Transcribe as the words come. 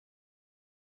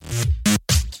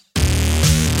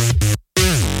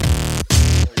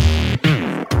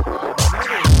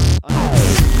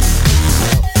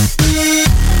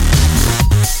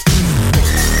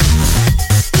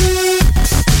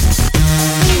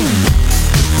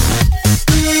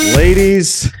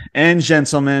Ladies and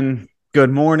gentlemen, good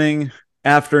morning,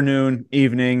 afternoon,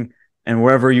 evening, and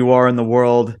wherever you are in the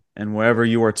world and wherever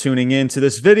you are tuning in to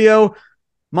this video.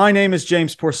 My name is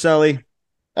James Porcelli.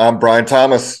 I'm Brian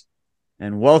Thomas.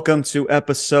 And welcome to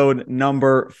episode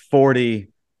number 40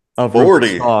 of 40.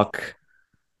 Roots Talk.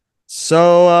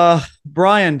 So,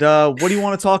 Brian, what do you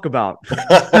want to talk about?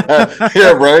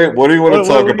 Yeah, right. What do you want to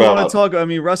talk what do you want about? to talk about? I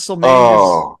mean,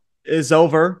 WrestleMania is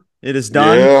over. It is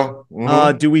done. Yeah.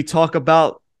 Mm-hmm. Do we talk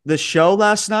about the show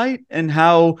last night and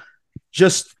how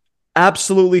just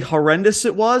absolutely horrendous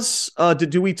it was?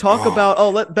 Do we talk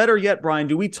about, better yet, Brian,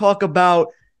 do we talk about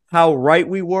how right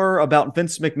we were about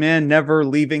Vince McMahon never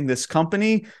leaving this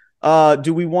company?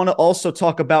 Do we want to also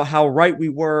talk about how right we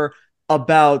were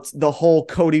about the whole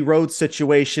Cody Rhodes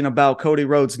situation, about Cody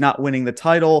Rhodes not winning the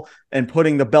title and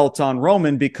putting the belt on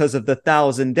Roman because of the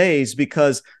 1,000 days?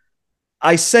 Because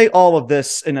I say all of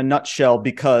this in a nutshell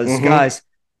because, guys,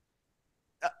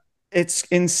 it's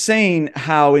insane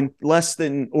how in less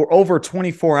than or over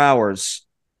 24 hours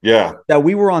that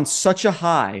we were on such a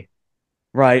high,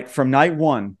 right, from night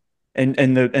one. And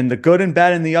the good and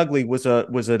bad and the ugly was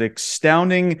an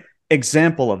astounding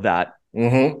example of that.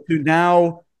 To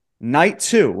now night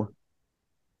two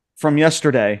from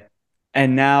yesterday,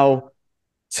 and now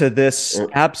to this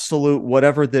absolute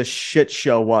whatever this shit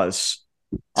show was.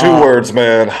 Two words,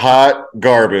 man. Hot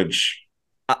garbage.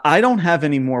 I don't have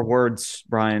any more words,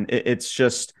 Brian. It's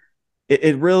just,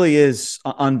 it really is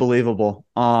unbelievable.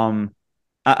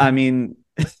 I mean,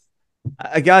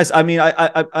 guys, I mean,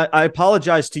 I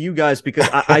apologize to you guys because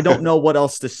I don't know what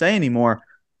else to say anymore.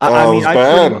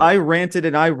 I ranted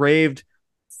and I raved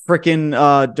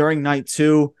freaking during night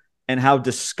two and how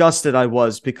disgusted I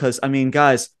was because, I mean,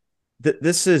 guys,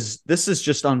 this is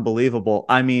just unbelievable.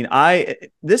 I mean,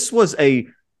 this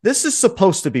is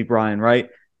supposed to be, Brian, right?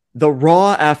 The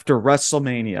Raw after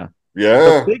WrestleMania.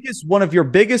 Yeah. One of your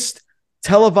biggest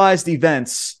televised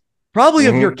events, probably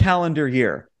of your calendar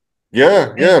year.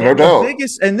 Yeah, no doubt.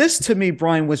 And this to me,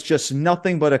 Brian, was just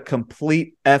nothing but a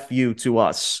complete FU to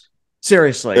us.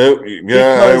 Seriously.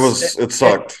 It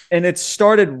sucked. And it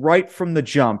started right from the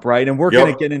jump, right? And we're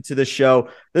going to get into the show.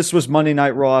 This was Monday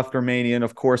Night Raw after Mania. And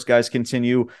of course, guys,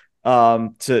 continue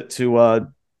to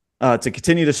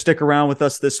continue to stick around with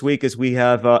us this week as we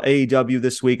have AEW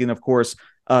this week. And of course,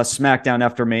 SmackDown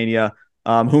after Mania.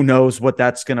 Who knows what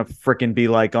that's going to freaking be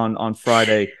like on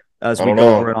Friday as we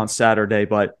go over it on Saturday.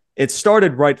 But it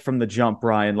started right from the jump,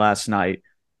 Brian, last night.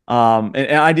 And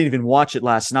I didn't even watch it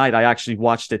last night. I actually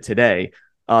watched it today,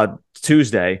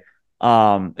 Tuesday.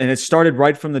 And it started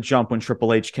right from the jump when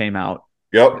Triple H came out.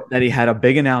 Yep. That he had a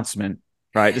big announcement,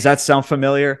 right? Does that sound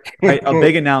familiar? Right? A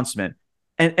big announcement.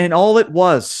 And all it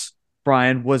was,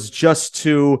 Brian, was just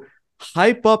to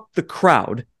hype up the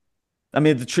crowd. I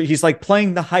mean, he's like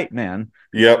playing the hype man.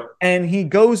 Yep. And he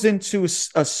goes into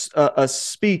a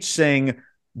speech saying,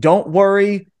 "Don't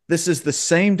worry. This is the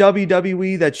same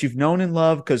WWE that you've known and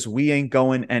loved because we ain't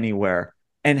going anywhere."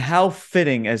 And how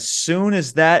fitting, as soon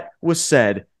as that was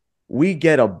said, we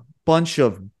get a bunch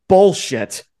of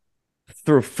bullshit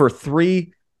for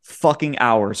 3 fucking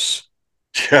hours.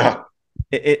 Yeah.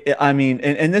 I mean,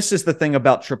 and this is the thing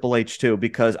about Triple H too,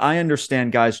 because I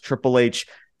understand, guys, Triple H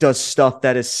does stuff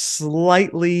that is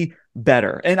slightly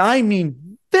better. And I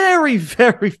mean very,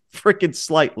 very freaking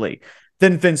slightly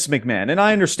than Vince McMahon. And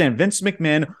I understand Vince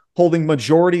McMahon holding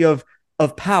majority of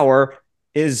power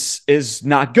is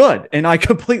not good. And I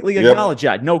completely acknowledge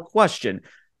that, no question.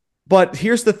 But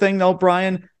here's the thing though,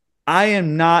 Brian, I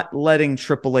am not letting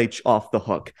Triple H off the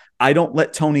hook. I don't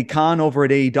let Tony Khan over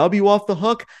at AEW off the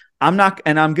hook. I'm not,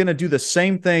 and I'm going to do the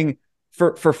same thing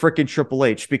for freaking Triple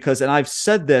H because, and I've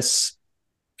said this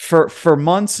for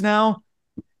months now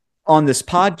on this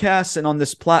podcast and on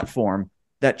this platform,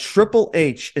 that Triple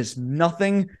H is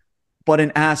nothing but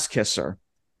an ass kisser.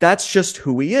 That's just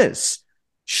who he is.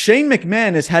 Shane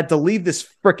McMahon has had to leave this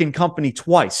freaking company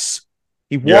twice.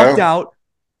 He walked out,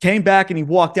 came back, and he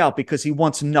walked out because he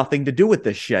wants nothing to do with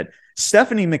this shit.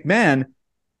 Stephanie McMahon,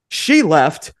 she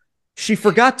left. She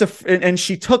forgot to, and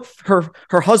she took her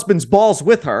husband's balls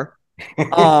with her.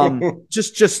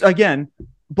 Just again,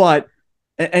 but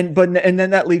then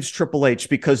that leaves Triple H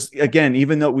because again,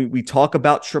 even though we talk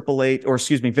about Triple H, or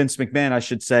excuse me, Vince McMahon, I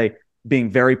should say,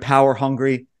 being very power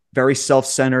hungry, very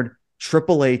self-centered,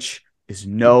 Triple H is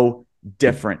no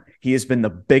different. He has been the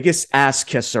biggest ass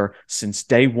kisser since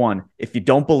day one. If you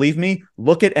don't believe me,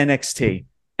 look at NXT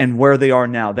and where they are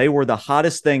now. They were the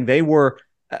hottest thing. They were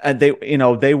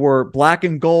black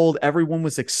and gold. Everyone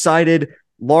was excited.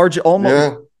 Large,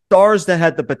 almost stars that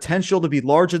had the potential to be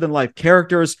larger than life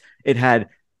characters. It had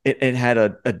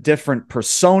a different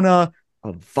persona.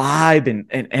 a vibe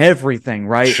and everything,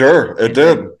 right? Sure, it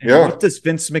did. And Yeah. what does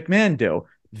Vince McMahon do?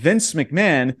 Vince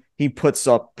McMahon, he puts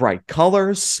up bright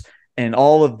colors and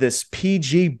all of this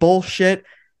PG bullshit.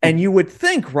 And you would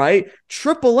think, right,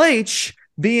 Triple H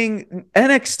being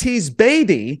NXT's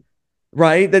baby,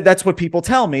 right? That's what people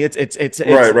tell me. It's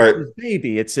Right. his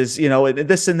baby. It's his,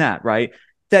 this and that, right?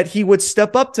 That he would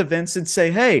step up to Vince and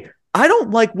say, "Hey, I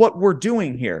don't like what we're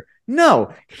doing here."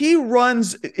 No, he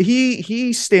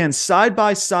stands side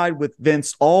by side with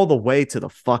Vince all the way to the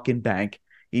fucking bank.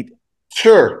 He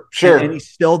Sure. and he's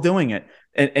still doing it.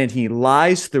 And he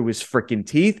lies through his freaking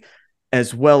teeth,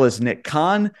 as well as Nick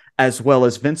Khan, as well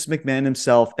as Vince McMahon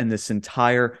himself and this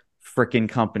entire freaking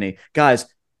company. Guys,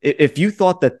 if you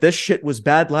thought that this shit was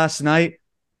bad last night,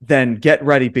 then get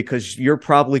ready because you're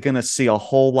probably going to see a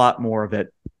whole lot more of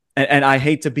it. And I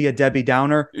hate to be a Debbie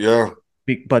Downer. Yeah.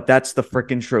 But that's the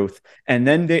freaking truth. And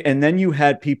then you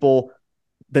had people,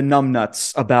 the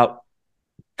numbnuts about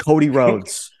Cody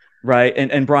Rhodes, right?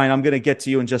 And Brian, I'm going to get to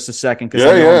you in just a second because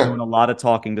I know I'm doing a lot of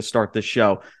talking to start this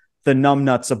show. The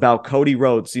numbnuts about Cody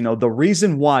Rhodes, the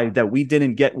reason why that we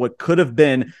didn't get what could have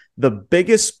been the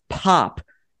biggest pop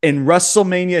in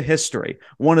WrestleMania history,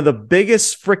 one of the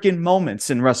biggest freaking moments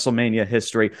in WrestleMania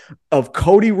history of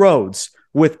Cody Rhodes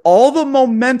with all the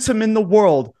momentum in the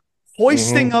world,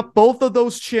 hoisting up both of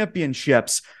those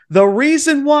championships. The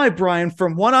reason why, Brian,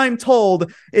 from what I'm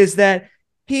told, is that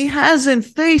he hasn't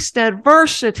faced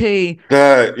adversity.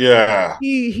 That's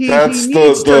He needs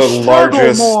to struggle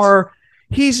largest more.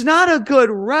 He's not a good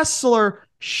wrestler.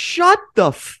 Shut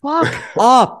the fuck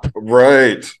up.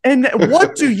 Right. And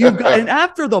what do you got? And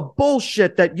after the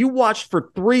bullshit that you watched for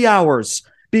 3 hours,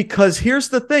 because here's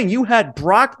the thing, you had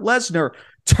Brock Lesnar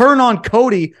turn on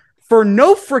Cody for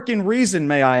no freaking reason,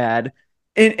 may I add,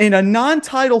 in a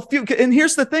non-title feud. And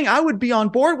here's the thing, I would be on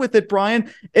board with it, Brian,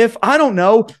 if, I don't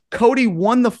know, Cody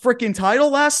won the freaking title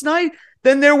last night,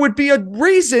 then there would be a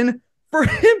reason for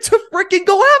him to freaking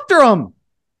go after him.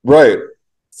 Right.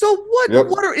 So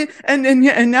what are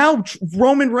and now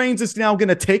Roman Reigns is now going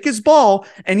to take his ball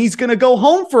and he's going to go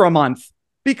home for a month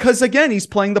because again, he's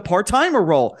playing the part-timer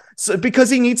role. So because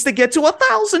he needs to get to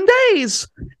 1,000 days.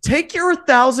 Take your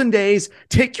 1,000 days,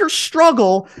 take your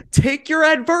struggle, take your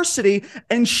adversity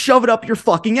and shove it up your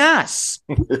fucking ass.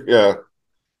 Yeah.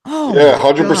 Oh, yeah,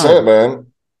 100%, man.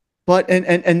 But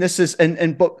and this is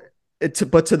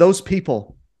but to those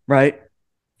people, right?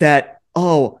 That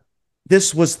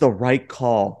this was the right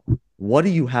call. What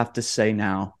do you have to say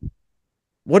now?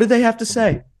 What do they have to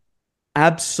say?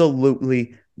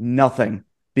 Absolutely nothing,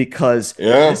 because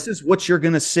this is what you're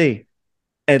going to see,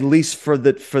 at least for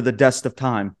the rest of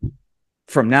time,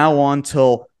 from now on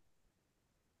till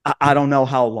I don't know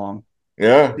how long.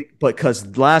 Yeah,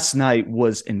 because last night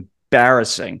was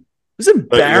embarrassing. It was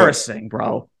embarrassing,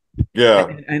 bro. Yeah,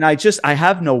 and I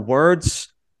have no words.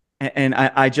 And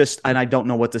I don't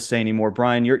know what to say anymore.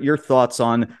 Brian, your thoughts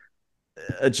on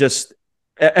just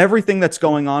everything that's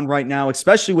going on right now,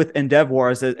 especially with Endeavor,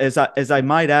 as I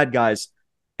might add, guys,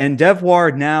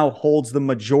 Endeavor now holds the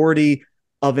majority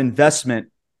of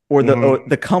investment or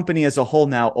the company as a whole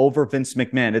now over Vince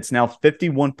McMahon. It's now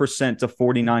 51% to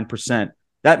 49%.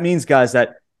 That means, guys,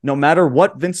 that no matter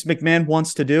what Vince McMahon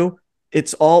wants to do,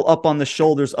 it's all up on the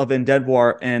shoulders of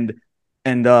Endeavor and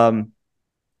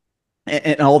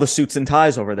all the suits and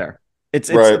ties over there.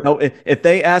 It's right. If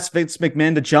they ask Vince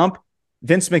McMahon to jump,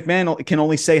 Vince McMahon can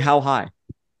only say how high.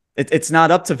 It's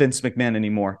not up to Vince McMahon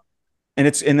anymore, and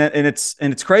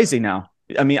it's crazy now.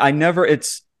 I mean,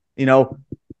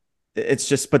 it's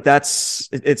just, but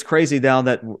it's crazy now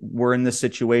that we're in this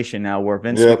situation now where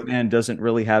Vince McMahon doesn't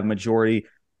really have majority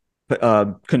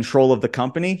control of the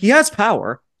company. He has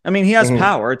power. I mean, he has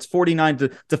power. It's 49 to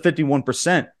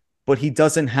 51%, but he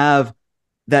doesn't have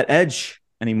that edge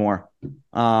anymore.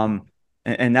 And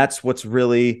that's what's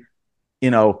really,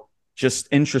 just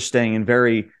interesting and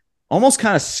very almost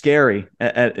kind of scary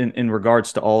in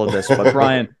regards to all of this. But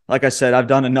Brian, like I said, I've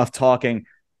done enough talking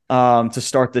to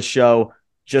start the show.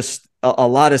 Just a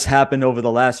lot has happened over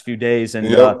the last few days,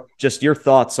 and just your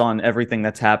thoughts on everything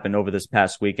that's happened over this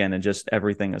past weekend and just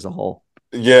everything as a whole.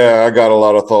 Yeah, I got a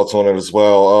lot of thoughts on it as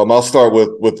well. I'll start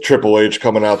with Triple H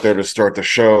coming out there to start the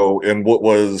show in what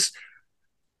was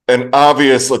an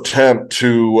obvious attempt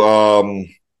to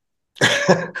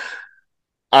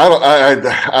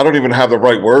I don't even have the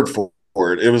right word for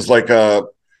it. It was like an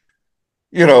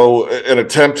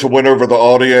attempt to win over the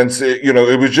audience.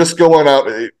 It was just going out,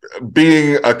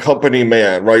 being a company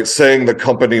man, right? Saying the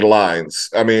company lines.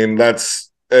 I mean,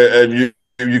 and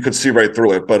you could see right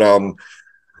through it. But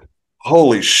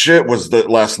holy shit, was that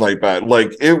last night bad?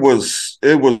 Like it was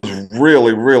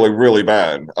really, really, really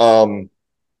bad.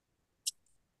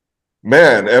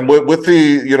 Man, and with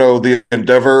the the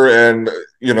Endeavor and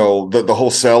the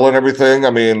whole cell and everything. I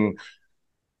mean,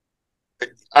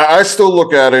 I still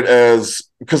look at it as,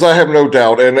 because I have no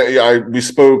doubt, and we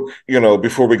spoke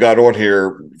before we got on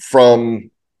here,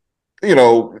 from you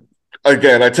know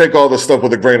again, I take all this stuff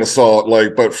with a grain of salt,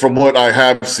 like, but from what I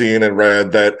have seen and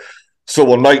read, that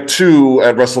so on night two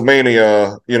at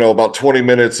WrestleMania, about 20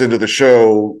 minutes into the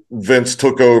show, Vince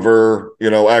took over,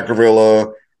 at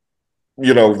Gorilla,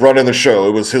 running the show.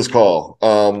 It was his call.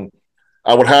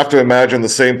 I would have to imagine the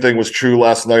same thing was true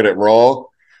last night at Raw.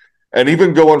 And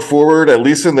even going forward, at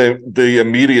least in the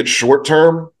immediate short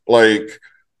term, like,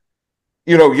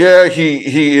 yeah,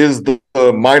 he is the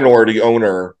minority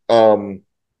owner.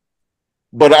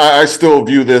 But I still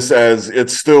view this as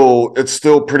it's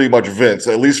still pretty much Vince,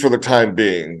 at least for the time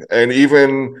being. And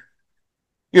even,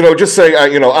 just say, I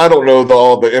don't know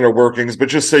all the inner workings, but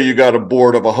just say you got a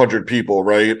board of 100 people,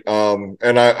 right?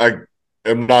 And I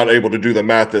am not able to do the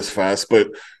math this fast, but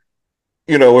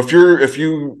if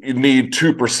you need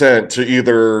 2% to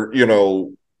either,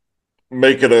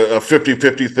 make it a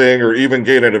 50-50 thing or even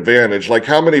gain an advantage, like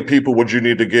how many people would you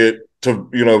need to get to,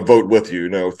 vote with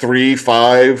you? 3,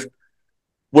 5,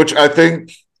 which I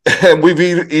think, and we've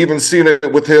even seen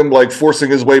it with him, like forcing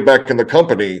his way back in the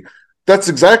company. That's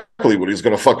exactly what he's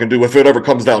going to fucking do if it ever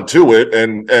comes down to it.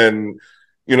 And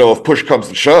if push comes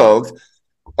to shove.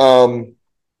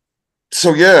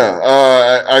 So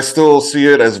yeah, I still see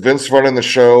it as Vince running the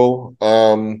show.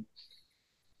 And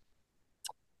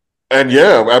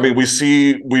yeah, I mean, we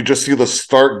just see the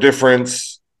stark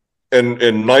difference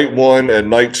in night one and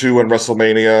night two in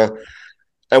WrestleMania.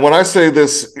 And when I say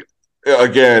this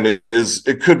again,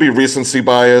 it could be recency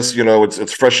bias.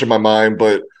 It's fresh in my mind,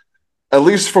 but at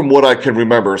least from what I can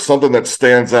remember, something that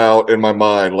stands out in my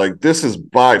mind, like this is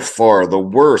by far the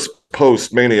worst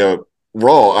post Mania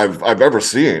Raw I've ever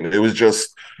seen. It was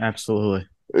just Absolutely.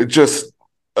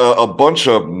 A bunch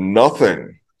of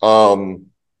nothing. And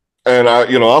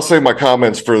I'll save my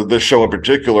comments for this show in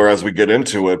particular as we get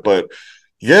into it. But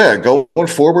yeah, going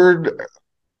forward,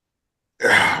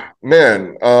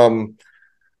 man.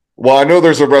 Well, I know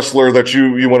there's a wrestler that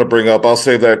you want to bring up. I'll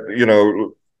say that,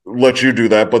 let you do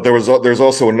that. But there's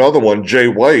also another one, Jay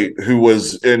White, who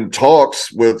was in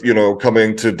talks with,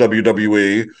 coming to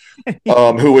WWE,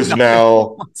 who is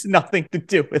now wants nothing to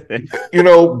do with it.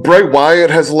 Bray Wyatt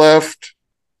has left,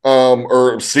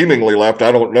 or seemingly left.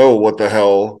 I don't know what the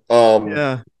hell.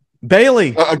 Yeah.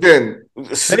 Bailey. Again,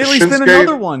 Bailey's been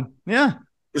another one. Yeah.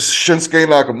 Shinsuke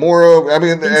Nakamura. I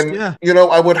mean,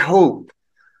 I would hope,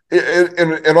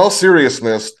 in all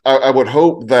seriousness, I would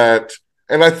hope that,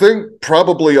 and I think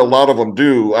probably a lot of them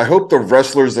do, I hope the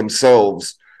wrestlers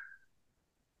themselves,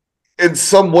 in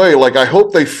some way, like I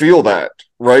hope they feel that,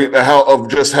 right? How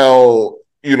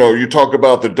you talk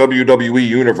about the WWE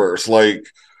universe, like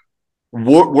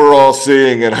what we're all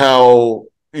seeing and how,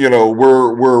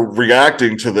 we're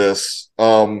reacting to this,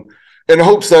 in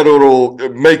hopes that it'll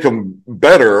make them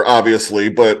better, obviously.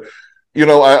 But,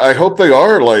 I hope they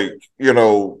are like,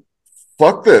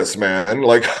 fuck this, man.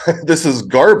 Like, this is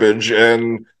garbage,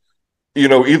 and,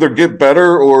 either get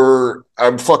better or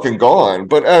I'm fucking gone.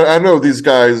 But I know these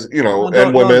guys,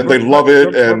 and women, they love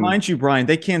it. And remind you, Brian,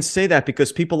 they can't say that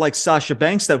because people like Sasha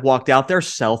Banks that walked out, they're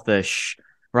selfish,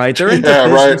 right? They're in the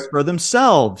business for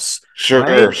themselves. Sure,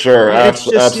 right? sure. It's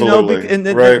just, absolutely.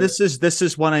 This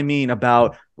is what I mean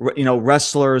about,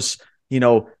 wrestlers,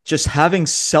 just having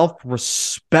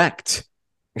self-respect.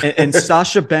 And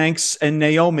Sasha Banks and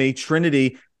Naomi,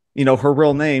 Trinity, her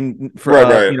real name,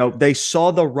 they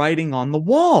saw the writing on the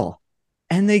wall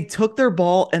and they took their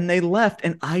ball and they left.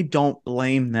 And I don't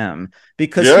blame them,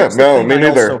 because me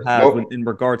neither. Also have in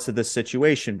regards to this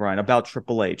situation, Brian, about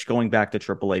Triple H, going back to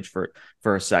Triple H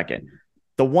for a second.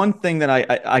 The one thing that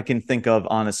I can think of,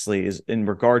 honestly, is in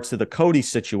regards to the Cody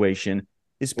situation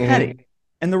is petty. Mm-hmm.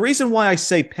 And the reason why I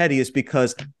say petty is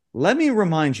because, let me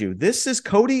remind you,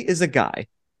 Cody is a guy,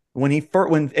 when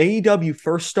AEW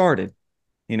first started,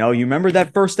 you remember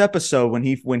that first episode when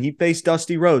he faced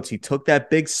Dusty Rhodes, he took that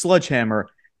big sledgehammer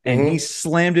and he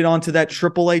slammed it onto that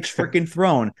Triple H freaking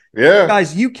throne. Yeah.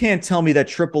 Guys, you can't tell me that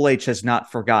Triple H has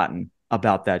not forgotten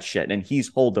about that shit, and he's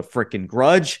hold a freaking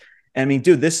grudge. I mean,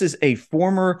 dude, this is a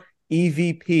former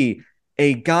EVP,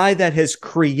 a guy that has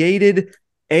created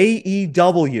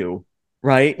AEW,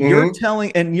 right?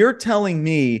 Mm-hmm. You're telling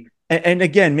me, and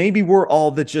again, maybe we're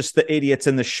all just the idiots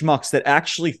and the schmucks that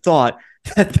actually thought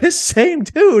that this same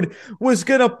dude was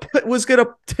gonna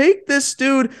take this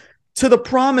dude to the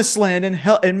promised land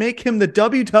and make him the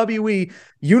WWE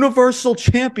Universal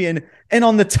Champion, and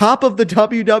on the top of the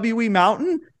WWE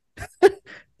mountain?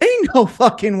 Ain't no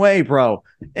fucking way, bro.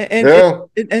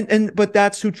 But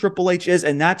that's who Triple H is,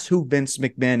 and that's who Vince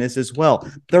McMahon is as well.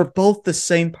 They're both the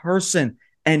same person,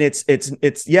 and it's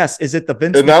yes. Is it the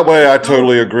Vince? In that way, I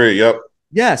totally agree. Yep.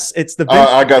 Yes, it's the Vince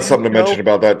I got something to mention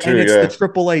about that too. And it's the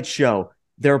Triple H show.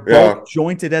 They're both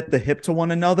jointed at the hip to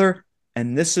one another,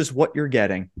 and this is what you're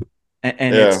getting.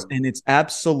 And it's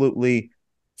absolutely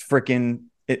freaking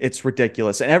it's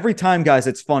ridiculous. And every time, guys,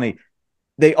 it's funny.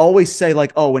 They always say,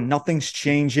 like, oh, when nothing's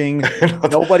changing,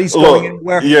 nobody's going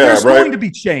anywhere. There's going to be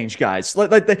change, guys.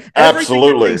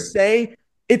 Everything they say,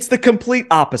 it's the complete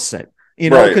opposite,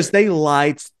 because they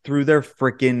lied through their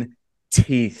freaking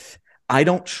teeth. I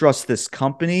don't trust this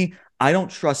company. I don't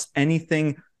trust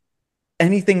anything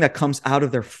that comes out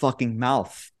of their fucking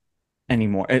mouth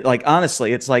anymore.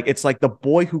 Honestly, it's like the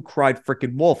boy who cried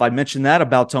freaking wolf. I mentioned that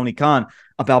about Tony Khan,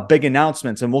 about big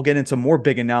announcements, and we'll get into more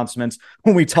big announcements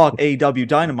when we talk AEW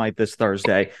Dynamite this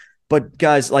Thursday. But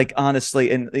guys, honestly,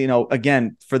 and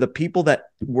again, for the people that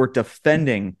were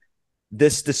defending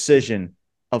this decision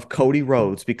of Cody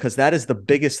Rhodes, because that is the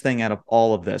biggest thing out of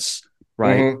all of this,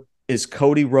 right? Mm-hmm. Is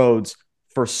Cody Rhodes,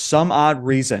 for some odd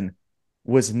reason,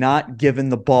 was not given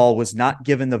the ball, was not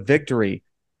given the victory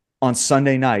on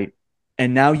Sunday night.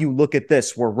 And now you look at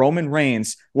this, where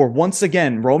once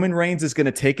again, Roman Reigns is going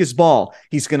to take his ball.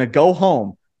 He's going to go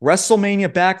home. WrestleMania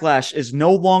Backlash is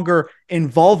no longer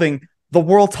involving the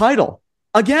world title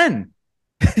again.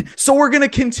 So we're going to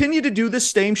continue to do the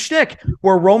same shtick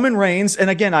where Roman Reigns, and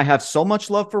again, I have so much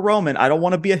love for Roman. I don't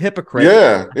want to be a hypocrite.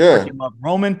 Yeah. I love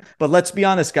Roman, but let's be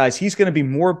honest, guys. He's going to be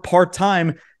more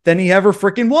part-time than he ever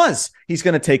freaking was. He's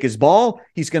going to take his ball.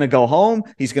 He's going to go home.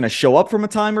 He's going to show up from a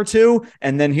time or two.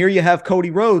 And then here you have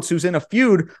Cody Rhodes, who's in a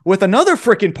feud with another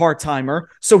freaking part-timer.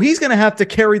 So he's going to have to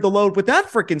carry the load with that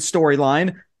freaking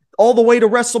storyline all the way to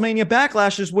WrestleMania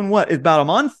Backlash is when about a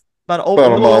month? About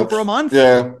over a month?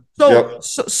 Yeah. So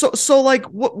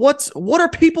what are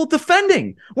people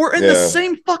defending? We're in the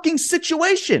same fucking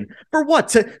situation. For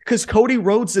what? Because Cody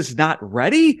Rhodes is not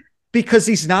ready? Because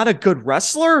he's not a good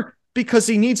wrestler? Because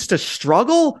he needs to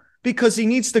struggle? Because he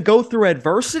needs to go through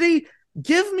adversity?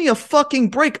 Give me a fucking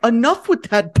break. Enough with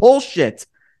that bullshit.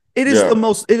 It is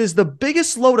the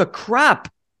biggest load of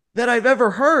crap that I've ever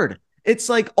heard. It's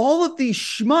like all of these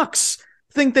schmucks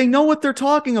think they know what they're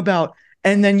talking about.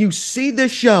 And then you see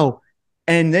this show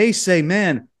and they say,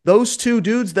 man, those two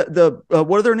dudes, what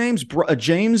are their names?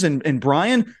 James and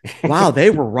Brian. Wow, they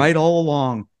were right all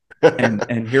along.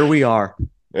 And here we are.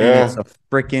 Yeah. And it's a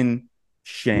freaking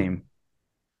shame.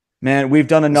 Man, we've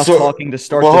done enough talking to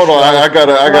start. Well, hold on, I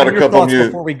got a couple of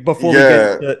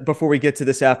before we get to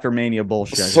this after Mania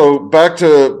bullshit. So back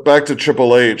to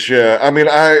Triple H. Yeah, I mean,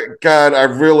 I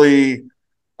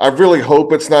really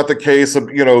hope it's not the case of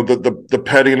the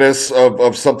pettiness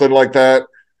of something like that.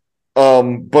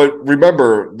 But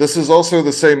remember, this is also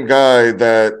the same guy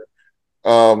that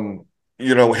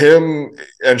him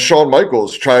and Shawn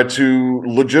Michaels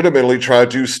legitimately tried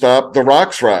to stop The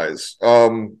Rock's rise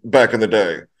back in the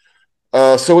day.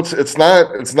 So it's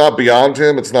not beyond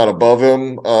him. It's not above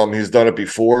him. He's done it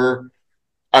before.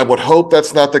 I would hope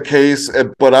that's not the case,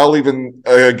 but I'll even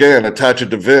again attach it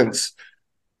to Vince.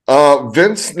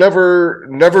 Vince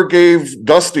never gave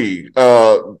Dusty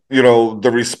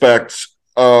the respect,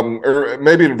 or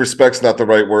maybe respect's not the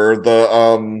right word.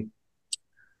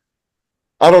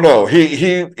 I don't know.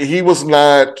 He was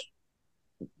not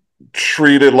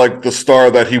treated like the star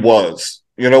that he was.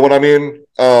 You know what I mean?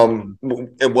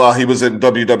 While he was in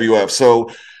WWF. So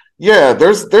yeah,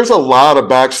 there's a lot of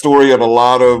backstory and a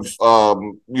lot of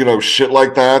shit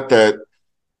like that.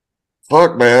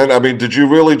 Fuck, man. I mean, did you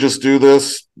really just do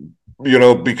this,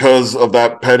 because of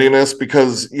that pettiness?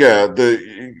 Because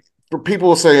for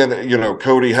people saying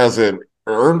Cody hasn't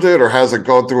earned it or hasn't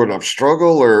gone through enough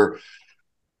struggle, or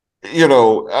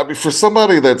I mean, for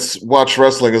somebody that's watched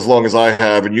wrestling as long as I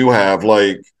have and you have,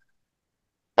 like,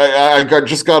 I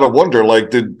just gotta wonder, like,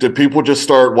 did people just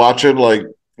start watching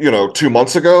 2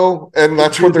 months ago and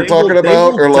that's what they're talking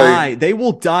about, or like they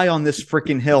will die on this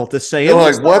freaking hill to say it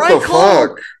was what the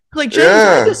fuck? Like,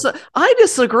 James, I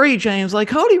disagree, James. Like,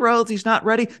 Cody Rhodes, he's not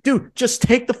ready. Dude, just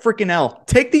take the freaking L.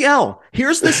 Take the L.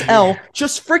 Here's this L.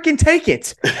 Just freaking take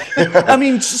it. I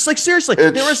mean, just like, seriously,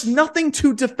 there is nothing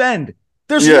to defend.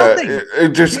 There's nothing.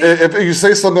 If you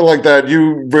say something like that,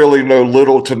 you really know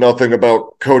little to nothing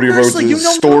about Cody Rhodes'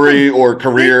 story or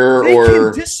career. They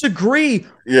can disagree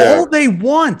all they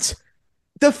want.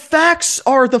 The facts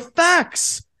are the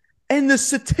facts. And the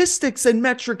statistics and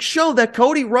metrics show that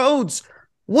Cody Rhodes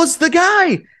was the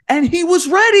guy. and he was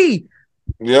ready.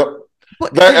 Yep.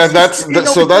 But That's an I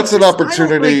don't like.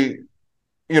 opportunity.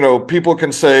 People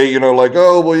can say, like,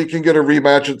 oh, well, you can get a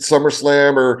rematch at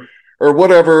SummerSlam or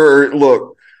whatever.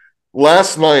 Look,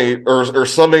 last night or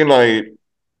Sunday night,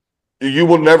 you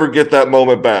will never get that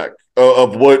moment back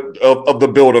of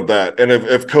the build of that. And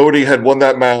if Cody had won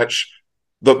that match,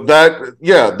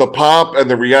 the pop and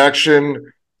the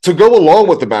reaction to go along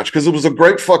with the match, because it was a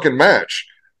great fucking match.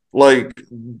 Like,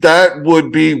 that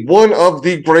would be one of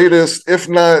the greatest, if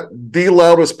not the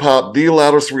loudest pop, the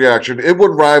loudest reaction. It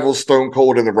would rival Stone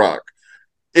Cold and The Rock.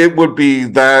 It would be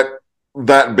that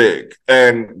big,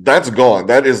 and that's gone.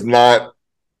 That is not.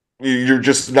 You're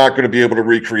just not going to be able to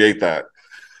recreate that.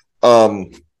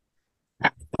 Um,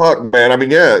 Fuck, man. I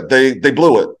mean, yeah, they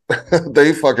blew it.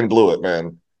 They fucking blew it,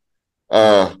 man.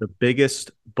 The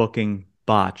biggest booking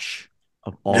botch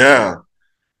of all Yeah,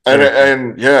 time.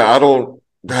 and yeah, I don't.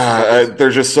 They're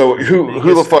just so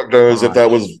who the fuck knows if that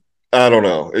was. I don't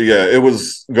know. Yeah, it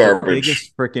was garbage. The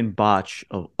biggest freaking botch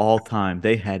of all time.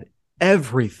 They had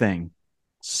everything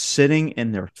sitting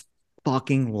in their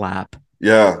fucking lap.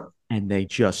 Yeah, and they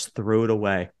just threw it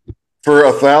away for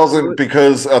 1,000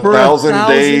 because a for 1,000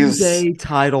 days day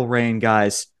title reign,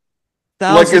 guys.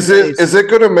 Like, is it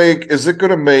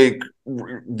gonna make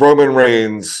Roman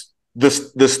Reigns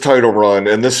this title run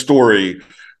and this story?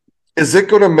 Is it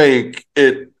gonna make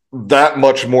it that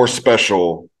much more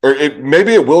special? Or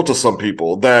maybe it will to some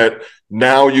people that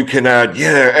now you can add,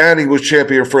 and he was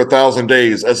champion for 1,000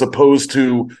 days as opposed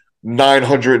to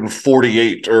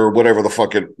 948 or whatever the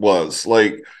fuck it was.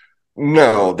 Like,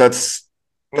 no, that's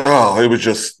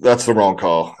the wrong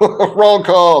call. Wrong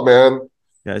call, man.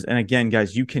 Guys, and again,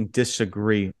 guys, you can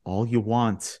disagree all you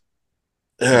want.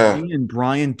 Yeah. Me and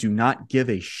Brian do not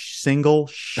give a single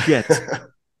shit.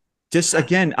 Just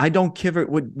again, I don't give it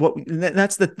what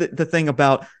that's the thing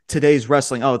about today's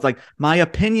wrestling. Oh, it's like, my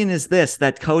opinion is this,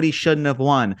 that Cody shouldn't have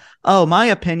won. Oh, my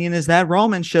opinion is that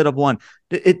Roman should have won.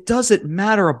 It doesn't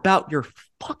matter about your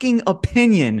fucking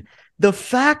opinion. The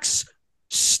facts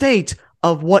state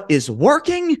of what is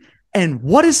working and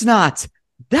what is not.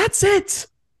 That's it.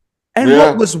 And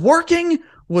what was working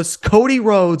was Cody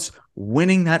Rhodes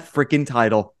winning that freaking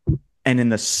title. And in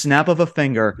the snap of a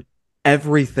finger,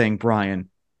 everything, Brian,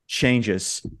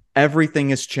 changes. Everything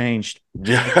has changed.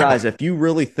 Yeah. Guys, if you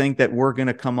really think that we're going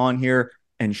to come on here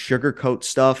and sugarcoat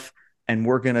stuff and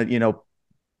we're going to,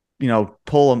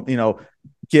 pull them,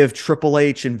 give Triple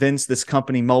H and Vince this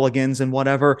company mulligans and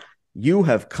whatever, you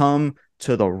have come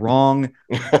to the wrong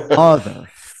other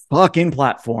fucking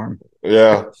platform.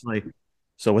 Yeah.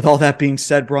 So with all that being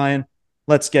said, Brian,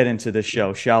 let's get into the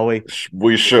show, shall we?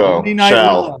 We shall.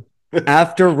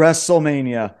 After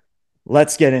WrestleMania,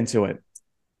 let's get into it.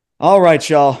 All right,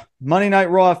 y'all. Monday Night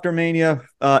Raw after Mania,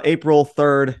 April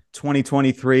 3rd,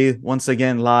 2023. Once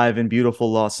again, live in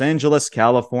beautiful Los Angeles,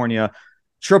 California.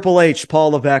 Triple H,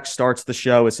 Paul Levesque starts the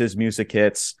show as his music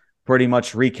hits, pretty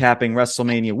much recapping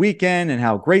WrestleMania weekend and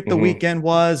how great the weekend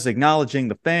was, acknowledging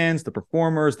the fans, the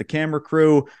performers, the camera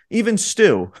crew, even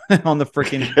Stu on the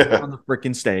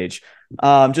freaking stage.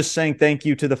 Just saying thank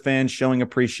you to the fans, showing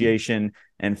appreciation,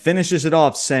 and finishes it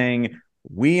off saying,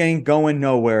 "We ain't going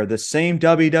nowhere. The same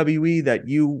WWE that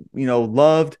you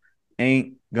loved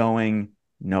ain't going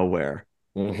nowhere."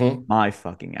 My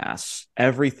fucking ass.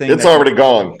 Everything. It's already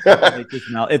gone.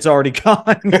 It's already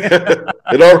gone.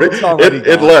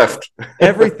 It left.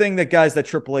 Everything that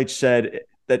Triple H said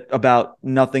that about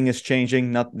nothing is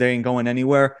changing, they ain't going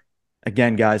anywhere.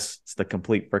 Again, guys, it's the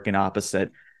complete freaking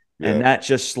opposite. Yeah. And that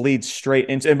just leads straight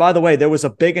into, and by the way, there was a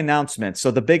big announcement.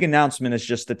 So the big announcement is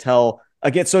just to tell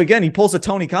again. So again, he pulls a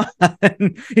Tony Khan.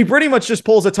 He pretty much just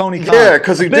pulls a Tony Khan. Yeah,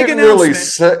 because he didn't really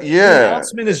say. Yeah, the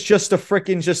announcement is just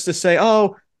to say,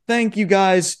 "Oh, thank you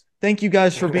guys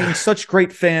for being such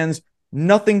great fans.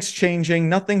 Nothing's changing.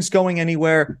 Nothing's going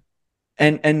anywhere."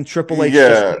 And Triple H,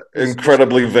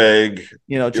 incredibly vague.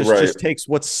 Just takes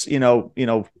what's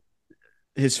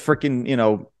his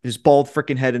freaking his bald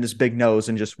freaking head and his big nose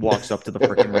and just walks up to the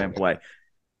freaking rampway.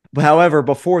 However,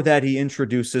 before that, he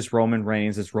introduces Roman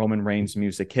Reigns as Roman Reigns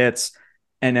music hits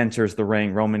and enters the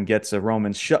ring. Roman gets a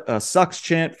Roman sucks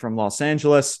chant from Los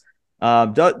Angeles.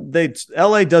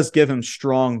 LA does give him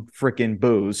strong freaking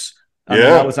boos. I mean,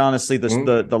 that was honestly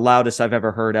the loudest I've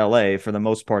ever heard LA. For the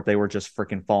most part, they were just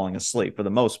freaking falling asleep for the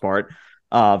most part,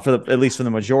 at least for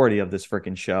the majority of this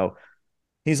freaking show.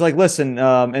 He's like, listen,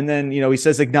 and then, he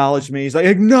says, acknowledge me. He's like,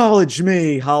 acknowledge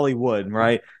me, Hollywood,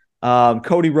 right?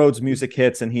 Cody Rhodes music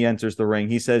hits and he enters the ring.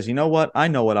 He says, you know what? I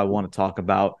know what I want to talk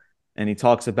about. And he's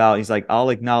like,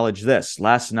 I'll acknowledge this.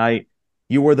 Last night,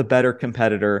 you were the better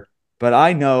competitor, but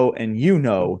I know, and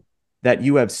that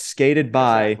you have skated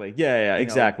by. Exactly. Yeah,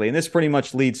 exactly. And this pretty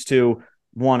much leads to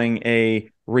wanting a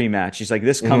rematch. He's like,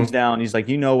 this comes down. He's like,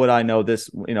 you know what I know? This,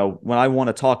 when I want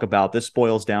to talk about this,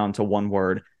 boils down to one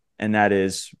word, and that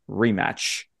is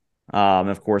rematch.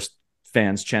 Of course,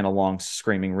 fans chant along,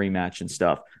 screaming rematch and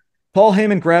stuff. Paul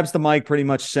Heyman grabs the mic, pretty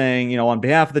much saying, on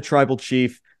behalf of the tribal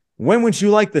chief, when would you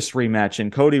like this rematch?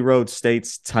 And Cody Rhodes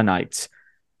states, tonight.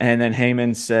 And then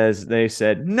Heyman says, they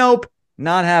said, nope,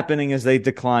 not happening, as they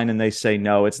decline and they say,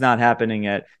 no, it's not happening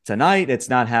at tonight. It's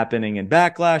not happening in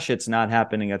Backlash. It's not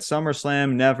happening at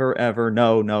SummerSlam. Never, ever.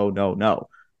 No, no, no, no.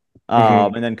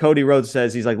 And then Cody Rhodes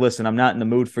says, he's like, listen, I'm not in the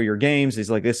mood for your games.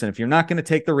 He's like, listen, if you're not going to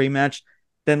take the rematch,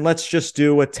 then let's just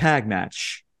do a tag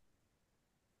match.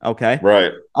 Okay.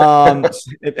 Right.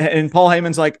 And Paul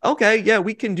Heyman's like, okay, yeah,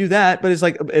 we can do that. But it's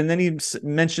like, and then he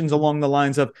mentions along the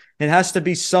lines of, it has to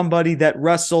be somebody that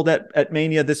wrestled at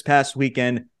Mania this past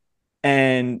weekend,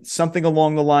 and something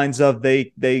along the lines of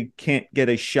they can't get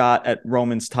a shot at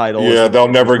Roman's title. Yeah, they'll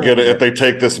never get it. If they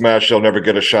take this match, they'll never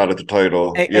get a shot at the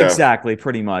title. Exactly,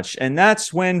 pretty much. And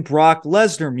that's when Brock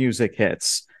Lesnar music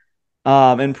hits.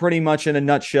 And pretty much in a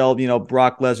nutshell,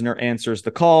 Brock Lesnar answers the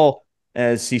call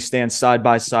as he stands side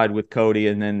by side with Cody.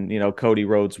 And then, Cody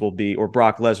Rhodes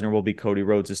Brock Lesnar will be Cody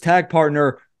Rhodes' tag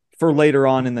partner for later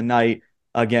on in the night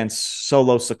against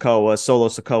Solo Sikoa. Solo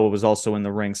Sikoa was also in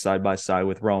the ring side by side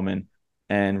with Roman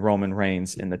and Roman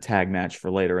Reigns in the tag match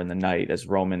for later in the night, as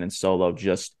Roman and Solo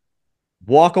just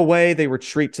walk away. They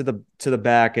retreat to the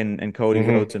back, and Cody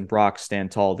Rhodes and Brock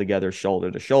stand tall together,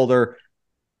 shoulder to shoulder.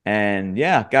 And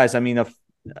yeah, guys, I mean,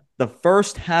 the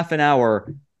first half an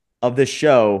hour of this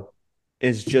show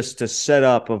is just to set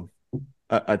up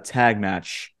a tag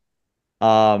match.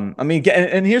 I mean,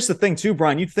 and here's the thing too,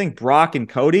 Brian, you'd think Brock and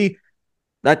Cody,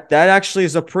 that actually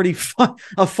is a pretty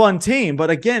fun team. But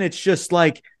again, it's just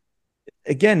like,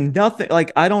 nothing,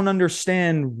 like, I don't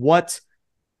understand what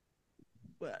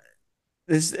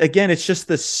this, again, it's just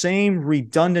the same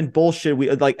redundant bullshit.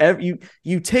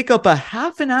 You take up a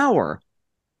half an hour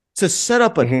to set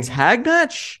up a tag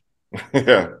match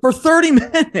for 30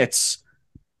 minutes.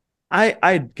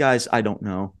 Guys, I don't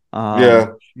know.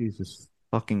 Jesus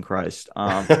fucking Christ.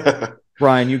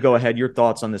 Brian, you go ahead. Your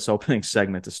thoughts on this opening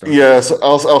segment to start. Yes,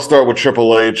 I'll start with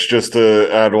Triple H, just to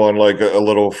add on like a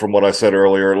little from what I said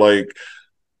earlier. Like,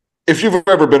 if you've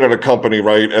ever been in a company,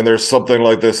 right, and there's something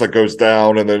like this that goes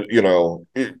down, and then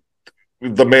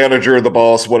the manager, the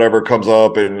boss, whatever, comes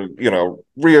up and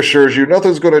reassures you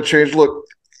nothing's going to change. Look,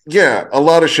 yeah, a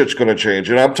lot of shit's going to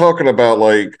change, and I'm talking about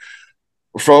like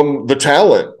from the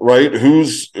talent, right?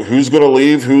 Who's going to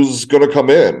leave? Who's going to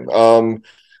come in?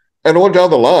 And on down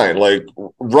the line, like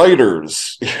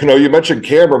writers, you mentioned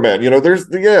cameramen,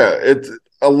 it's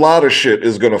a lot of shit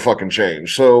is going to fucking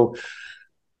change. So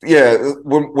yeah,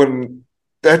 when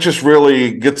that just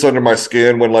really gets under my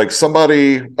skin, when like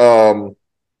somebody,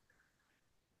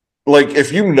 like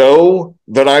if you know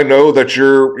that I know that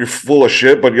you're full of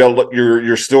shit, but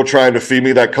you're still trying to feed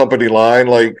me that company line,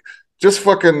 like just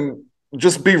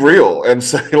be real and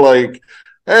say like,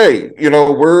 hey,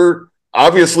 we're,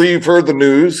 obviously you've heard the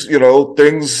news,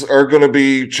 things are going to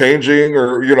be changing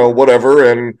or,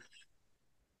 whatever. And,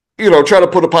 try to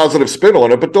put a positive spin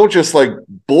on it, but don't just like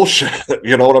bullshit.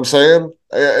 You know what I'm saying?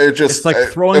 It's like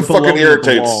throwing bologna at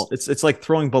the wall. It's like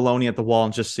throwing bologna at the wall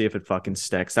and just see if it fucking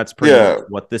sticks. That's pretty much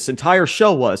what this entire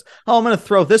show was. Oh, I'm going to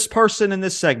throw this person in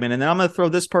this segment, and then I'm going to throw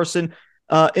this person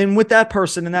in with that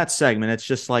person in that segment. It's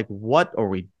just like, what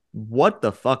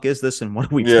the fuck is this? And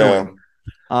what are we doing?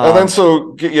 And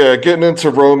then getting into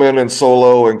Roman and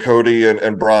Solo and Cody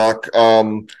and Brock.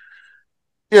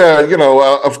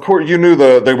 Of course, you knew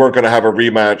they weren't going to have a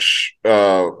rematch,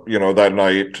 that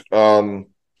night.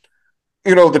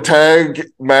 The tag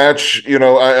match,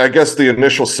 I guess the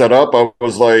initial setup, I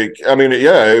was like, I mean,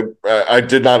 I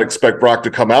did not expect Brock to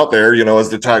come out there, as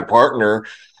the tag partner.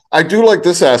 I do like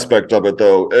this aspect of it,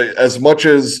 though, as much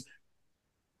as,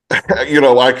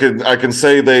 I can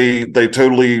say they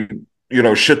totally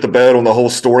shit the bed on the whole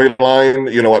storyline,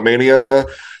 at Mania.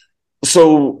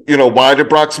 So, why did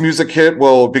Brock's music hit?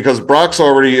 Well, because Brock's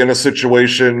already in a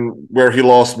situation where he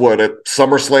lost at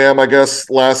SummerSlam, I guess,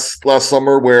 last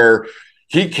summer, where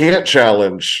he can't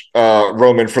challenge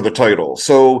Roman for the title.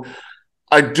 So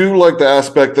I do like the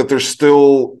aspect that they're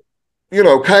still,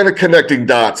 kind of connecting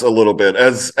dots a little bit,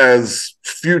 as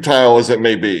futile as it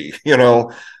may be,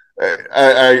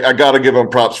 I got to give him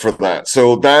props for that.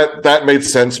 So that made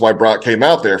sense why Brock came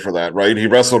out there for that, right? He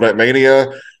wrestled at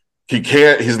Mania. He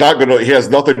has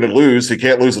nothing to lose. He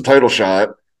can't lose a title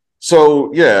shot.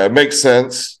 So yeah, it makes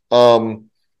sense. Was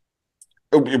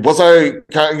I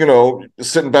kind of,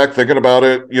 sitting back thinking about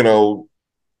it,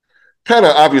 kind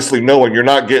of obviously knowing you're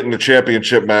not getting the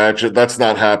championship match, that's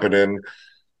not happening.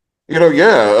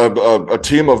 Yeah, a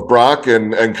team of Brock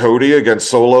and Cody against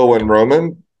Solo and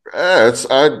Roman.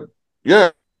 Yeah,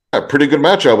 a pretty good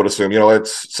match, I would assume.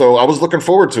 It's so I was looking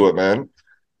forward to it, man.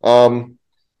 Um,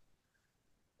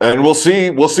 and we'll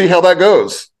see how that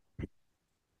goes.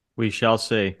 We shall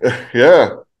see.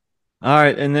 Yeah. All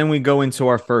right, and then we go into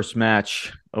our first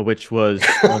match, which was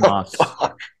Omos.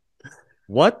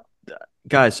 What,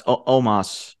 guys?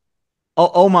 Omos.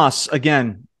 Omos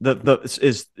again. The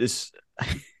is.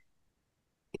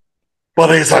 But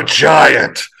he's a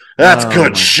giant. That's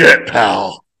good shit,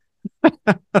 pal.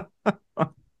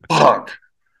 Fuck.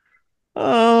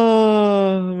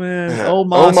 Oh man, Yeah.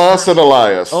 Omos and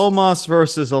Elias. Omos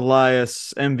versus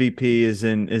Elias. MVP is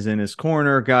in his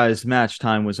corner, guys. Match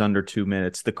time was under 2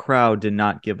 minutes. The crowd did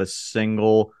not give a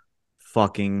single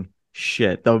fucking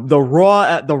shit. The Raw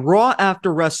after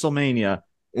WrestleMania,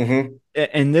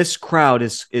 and this crowd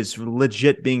is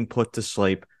legit being put to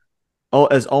sleep. Oh,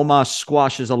 as Omos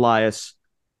squashes Elias,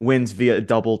 wins via a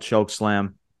double choke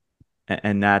slam.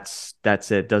 And that's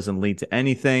it. Doesn't lead to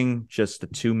anything. Just a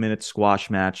 2-minute squash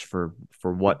match for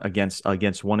what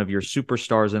against one of your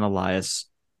superstars in Elias.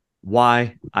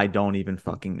 Why? I don't even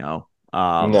fucking know.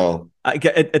 No.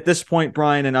 At this point,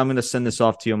 Brian, and I'm going to send this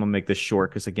off to you. I'm going to make this short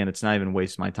because again, it's not even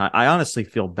waste my time. I honestly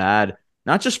feel bad,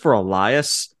 not just for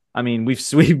Elias. I mean,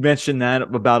 we've mentioned that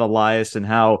about Elias and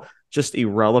how just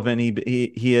irrelevant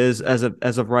he is as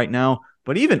of right now.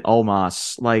 But even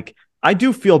Omos, like. I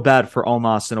do feel bad for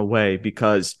Omos in a way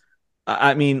because,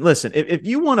 I mean, listen, if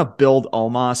you want to build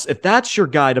Omos, if that's your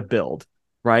guy to build,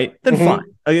 right, then fine.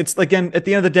 It's again, at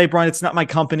the end of the day, Brian, it's not my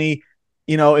company.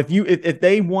 If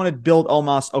they want to build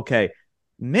Omos, okay,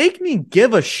 make me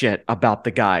give a shit about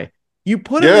the guy. You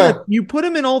put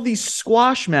him in all these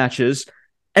squash matches,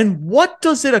 and what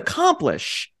does it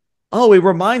accomplish? Oh, it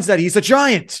reminds that he's a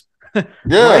giant. Yeah,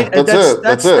 right?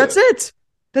 That's it.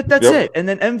 That's it. And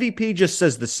then MVP just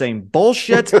says the same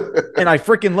bullshit. And I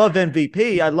freaking love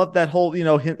MVP. I love that whole,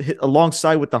 hit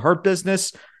alongside with the Hurt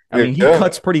Business. I mean, he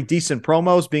cuts pretty decent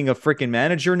promos being a freaking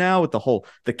manager now with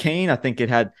the cane. I think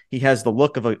he has the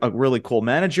look of a really cool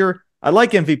manager. I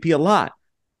like MVP a lot.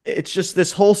 It's just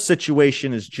this whole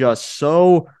situation is just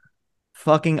so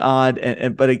fucking odd.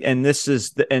 And this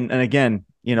is, and again,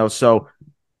 so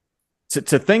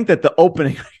to think that the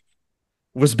opening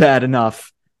was bad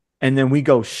enough. And then we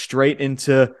go straight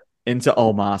into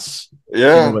Omos.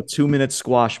 Yeah. Into a 2-minute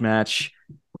squash match.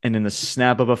 And in the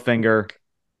snap of a finger,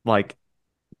 like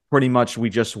pretty much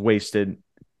we just wasted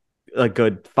a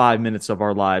good 5 minutes of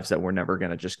our lives that we're never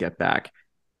going to just get back.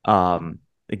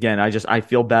 Again, I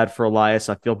feel bad for Elias.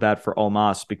 I feel bad for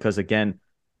Omos because again,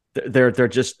 they're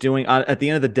just doing at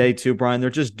the end of the day too, Brian, they're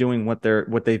just doing what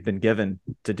they've been given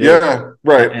to do. Yeah,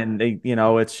 right. And they,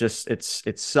 it's just,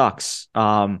 it sucks.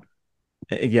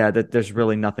 There's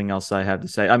really nothing else I have to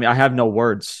say. I mean, I have no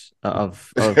words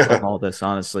of all this,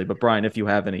 honestly. But Brian, if you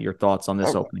have your thoughts on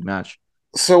this opening match.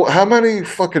 So how many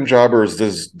fucking jobbers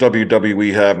does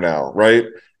WWE have now, right?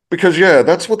 Because,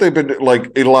 that's what they've been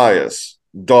like Elias,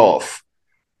 Dolph,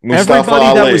 Mustafa Everybody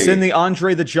Ali. that was in the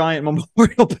Andre the Giant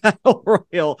Memorial Battle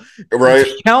Royal. Right.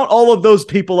 Count all of those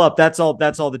people up. That's all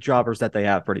the jobbers that they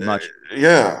have pretty much.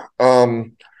 Yeah.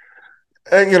 And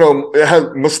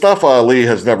Mustafa Ali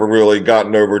has never really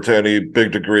gotten over to any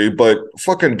big degree, but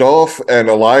fucking Dolph and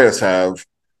Elias have.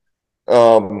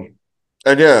 And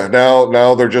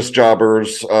now they're just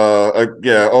jobbers.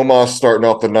 Omos starting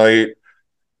off the night,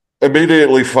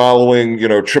 immediately following,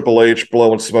 Triple H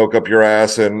blowing smoke up your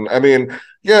ass. And I mean,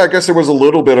 I guess there was a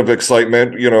little bit of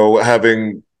excitement,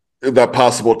 having that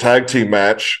possible tag team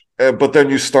match. But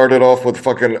then you started off with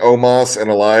fucking Omos and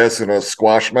Elias in a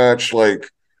squash match, like.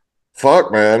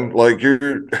 Fuck, man. Like,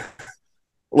 you're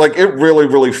like, it really,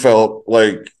 really felt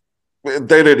like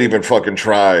they didn't even fucking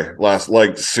try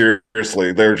like,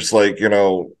 seriously. They're just like,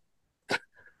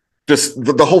 just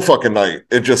the whole fucking night.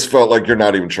 It just felt like you're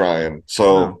not even trying.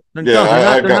 So, they're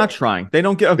not trying. They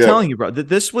don't get, I'm telling you, bro,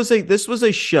 this was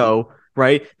a show,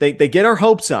 right? They get our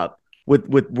hopes up. With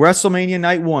WrestleMania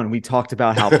night 1, we talked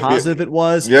about how positive it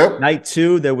was. Night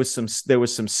 2, there was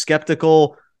some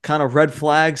skeptical kind of red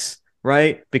flags.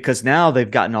 Right, because now they've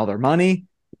gotten all their money,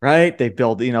 right? They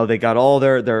built, they got all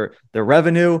their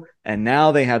revenue, and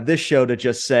now they have this show to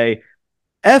just say,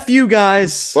 "F you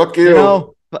guys, fuck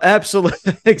you."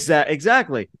 Absolutely,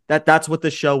 exactly. That's what the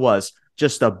show was,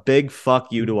 just a big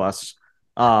fuck you to us.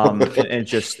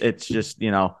 It's just,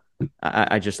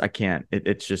 I can't.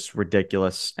 It's just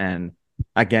ridiculous, and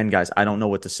Again, guys, I don't know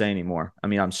what to say anymore. I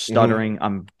mean, I'm Mm-hmm. stuttering.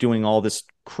 I'm doing all this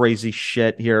crazy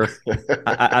shit here.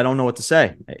 I don't know what to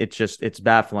say. It's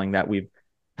baffling that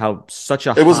how such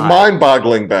a It was high.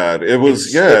 mind-boggling bad. It was,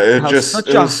 It's yeah. it It how just, such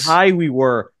it a was, high we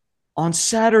were on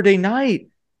Saturday night.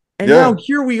 And now yeah,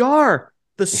 here we are.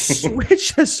 The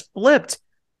switch has flipped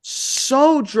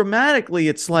so dramatically.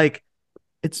 It's like,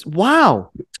 it's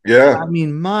wow. yeah, I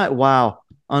mean, my wow,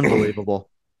 unbelievable.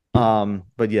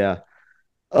 But yeah.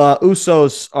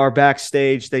 Usos are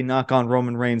backstage. They knock on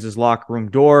Roman Reigns' locker room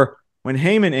door. When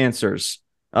Heyman answers,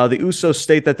 the Usos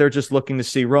state that they're just looking to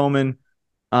see Roman.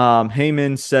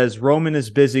 Heyman says Roman is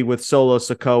busy with Solo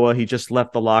Sikoa. He just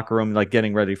left the locker room, like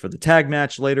getting ready for the tag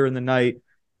match later in the night.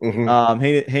 mm-hmm.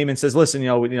 Heyman says, "Listen,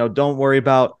 don't worry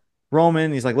about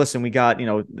Roman." He's like, "Listen, we got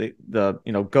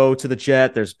go to the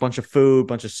jet. There's a bunch of food,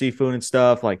 bunch of seafood and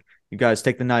stuff. Like, you guys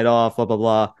take the night off, blah blah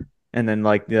blah." And then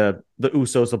like the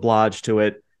Usos oblige to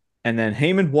it. And then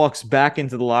Heyman walks back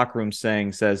into the locker room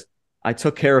says, "I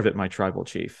took care of it, my tribal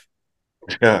chief."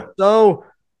 Yeah, So,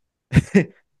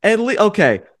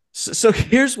 okay. So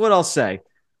here's what I'll say.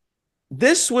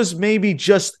 This was maybe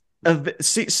just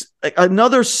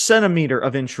another centimeter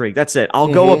of intrigue. That's it.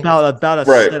 I'll go mm-hmm. about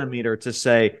a Right, centimeter to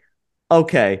say,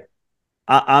 okay,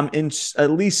 I'm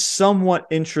at least somewhat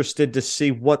interested to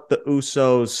see what the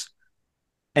Usos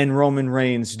and Roman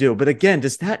Reigns do. But again,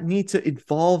 does that need to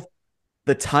involve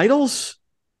the titles?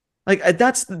 Like,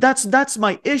 that's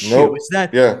my issue. Is nope,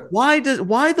 that yeah. why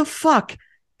the fuck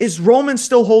is Roman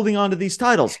still holding on to these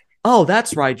titles? Oh,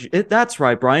 that's right. That's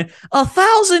right, Brian.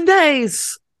 1,000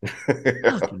 days.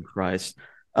 Fucking Christ.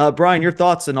 Brian, your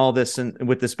thoughts on all this and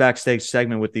with this backstage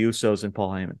segment with the Usos and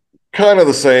Paul Heyman? Kind of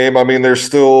the same. I mean, there's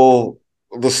still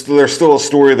a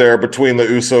story there between the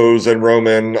Usos and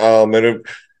Roman, and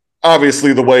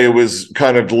obviously the way it was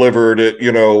kind of delivered,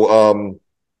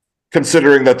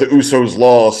 considering that the Usos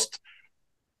lost,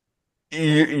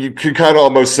 you can kind of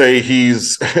almost say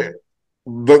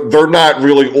they're not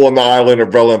really on the island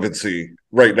of relevancy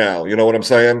right now. You know what I'm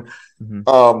saying?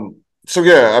 Mm-hmm. So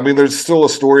yeah, I mean, there's still a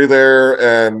story there,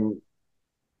 and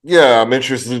yeah, I'm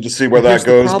interested to see where But that here's the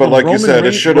goes. But problem: like you said,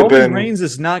 it should have Roman been Reigns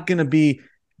is not going to be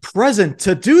present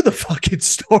to do the fucking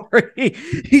story.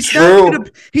 He's not gonna.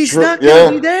 true. He's True. not gonna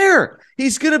be Yeah. there.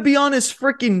 He's gonna be on his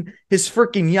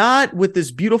freaking yacht with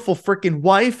his beautiful freaking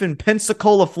wife in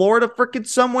Pensacola, Florida, freaking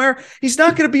somewhere. He's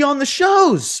not gonna be on the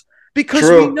shows because we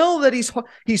True. know that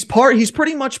he's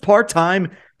pretty much part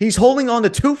time. He's holding on to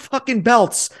two fucking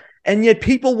belts, and yet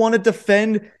people want to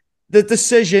defend the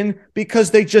decision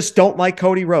because they just don't like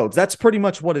Cody Rhodes. That's pretty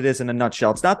much what it is in a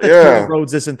nutshell. It's not that Cody Yeah.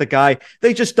 Rhodes isn't the guy.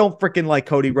 They just don't freaking like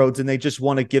Cody Rhodes and they just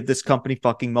want to give this company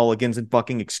fucking mulligans and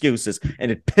fucking excuses. And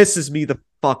it pisses me the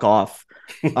fuck off.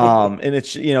 And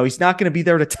it's, he's not going to be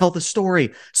there to tell the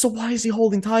story. So why is he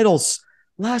holding titles?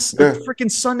 Last Yeah. freaking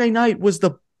Sunday night was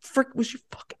was your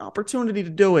fucking opportunity to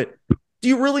do it. Do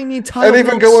you really need And title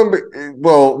even belts? going,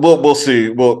 well, we'll see.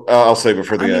 Well, I'll save it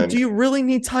for I the mean, do end. you really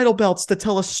need title belts to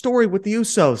tell a story with the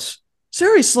Usos?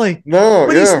 Seriously. No.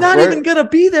 But he's Yeah. not Right. even going to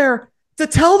be there to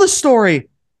tell the story.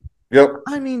 Yep.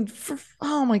 I mean,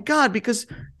 oh my God, because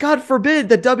God forbid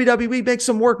that WWE makes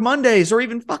him work Mondays or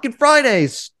even fucking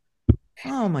Fridays.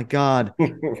 Oh my God.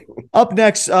 Up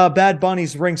next, Bad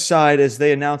Bunny's ringside as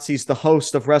they announce he's the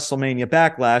host of WrestleMania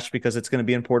Backlash because it's going to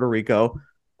be in Puerto Rico.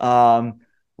 Um,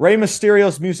 Rey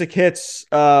Mysterio's music hits.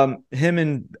 Him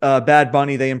and Bad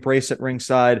Bunny, they embrace at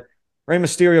ringside. Rey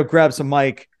Mysterio grabs a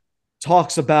mic,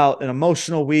 talks about an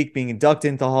emotional week, being inducted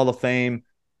into the Hall of Fame,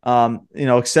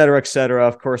 et cetera, et cetera.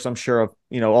 Of course, I'm sure of,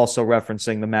 also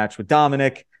referencing the match with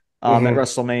Dominic at Mm-hmm.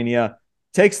 WrestleMania.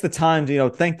 Takes the time to,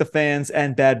 thank the fans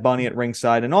and Bad Bunny at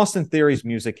ringside. And Austin Theory's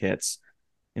music hits,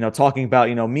 talking about,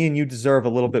 me and you deserve a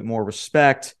little bit more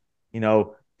respect.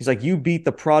 He's like, you beat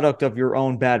the product of your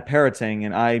own bad parroting,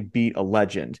 and I beat a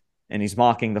legend. And he's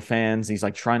mocking the fans. He's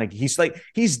like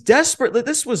he's desperate.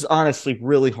 This was honestly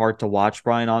really hard to watch,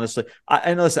 Brian. Honestly,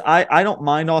 listen, I don't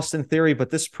mind Austin Theory, but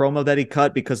this promo that he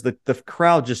cut because the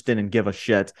crowd just didn't give a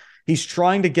shit. He's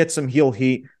trying to get some heel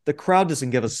heat. The crowd doesn't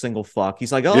give a single fuck.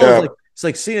 He's like, oh, Yeah. it's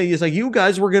like, see, he's like, you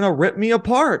guys were gonna rip me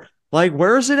apart. Like,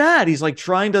 where is it at? He's like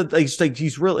trying to,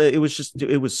 he's really. It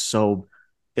was so.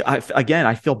 I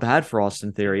feel bad for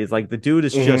Austin Theory. It's like the dude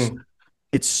is just. Mm-hmm.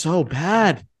 It's so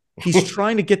bad. He's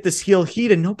trying to get this heel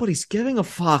heat, and nobody's giving a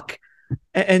fuck.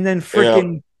 And then Yeah.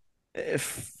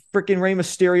 freaking Rey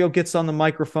Mysterio gets on the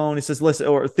microphone. He says, "Listen,"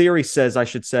 or Theory says, I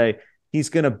should say, he's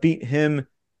gonna beat him,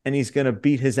 and he's gonna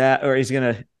beat his ass, or he's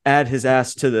gonna add his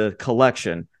ass to the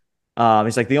collection.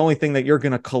 He's like, the only thing that you're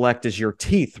gonna collect is your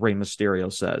teeth. Rey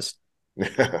Mysterio says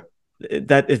Yeah.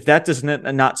 that if that does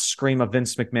not scream a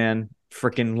Vince McMahon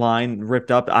freaking line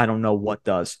ripped up. I don't know what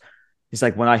does. He's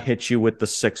like, when I hit you with the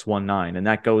 619, and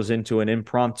that goes into an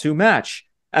impromptu match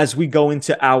as we go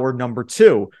into hour number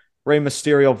 2. Rey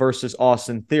Mysterio versus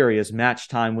Austin Theory, as match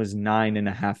time was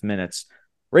 9.5 minutes.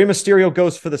 Rey Mysterio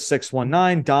goes for the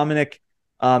 619. Dominic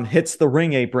hits the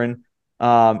ring apron.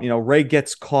 Rey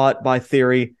gets caught by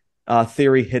Theory.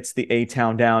 Theory hits the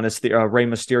A-Town down as Rey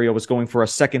Mysterio was going for a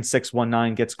second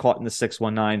 619, gets caught in the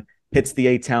 619, hits the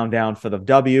A-Town down for the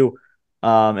W.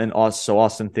 And also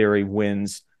Austin Theory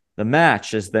wins the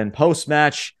match. As then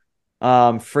post-match,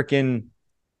 freaking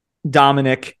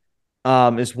Dominic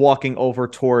is walking over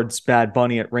towards Bad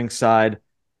Bunny at ringside.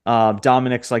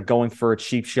 Dominic's like going for a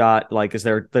cheap shot, like as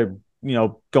they're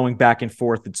going back and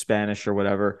forth in Spanish or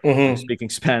whatever, speaking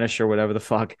Spanish or whatever the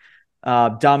fuck.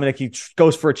 Dominic, he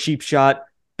goes for a cheap shot.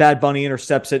 Bad Bunny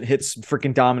intercepts it, hits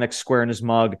freaking Dominic square in his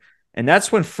mug. And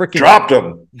that's when freaking dropped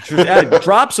him.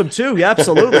 Drops him too. Yeah,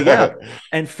 absolutely. Yeah.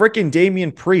 And freaking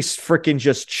Damian Priest freaking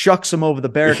just chucks him over the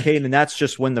barricade. And that's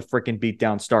just when the freaking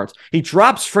beatdown starts. He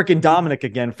drops freaking Dominic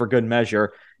again for good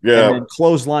measure. Yeah. And then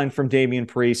clothesline from Damian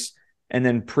Priest. And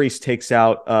then Priest takes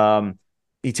out Bad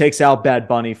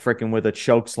Bunny freaking with a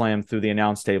choke slam through the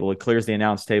announce table. It clears the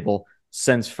announce table,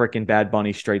 sends freaking Bad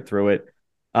Bunny straight through it.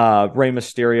 Rey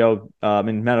Mysterio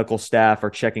and medical staff are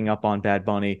checking up on Bad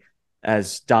Bunny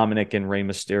as Dominic and Rey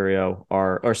Mysterio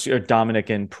or Dominic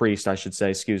and Priest, I should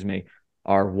say,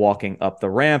 are walking up the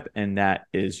ramp, and that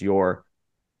is your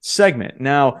segment.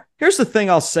 Now, here's the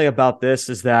thing I'll say about this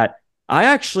is that I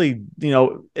actually,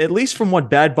 at least from what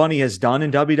Bad Bunny has done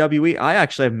in WWE, I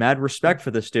actually have mad respect for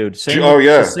this dude.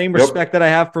 The same respect that I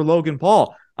have for Logan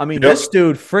Paul. I mean, this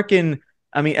dude freaking,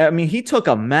 I mean, he took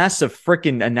a massive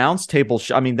freaking announce table.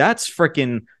 That's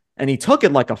freaking, and he took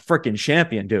it like a freaking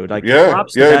champion, dude. Like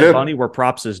props to Bad Bunny where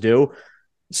props is due.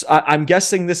 So I'm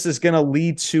guessing this is going to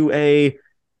lead to a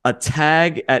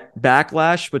tag at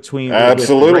Backlash between Rey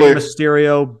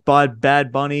Mysterio,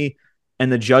 Bad Bunny,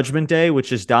 and the Judgment Day,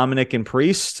 which is Dominic and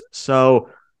Priest. So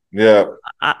yeah,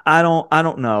 I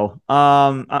don't know.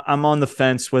 I'm on the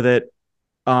fence with it.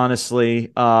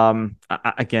 Honestly, I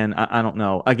don't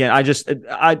know. Again,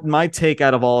 my take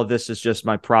out of all of this is just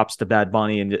my props to Bad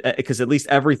Bunny, and because at least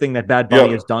everything that Bad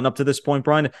Bunny has done up to this point,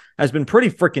 Brian, has been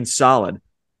pretty freaking solid.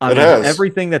 I mean,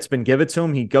 everything that's been given to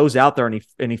him, he goes out there and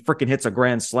he freaking hits a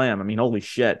grand slam. I mean, holy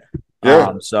shit.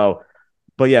 Yeah.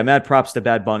 But yeah, mad props to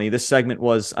Bad Bunny. This segment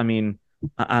was, I mean,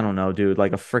 I don't know, dude,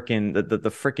 like a freaking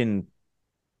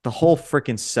the whole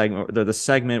freaking segment, the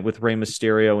segment with Rey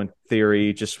Mysterio and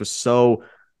Theory just was so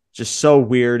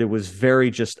weird. It was very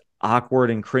just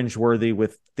awkward and cringeworthy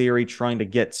with Theory trying to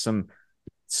get some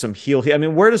heel. I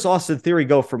mean, where does Austin Theory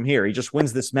go from here? He just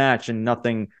wins this match and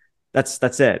nothing.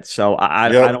 That's it. So I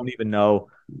don't even know.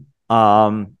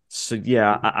 So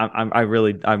yeah, I'm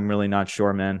really not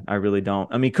sure, man. I really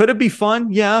don't. I mean, could it be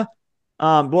fun? Yeah.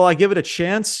 Will I give it a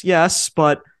chance? Yes,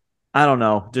 but I don't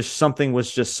know. Something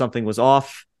was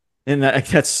off. And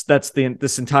that's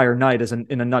this entire night is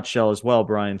in a nutshell as well,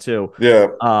 Brian, too. Yeah.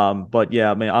 But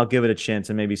yeah, I mean, I'll give it a chance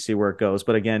and maybe see where it goes.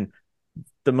 But again,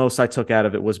 the most I took out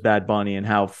of it was Bad Bunny and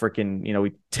how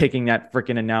freaking, taking that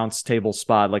freaking announce table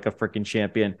spot like a freaking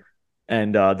champion,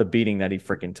 and the beating that he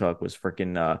freaking took was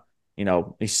freaking,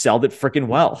 he sold it freaking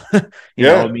well.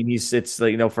 I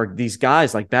mean, for these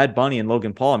guys like Bad Bunny and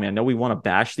Logan Paul, I mean, I know we want to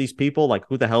bash these people. Like,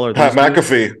 who the hell are Pat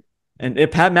McAfee? And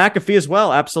Pat McAfee as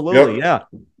well. Absolutely. Yep.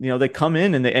 Yeah. They come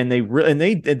in and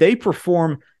they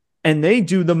perform, and they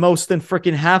do the most than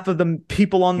freaking half of the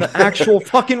people on the actual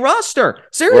fucking roster.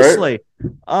 Seriously.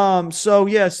 Right. So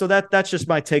that's just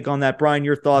my take on that. Brian,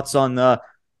 your thoughts on the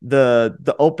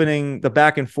opening, the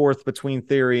back and forth between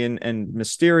Theory and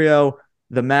Mysterio,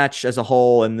 the match as a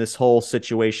whole, and this whole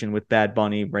situation with Bad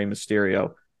Bunny, Rey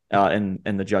Mysterio, and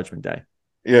the Judgment Day.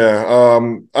 Yeah,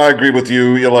 I agree with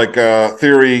you.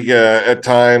 Theory, at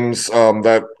times,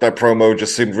 that promo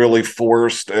just seemed really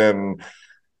forced, and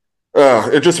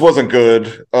it just wasn't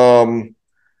good. The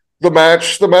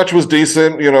match was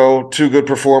decent. Two good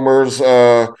performers.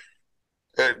 I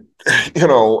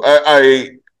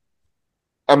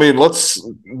mean, let's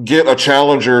get a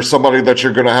challenger, somebody that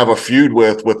you're going to have a feud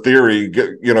with Theory.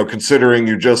 Considering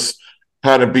you just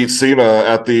had him beat Cena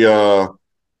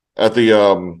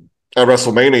at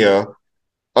WrestleMania,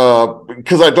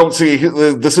 because I don't see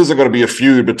this isn't going to be a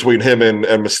feud between him and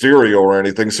Mysterio or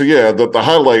anything. So yeah, the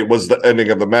highlight was the ending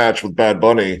of the match with Bad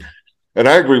Bunny, and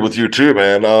I agree with you too,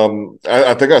 man.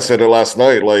 I think I said it last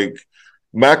night. Like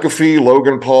McAfee,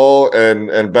 Logan Paul,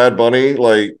 and Bad Bunny,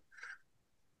 like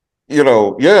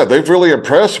they've really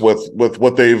impressed with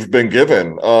what they've been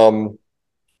given.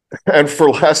 And for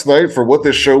last night, for what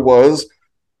this show was,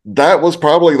 that was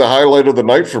probably the highlight of the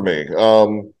night for me.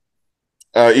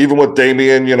 Even with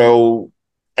Damian,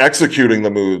 executing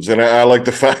the moves. And I like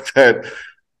the fact that,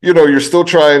 you're still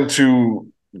trying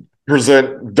to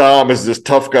present Dom as this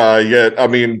tough guy, yet, I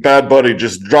mean, Bad Buddy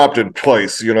just dropped it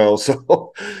twice.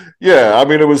 So, yeah, I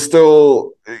mean, it was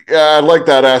still, yeah, I like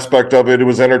that aspect of it. It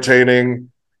was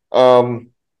entertaining. So,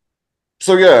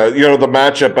 yeah, the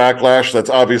match at Backlash, that's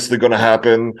obviously going to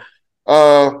happen.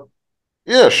 Uh,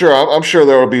 yeah, sure. I'm sure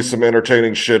there will be some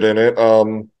entertaining shit in it.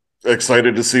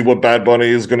 Excited to see what Bad Bunny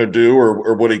is going to do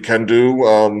or what he can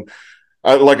do.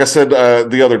 Like I said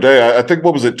the other day, I think,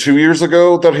 what was it, 2 years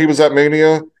ago that he was at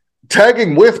Mania?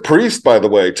 Tagging with Priest, by the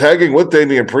way, tagging with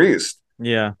Damian Priest.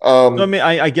 Yeah. So, I mean,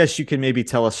 I guess you can maybe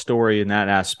tell a story in that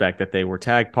aspect that they were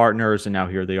tag partners and now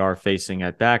here they are facing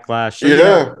at Backlash. So,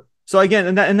 yeah. So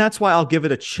again, and that's why I'll give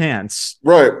it a chance.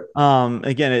 Right.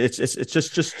 Again, it's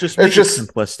just make it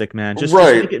simplistic, man. Just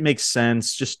make it make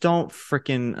sense. Just don't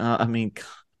freaking. I mean,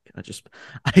 I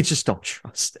just don't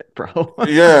trust it, bro.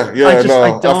 Yeah. I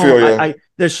feel you.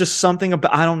 There's just something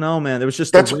about. I don't know, man. There was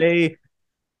just the way.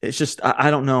 It's just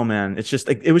I don't know, man. It's just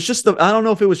it was just I don't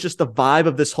know if it was just the vibe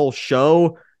of this whole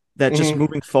show that just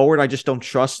moving forward, I just don't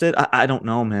trust it. I don't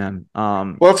know, man.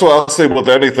 Well, that's what I'll say with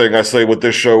anything I say with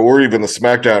this show or even the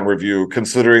SmackDown review,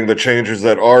 considering the changes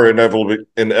that are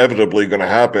inevitably going to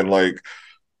happen. Like,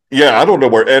 yeah, I don't know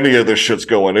where any of this shit's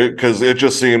going because it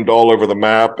just seemed all over the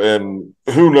map, and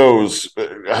who knows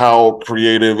how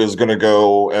creative is going to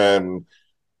go. And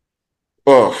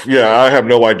oh, yeah, I have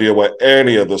no idea what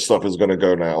any of this stuff is going to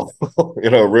go now.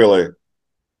 Really.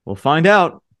 We'll find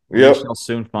out. Yep. We shall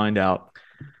soon find out.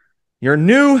 Your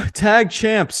new tag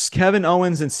champs, Kevin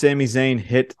Owens and Sami Zayn,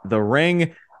 hit the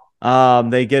ring.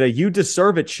 They get a "You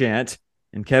deserve it" chant,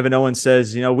 and Kevin Owens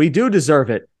says, "We do deserve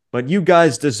it, but you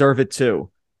guys deserve it too."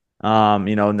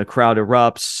 And the crowd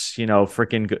erupts,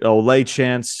 freaking Olay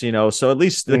chants, so at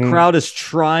least the crowd is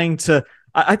trying to.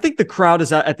 I think the crowd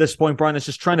is at this point, Brian, is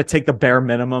just trying to take the bare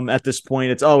minimum at this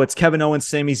point. It's Kevin Owens,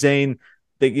 Sami Zayn.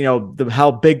 How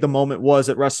big the moment was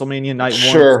at WrestleMania night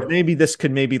sure. one. Maybe this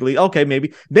could lead. Okay,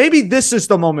 maybe this is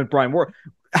the moment, Brian.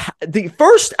 The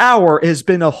first hour has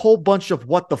been a whole bunch of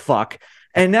what the fuck.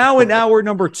 And now in hour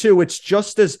number 2, it's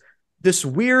just as this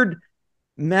weird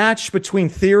match between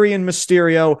Theory and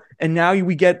Mysterio. And now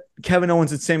we get Kevin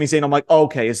Owens and Sami Zayn. I'm like,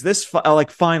 okay, is this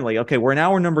finally? Okay, we're in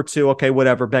hour number 2. Okay,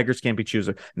 whatever. Beggars can't be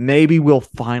choosers. Maybe we'll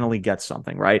finally get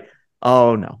something, right?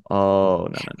 Oh, no. Oh,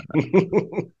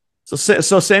 no. So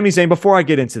Sami Zayn, before I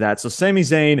get into that, Sami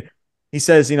Zayn, he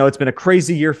says, it's been a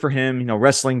crazy year for him,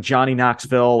 wrestling Johnny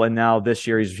Knoxville, and now this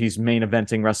year he's main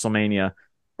eventing WrestleMania.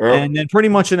 And then pretty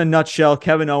much in a nutshell,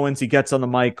 Kevin Owens, he gets on the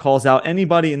mic, calls out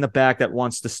anybody in the back that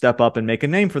wants to step up and make a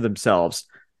name for themselves.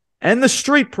 And the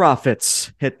Street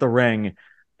Profits hit the ring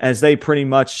as they pretty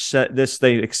much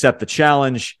they accept the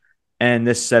challenge, and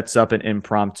this sets up an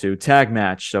impromptu tag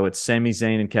match. So it's Sami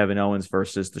Zayn and Kevin Owens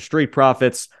versus the Street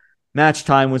Profits. Match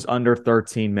time was under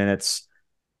 13 minutes.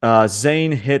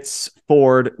 Zayn hits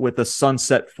Ford with a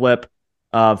sunset flip.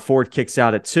 Ford kicks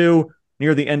out at 2.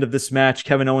 Near the end of this match,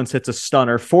 Kevin Owens hits a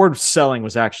stunner. Ford's selling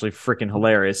was actually freaking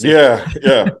hilarious. Yeah.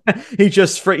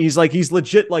 he's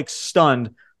legit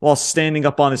stunned while standing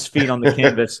up on his feet on the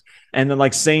canvas. And then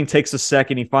Zayn takes a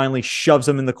second. He finally shoves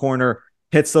him in the corner,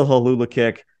 hits the Halula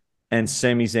kick, and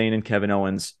Sami Zayn and Kevin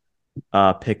Owens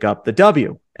pick up the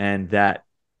W. And that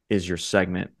is your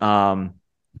segment. Brian,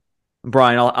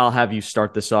 I'll have you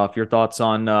start this off. Your thoughts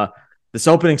on this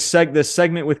opening this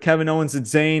segment with Kevin Owens and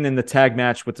Zayn and the tag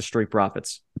match with the Street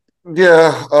Profits.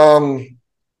 Yeah.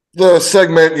 The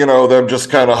segment, them just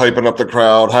kind of hyping up the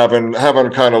crowd, having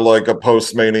kind of like a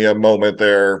post-Mania moment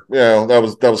there.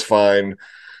 That was fine.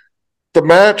 The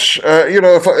match,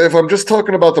 if I'm just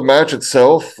talking about the match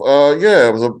itself,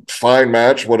 it was a fine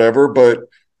match, whatever, but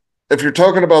if you're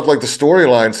talking about the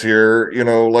storylines here,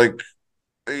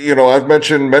 I've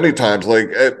mentioned many times,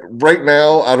 right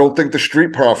now, I don't think the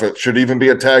Street Profits should even be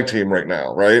a tag team right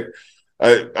now, right?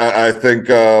 I think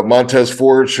Montez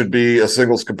Ford should be a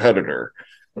singles competitor.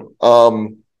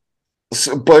 But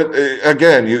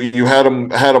again, you had him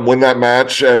win that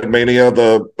match at Mania,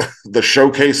 the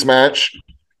showcase match.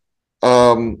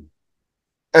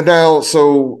 And now,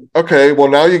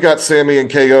 now you got Sammy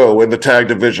and KO in the tag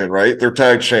division, right? They're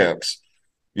tag champs.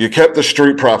 You kept the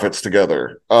Street Profits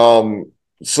together.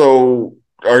 So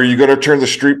are you going to turn the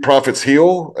Street Profits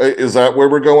heel? Is that where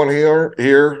we're going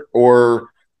here? Or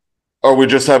are we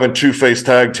just having two-face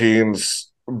tag teams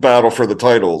battle for the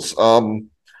titles?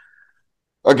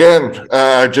 Again,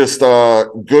 just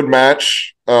good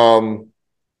match.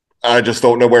 I just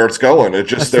don't know where it's going. It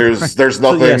just there's So yes,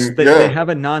 nothing. they have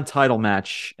a non-title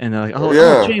match, and they're like,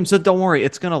 oh, James, don't worry,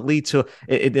 it's going to lead to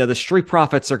the Street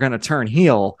Profits are going to turn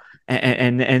heel,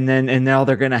 and now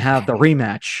they're going to have the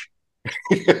rematch.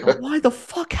 Why the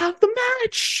fuck have the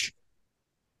match?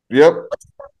 Yep.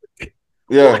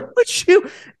 Yeah. Why would you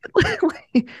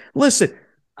listen?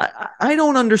 I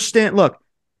don't understand. Look,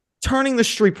 turning the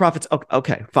Street Profits.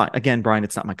 Okay, fine. Again, Brian,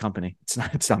 it's not my company.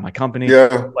 It's not my company.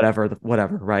 Yeah. Whatever.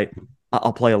 Right.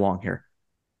 I'll play along here.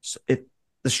 So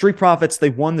the Street Profits,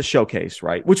 they won the showcase,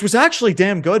 right? Which was actually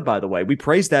damn good, by the way. We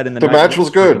praised that in the match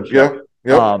was good. Yeah.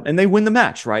 Yep. And they win the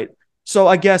match, right? So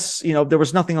I guess, there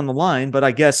was nothing on the line, but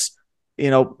I guess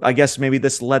maybe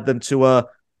this led them to a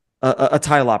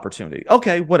title opportunity.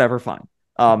 Okay, whatever, fine.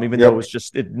 Even though it was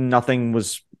just nothing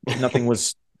was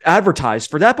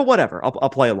advertised for that, but whatever. I'll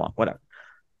play along, whatever.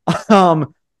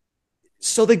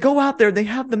 So they go out there, they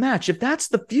have the match. If that's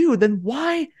the feud, then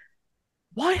why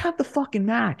have the fucking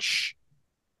match?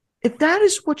 If that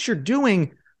is what you're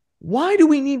doing, why do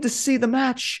we need to see the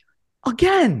match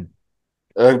again?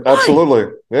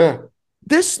 Absolutely, yeah.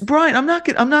 This, Brian, I'm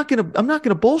not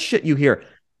gonna bullshit you here.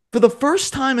 For the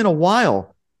first time in a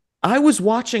while, I was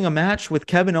watching a match with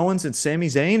Kevin Owens and Sami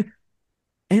Zayn,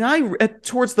 and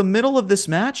towards the middle of this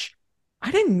match, I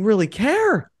didn't really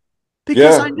care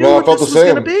because I knew what this was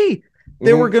going to be.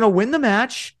 They were going to win the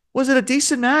match. Was it a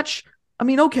decent match? I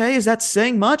mean, okay, is that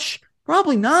saying much?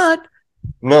 Probably not.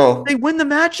 No. They win the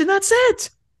match and that's it.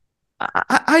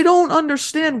 I don't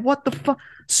understand what the fuck.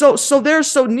 So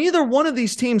neither one of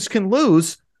these teams can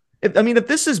lose. If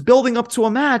this is building up to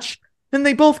a match, then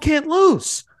they both can't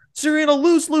lose. So you're in a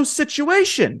lose-lose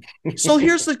situation. So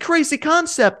here's the crazy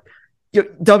concept.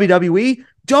 WWE,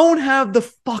 don't have the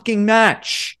fucking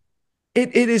match.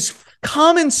 It is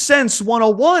common sense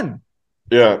 101.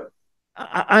 Yeah.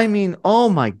 I mean, oh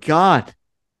my God.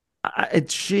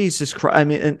 Jesus Christ. I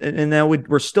mean, and now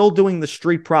we're still doing the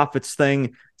Street Profits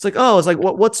thing. It's like,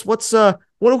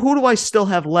 who do I still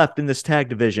have left in this tag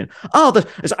division? Oh,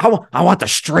 I want the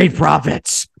Street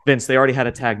Profits. Vince, they already had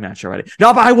a tag match already.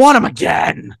 No, but I want them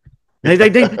again.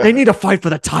 They need to fight for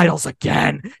the titles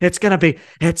again. It's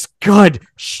good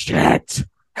shit.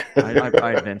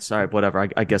 I Vince, all right, whatever.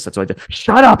 I guess that's what I did.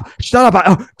 Shut up.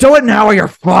 Do it now or you're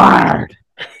fired.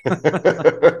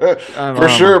 For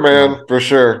sure, man. For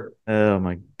sure. Oh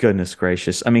my goodness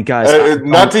gracious. I mean, guys,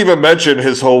 not to even mention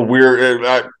his whole weird,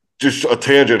 just a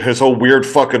tangent, his whole weird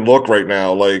fucking look right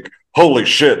now. Like, holy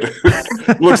shit.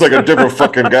 Looks like a different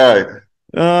fucking guy.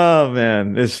 Oh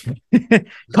man, this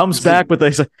comes back with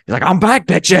he's like, I'm back,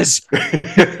 bitches.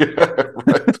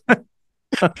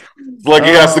 Like he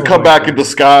has to come back in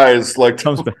disguise. Like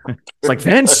comes back. It's like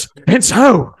Vince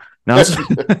who? No,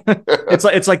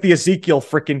 it's like the Ezekiel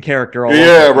freaking character.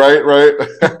 Right.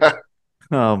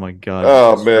 Oh my God.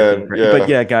 Oh man. Yeah. But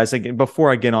yeah, guys, before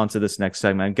I get on to this next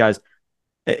segment, guys,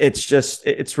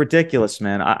 it's ridiculous,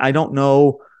 man. I don't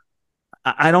know.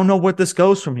 I don't know what this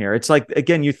goes from here. It's like,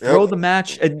 again, you throw the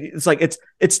match, and it's like it's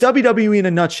WWE in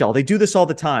a nutshell. They do this all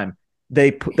the time.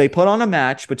 They put on a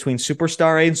match between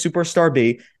Superstar A and Superstar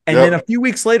B, and then a few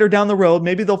weeks later down the road,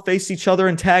 maybe they'll face each other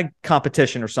in tag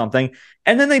competition or something,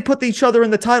 and then they put each other in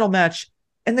the title match,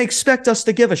 and they expect us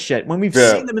to give a shit when we've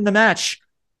seen them in the match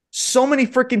so many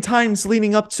freaking times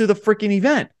leading up to the freaking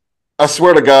event. I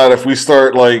swear to God, if we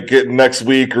start like getting next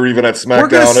week or even at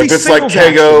SmackDown, if it's like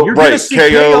KO,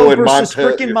 KO and versus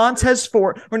freaking Montez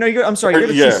Ford, or no, you're going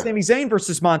to see Sami Zayn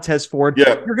versus Montez Ford.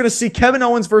 Yeah. You're going to see Kevin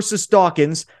Owens versus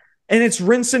Dawkins, and it's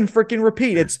rinse and freaking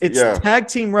repeat. It's tag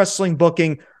team wrestling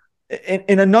booking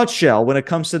in a nutshell when it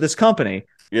comes to this company,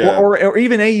 or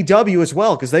even AEW as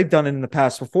well, because they've done it in the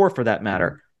past before, for that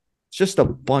matter. It's just a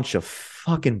bunch of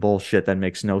fucking bullshit that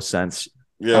makes no sense.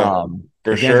 Yeah.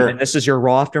 For sure. And this is your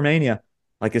Raw after Mania.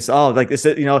 It's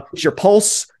your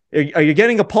pulse. Are you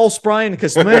getting a pulse, Brian?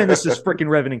 Because man, this is freaking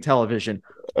riveting television.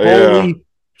 Holy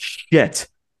shit.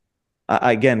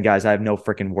 Again, guys, I have no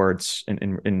freaking words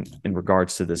in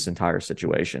regards to this entire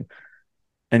situation.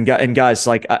 And guys,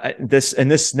 like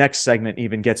this next segment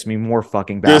even gets me more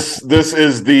fucking baffled. This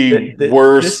is the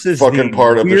worst fucking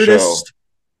part of the show.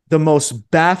 The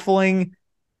most baffling,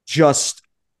 just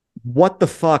what the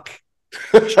fuck.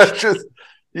 Guys,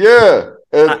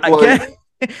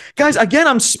 again,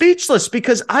 I'm speechless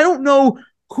because I don't know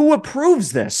who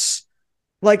approves this.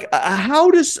 Like,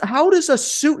 how does a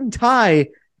suit and tie,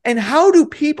 and how do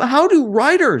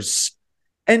writers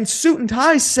and suit and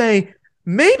ties say,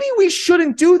 maybe we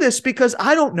shouldn't do this because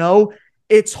I don't know,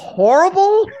 it's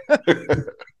horrible?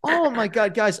 Oh my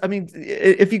God, guys. I mean,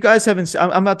 if you guys haven't,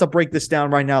 I'm about to break this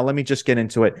down right now. Let me just get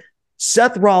into it.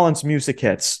 Seth Rollins music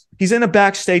hits. he's in a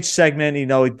backstage segment.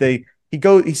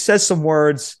 He says some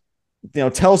words,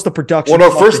 tells the production.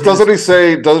 Well, no, first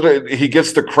he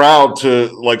gets the crowd to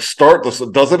like start this,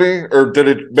 doesn't he? Or did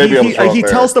it, maybe I was wrong he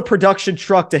there. tells the production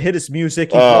truck to hit his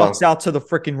music. He walks out to the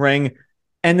freaking ring,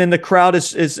 and then the crowd is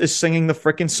singing the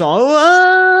freaking song.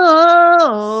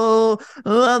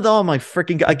 Oh my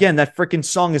freaking, again, that freaking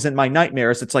song is in my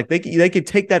nightmares. It's like they could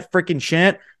take that freaking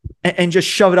chant and just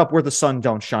shove it up where the sun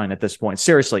don't shine at this point.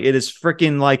 Seriously, it is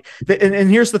freaking like, and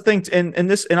here's the thing, and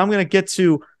I'm going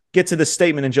to get to the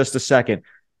statement in just a second.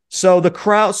 So the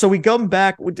crowd, so we come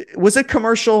back. Was it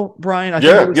commercial, Brian?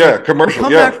 Commercial.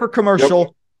 Come back for commercial. Yep.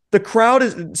 The crowd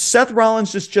is, Seth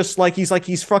Rollins is just like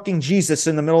he's fucking Jesus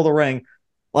in the middle of the ring,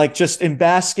 like just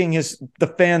basking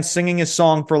the fans singing his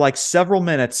song for like several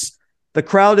minutes. The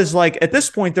crowd is like, at this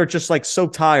point, they're just like so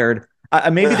tired.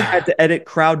 Maybe they had to edit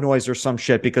crowd noise or some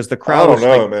shit because the crowd. I don't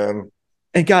know, man.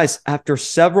 And guys, after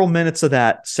several minutes of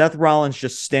that, Seth Rollins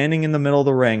just standing in the middle of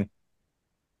the ring,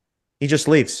 he just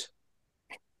leaves.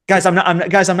 Guys, I'm not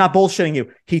bullshitting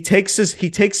you. He takes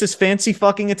his fancy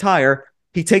fucking attire,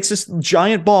 he takes this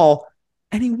giant ball,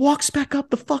 and he walks back up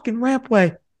the fucking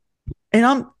rampway. And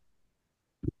I'm,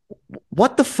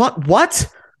 what the fuck? What?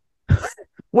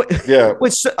 What? Yeah.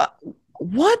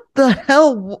 What the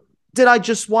hell did I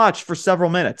just watch for several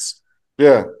minutes?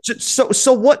 Yeah.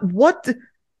 So what?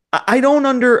 I don't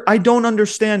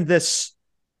understand this,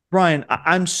 Brian.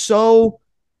 I'm so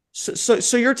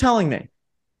you're telling me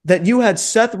that you had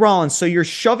Seth Rollins. So you're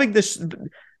shoving this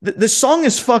song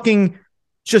is fucking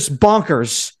just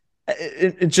bonkers,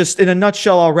 just in a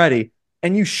nutshell already,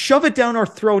 and you shove it down our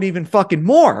throat even fucking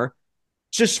more,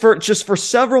 just for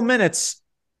several minutes,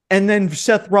 and then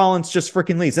Seth Rollins just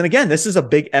freaking leaves. And again, this is a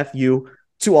big FU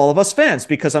to all of us fans,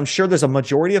 because I'm sure there's a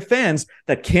majority of fans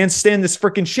that can't stand this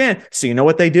freaking chant. So you know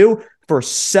what they do? For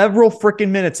several freaking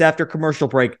minutes after commercial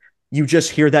break, you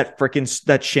just hear that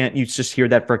chant, you just hear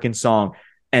that freaking song.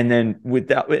 And then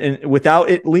without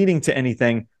it leading to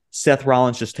anything, Seth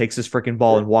Rollins just takes his freaking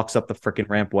ball and walks up the freaking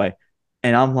rampway.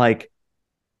 And I'm like,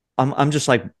 I'm just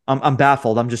like, I'm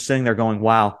baffled. I'm just sitting there going,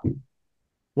 wow,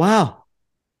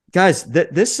 guys,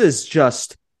 this is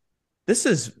just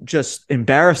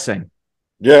embarrassing.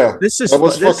 Yeah, this is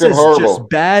horrible. Just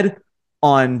bad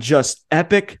on just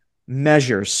epic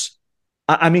measures.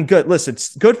 I mean, good. Listen,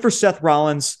 it's good for Seth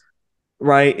Rollins,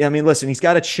 right? I mean, listen, he's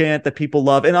got a chant that people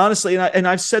love, and honestly,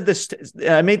 I've said this.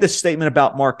 I made this statement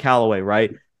about Mark Calloway,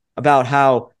 right? About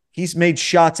how he's made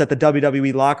shots at the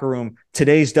WWE locker room,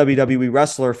 today's WWE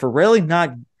wrestler, for really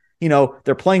not.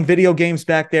 They're playing video games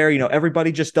back there.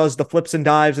 Everybody just does the flips and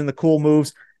dives and the cool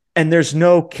moves, and there's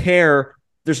no care.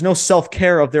 There's no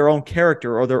self-care of their own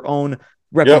character or their own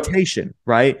reputation,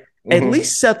 right? Mm-hmm. At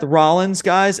least Seth Rollins,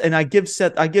 guys, and I give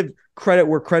credit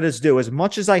where credit's due. As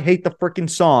much as I hate the freaking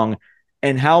song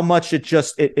and how much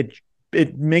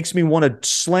it makes me want to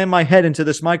slam my head into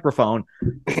this microphone,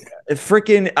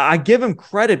 I give him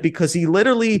credit because he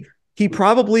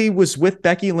probably was with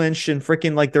Becky Lynch and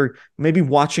freaking like they're maybe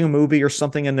watching a movie or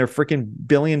something in their freaking $1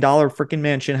 billion freaking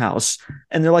mansion house.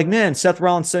 And they're like, man, Seth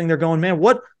Rollins sitting there going, man,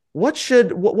 what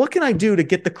can I do to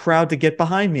get the crowd to get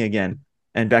behind me again?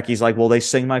 And Becky's like, well, they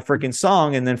sing my freaking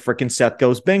song, and then freaking Seth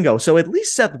goes bingo. So at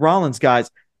least Seth Rollins, guys,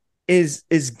 is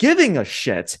giving a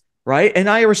shit, right? And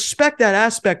I respect that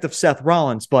aspect of Seth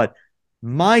Rollins, but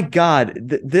my God,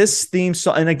 this theme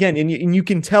song, and again, and you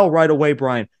can tell right away,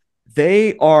 Brian,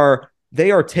 they are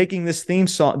taking this theme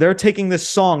song, they're taking this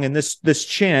song and this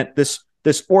chant, this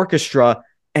orchestra,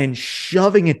 and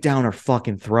shoving it down her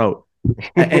fucking throat.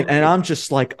 and I'm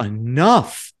just like,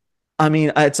 enough. I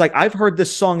mean, it's like I've heard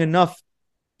this song enough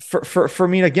for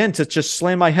me again to just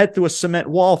slam my head through a cement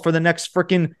wall for the next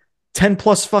freaking 10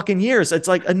 plus fucking years. It's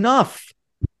like, enough.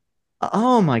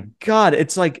 Oh my God.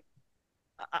 It's like,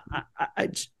 I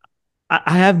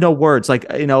have no words. Like,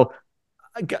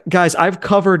 guys, I've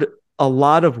covered a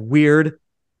lot of weird,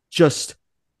 just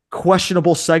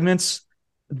questionable segments.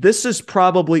 This is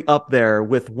probably up there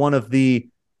with one of the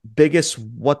biggest,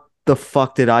 what the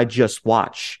fuck did I just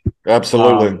watch?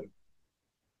 Absolutely.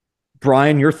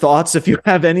 Brian, your thoughts, if you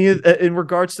have any in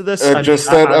regards to this? Legit,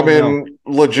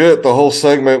 the whole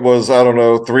segment was,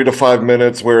 3 to 5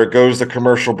 minutes where it goes to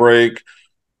commercial break.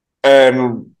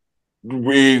 And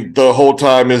the whole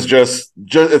time is just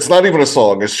it's not even a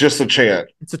song. It's just a chant.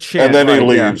 It's a chant. And then he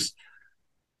leaves. Yeah.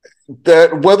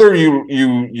 That whether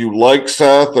you like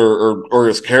Seth or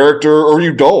his character or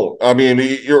you don't, I mean,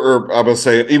 I'm gonna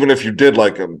say, even if you did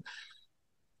like him,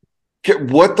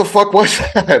 what the fuck was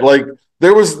that? Like,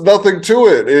 there was nothing to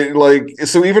it.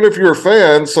 So even if you're a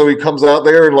fan, so he comes out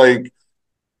there and like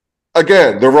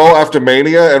again, the Raw after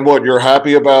Mania, and what you're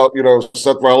happy about?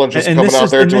 Seth Rollins just coming out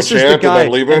there to a chant and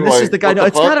then leaving. And this like, is the guy. what No, the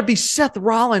it's fuck? got to be Seth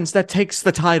Rollins that takes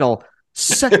the title.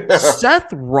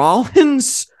 Seth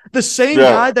Rollins, the same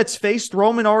Yeah. guy that's faced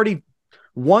Roman already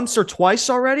once or twice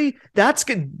already. That's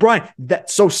good, Brian.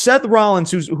 So Seth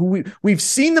Rollins, we've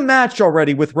seen the match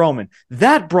already with Roman.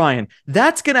 Brian,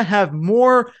 that's gonna have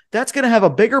more. That's gonna have a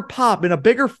bigger pop and a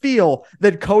bigger feel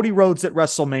than Cody Rhodes at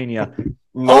WrestleMania.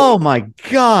 Nope. Oh my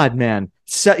God, man.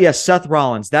 Seth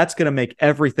Rollins. That's gonna make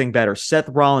everything better. Seth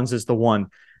Rollins is the one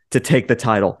to take the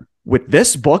title with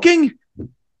this booking.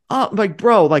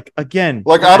 Bro, again,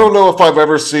 I don't know if I've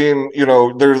ever seen,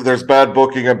 there's bad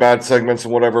booking and bad segments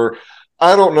and whatever.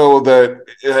 I don't know that,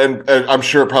 and I'm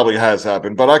sure it probably has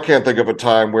happened, but I can't think of a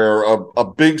time where a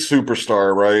big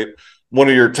superstar, right, one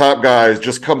of your top guys,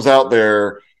 just comes out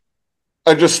there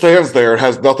and just stands there and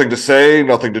has nothing to say,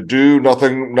 nothing to do,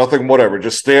 nothing, whatever.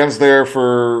 Just stands there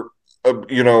for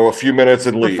a few minutes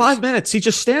and leaves. For 5 minutes, he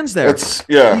just stands there. He's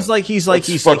fucking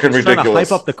ridiculous. Trying to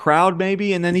hype up the crowd,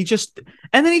 maybe, and then he just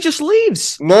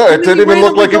leaves. No, it didn't even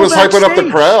look like he was hyping up the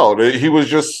crowd. He was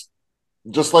just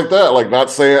like that, like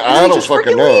not saying. I don't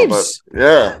fucking know, leaves. But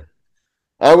yeah,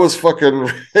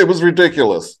 it was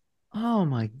ridiculous. Oh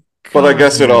my God! But I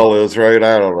guess it all is, right?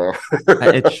 I don't know.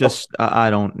 It's just I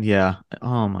don't. Yeah.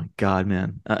 Oh my God,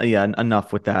 man. Yeah.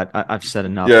 Enough with that. I've said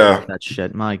enough. Yeah. About that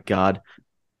shit. My God.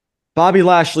 Bobby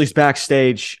Lashley's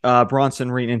backstage.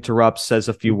 Bronson Reed interrupts, says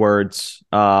a few words.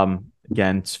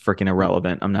 Again, it's freaking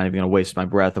irrelevant. I'm not even going to waste my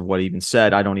breath of what he even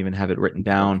said. I don't even have it written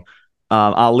down.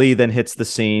 Ali then hits the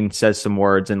scene, says some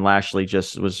words, and Lashley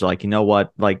just was like, you know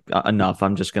what? Enough.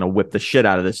 I'm just going to whip the shit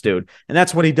out of this dude. And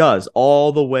that's what he does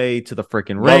all the way to the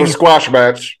freaking ring. Another squash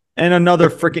match. And another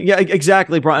freaking, yeah,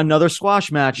 exactly, bro. Another squash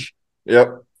match.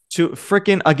 Yep. To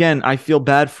freaking, again, I feel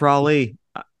bad for Ali.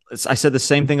 I said the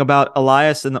same thing about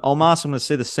Elias and Omos. I'm going to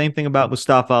say the same thing about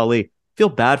Mustafa Ali. I feel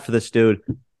bad for this dude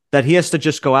that he has to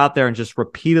just go out there and just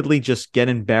repeatedly just get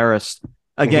embarrassed.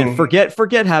 Again,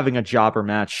 forget having a jobber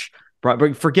match.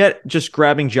 Forget just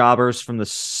grabbing jobbers from the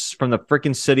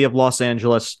freaking city of Los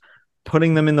Angeles,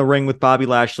 putting them in the ring with Bobby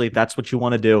Lashley. If that's what you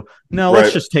want to do. No,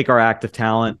 let's just take our active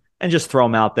talent and just throw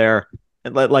him out there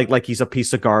like he's a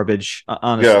piece of garbage.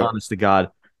 Honest to God.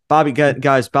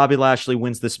 Bobby Lashley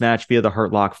wins this match via the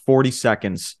Hurt Lock. 40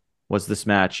 seconds was this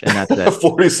match, and that's it.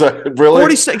 40 seconds,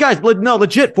 really? 40 guys, no,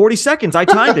 legit, 40 seconds. I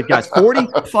timed it, guys. 40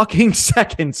 fucking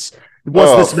seconds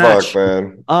was this match.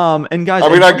 Man. And guys, I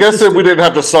mean, I guess we didn't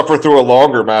have to suffer through a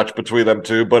longer match between them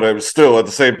two, but it was still at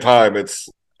the same time, it's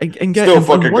still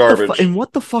fucking garbage. And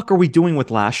what the fuck are we doing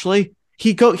with Lashley?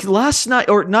 Last night,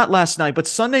 or not last night, but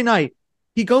Sunday night,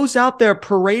 he goes out there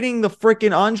parading the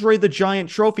freaking Andre the Giant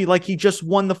trophy like he just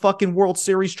won the fucking World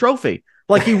Series trophy.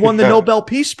 Like he won the Nobel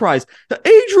Peace Prize.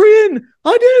 Adrian,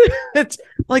 I did it. It's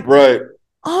like, right.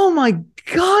 Oh my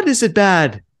God, is it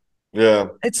bad? Yeah.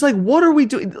 It's like, what are we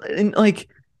doing? And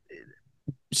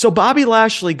so Bobby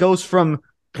Lashley goes from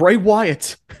Bray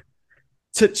Wyatt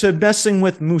to messing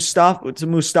with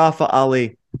Mustafa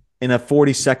Ali in a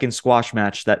 40-second squash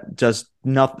match that's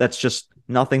just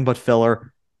nothing but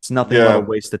filler. It's nothing but a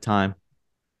waste of time.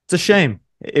 It's a shame.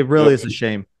 It really is a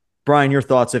shame. Brian, your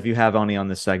thoughts, if you have any, on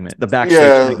this segment, the backstage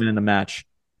segment in the match.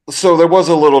 So there was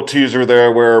a little teaser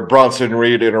there where Bronson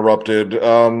Reed interrupted.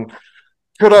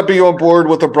 Could I be on board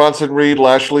with a Bronson Reed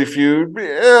Lashley feud?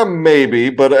 Yeah,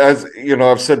 maybe. But as you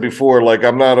know, I've said before,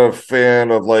 I'm not a fan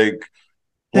of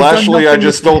Lashley. I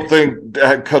just don't think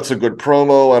cuts a good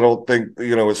promo. I don't think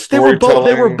his storytelling.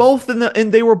 They were both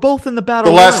in the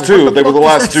battle. The last two. They were the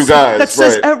last two guys. That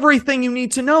says everything you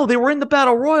need to know. They were in the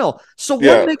battle royal. So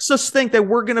what makes us think that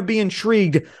we're going to be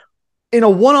intrigued in a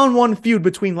one-on-one feud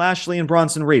between Lashley and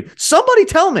Bronson Reed? Somebody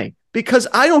tell me, because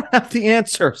I don't have the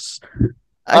answers.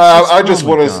 I just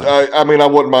want to. I mean, I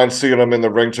wouldn't mind seeing them in the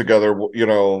ring together.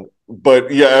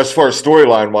 But yeah, as far as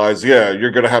storyline wise,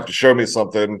 you're going to have to show me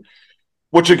something.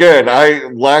 Which again,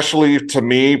 Lashley to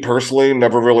me personally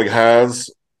never really has.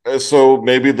 So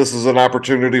maybe this is an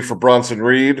opportunity for Bronson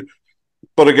Reed.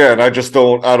 But again, I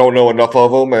don't know enough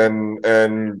of him,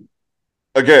 and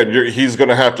again, he's going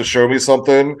to have to show me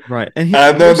something, right? And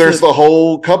then there's the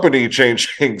whole company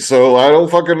changing, so I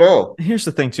don't fucking know. Here's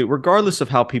the thing, too. Regardless of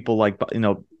how people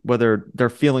whether their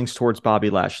feelings towards Bobby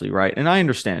Lashley, right? And I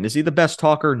understand. Is he the best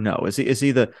talker? No. Is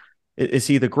he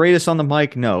the greatest on the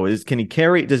mic? No. Does he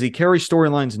carry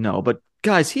storylines? No. But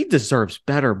guys, he deserves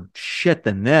better shit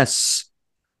than this.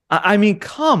 I mean,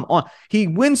 come on. He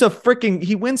wins a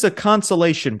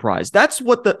consolation prize. That's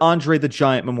what the Andre the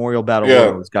Giant Memorial Battle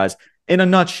Royal is, guys. In a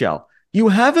nutshell, you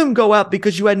have him go out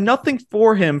because you had nothing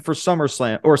for him for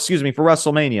SummerSlam, or excuse me, for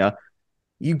WrestleMania.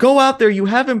 You go out there, you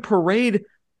have him parade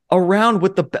around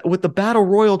with the Battle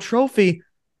Royal trophy,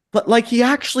 but like he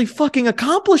actually fucking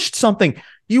accomplished something.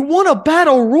 You won a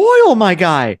Battle Royal, my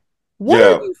guy. What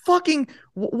are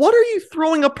you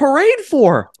throwing a parade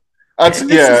for? And this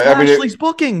is I mean, Lashley's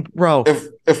booking, bro.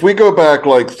 if we go back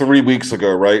like 3 weeks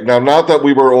ago, right now, not that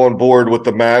we were on board with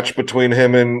the match between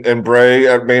him and Bray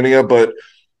at Mania, but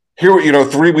here,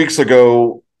 3 weeks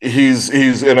ago, he's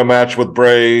in a match with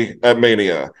Bray at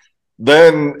Mania.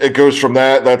 Then it goes from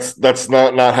that. That's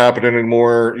not happening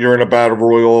anymore. You're in a battle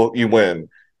royal, you win,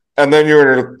 and then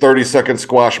you're in a 30-second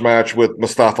squash match with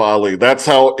Mustafa Ali. That's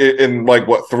how in like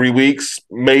what 3 weeks,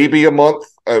 maybe a month,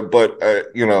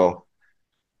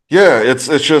 yeah,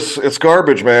 it's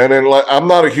garbage, man. And like, I'm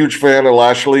not a huge fan of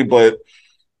Lashley, but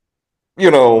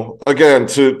again,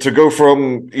 to go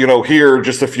from here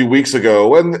just a few weeks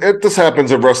ago, and this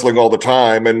happens in wrestling all the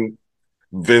time, and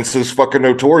Vince is fucking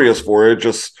notorious for it,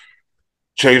 just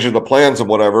changing the plans and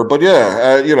whatever. But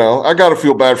yeah, I got to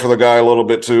feel bad for the guy a little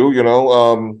bit too,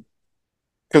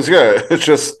 because yeah, it's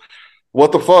just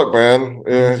what the fuck, man.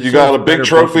 You got a big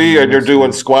trophy and you're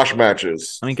doing squash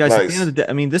matches. I mean, guys, at the end of the day,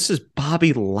 I mean, this is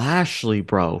Bobby Lashley,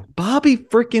 bro. Bobby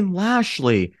freaking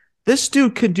Lashley. This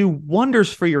dude could do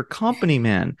wonders for your company,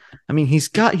 man. I mean, he's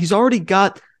already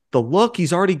got the look,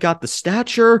 he's already got the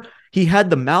stature. He had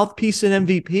the mouthpiece in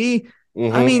MVP.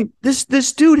 Mm-hmm. I mean,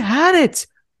 this dude had it.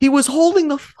 He was holding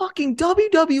the fucking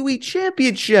WWE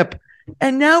championship,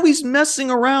 and now he's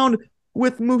messing around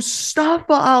with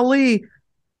Mustafa Ali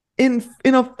in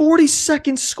a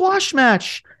 40-second squash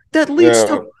match that leads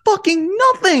to fucking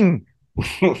nothing.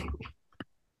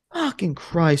 Fucking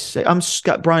Christ sake.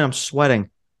 Brian, I'm sweating.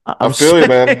 I feel you,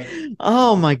 man.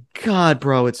 Oh my God,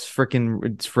 bro. It's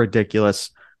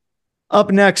ridiculous. Up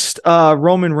next,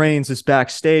 Roman Reigns is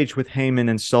backstage with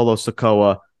Heyman and Solo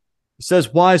Sikoa. He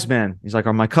says, "Wise man." He's like,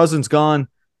 "Are my cousins gone?"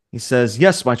 He says,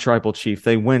 "Yes, my tribal chief.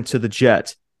 They went to the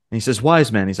jet." And he says,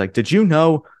 "Wise man." He's like, "Did you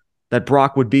know that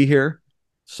Brock would be here?"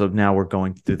 So now we're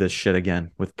going through this shit again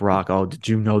with Brock. Oh, did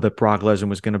you know that Brock Lesnar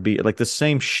was going to be like the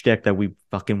same shtick that we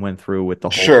fucking went through with the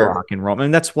whole Brock and Roman?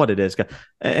 And that's what it is.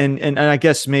 And I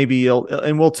guess maybe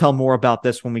we'll tell more about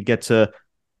this when we get to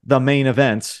the main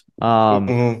event.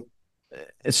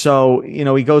 So,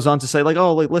 he goes on to say like,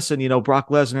 "Oh, like, listen, Brock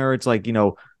Lesnar, it's like,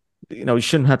 you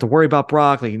shouldn't have to worry about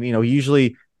Brock. Like,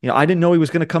 usually, I didn't know he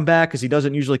was going to come back because he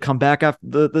doesn't usually come back after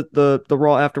the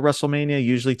Raw after WrestleMania. He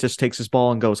usually just takes his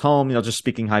ball and goes home, just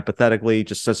speaking hypothetically,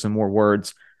 just says some more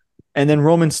words." And then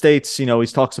Roman states, he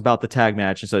talks about the tag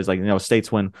match. And so he's like,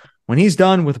 states when he's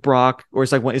done with Brock, or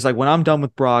it's like, when I'm done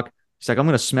with Brock, he's like, "I'm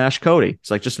going to smash Cody." It's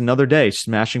like just another day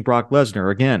smashing Brock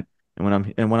Lesnar again. And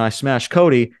when I smash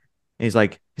Cody, he's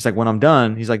like, "When I'm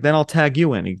done," he's like, "then I'll tag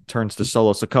you in." He turns to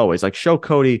Solo Sikoa. He's like, "Show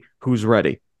Cody who's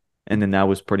ready." And then that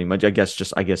was pretty much, I guess,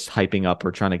 hyping up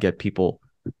or trying to get people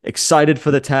excited for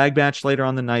the tag match later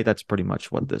on the night. That's pretty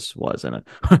much what this was,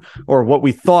 or what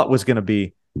we thought was going to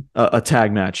be a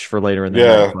tag match for later in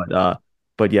the night.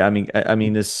 But yeah, I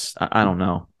mean, this, I don't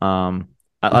know.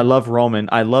 I love Roman.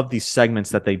 I love these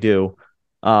segments that they do.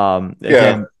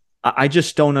 Again, I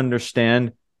just don't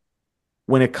understand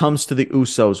when it comes to the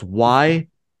Usos. Why,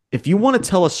 if you want to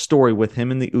tell a story with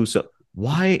him and the Usos,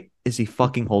 why is he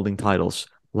fucking holding titles?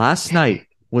 Last night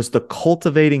was the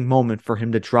cultivating moment for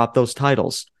him to drop those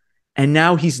titles. And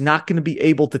now he's not going to be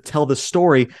able to tell the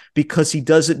story because he's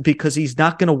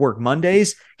not going to work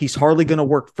Mondays. He's hardly going to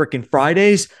work freaking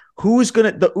Fridays.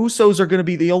 The Usos are going to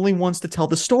be the only ones to tell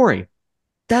the story.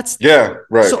 That's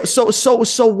right.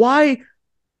 So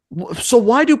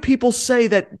why do people say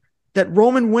that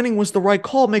Roman winning was the right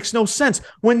call? It makes no sense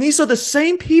when these are the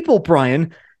same people,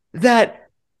 Brian, that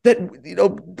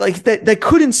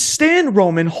couldn't stand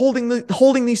Roman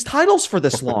holding these titles for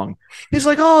this long. He's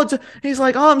like, "Oh,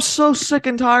 I'm so sick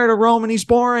and tired of Roman. He's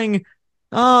boring.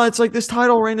 Oh, it's like this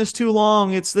title reign is too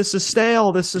long. This is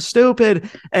stale. This is stupid."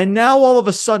 And now all of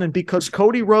a sudden, because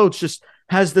Cody Rhodes just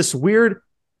has this weird,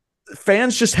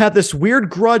 fans just have this weird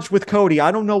grudge with Cody.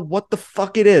 I don't know what the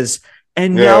fuck it is.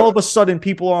 And now all of a sudden,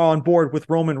 people are on board with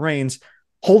Roman Reigns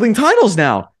holding titles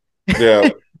now. Yeah.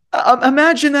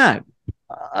 Imagine that.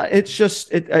 It's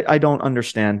just, I don't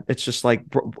understand. It's just like,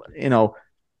 and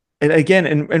again,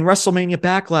 in WrestleMania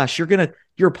Backlash,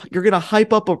 you're gonna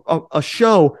hype up a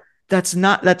show that's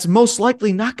most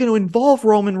likely not going to involve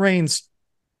Roman Reigns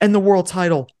and the world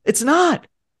title. It's not.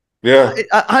 Yeah,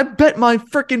 I bet my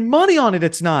freaking money on it.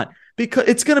 It's not, because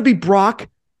it's going to be Brock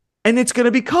and it's going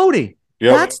to be Cody.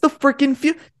 Yep. That's the freaking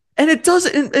feud. And it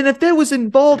doesn't. And if that was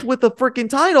involved with the freaking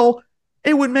title,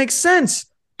 it would make sense.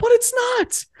 But it's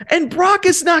not. And Brock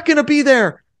is not going to be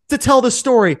there to tell the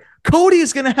story. Cody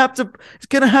is gonna have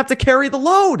to carry the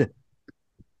load.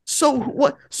 So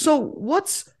what? So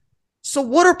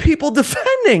what are people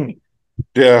defending?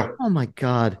 Yeah. Oh my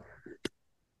God,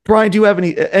 Brian, do you have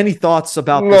any thoughts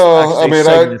about this No, I backstage mean,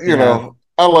 segment? If you have,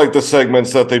 I like the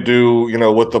segments that they do,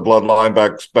 with the bloodline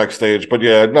backstage, but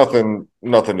yeah, nothing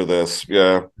to this.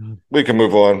 Yeah, we can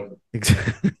move on.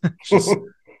 just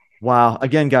wow.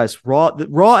 Again, guys, Raw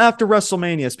after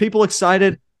WrestleMania. Is people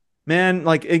excited? Man,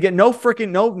 like again, no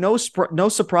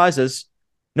surprises,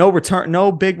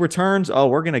 no big returns. Oh,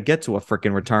 we're gonna get to a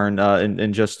freaking return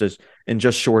in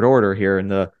just short order here in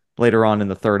the later on in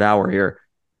the third hour here.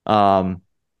 Um,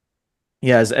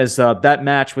 yeah, as that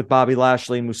match with Bobby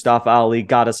Lashley and Mustafa Ali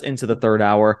got us into the third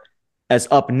hour. As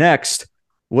up next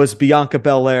was Bianca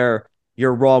Belair,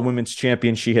 your Raw Women's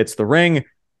Champion. She hits the ring,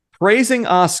 praising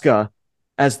Asuka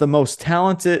as the most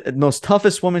talented, most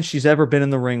toughest woman she's ever been in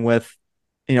the ring with.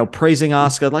 Praising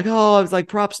Asuka, like, oh, I was like,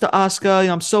 props to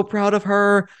Asuka. I'm so proud of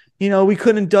her. We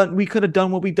could have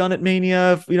done what we done at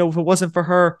Mania if it wasn't for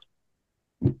her.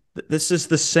 This is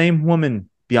the same woman,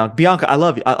 Bianca. Bianca, I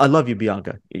love you. I love you,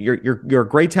 Bianca. You're a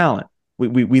great talent.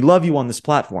 We love you on this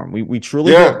platform. We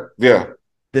truly do. Yeah.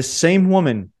 This same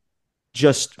woman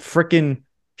just freaking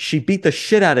she beat the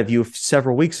shit out of you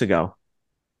several weeks ago.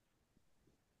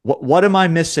 What am I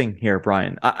missing here,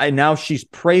 Brian? I now she's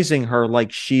praising her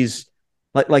like she's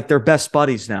like they're best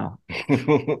buddies now.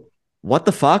 What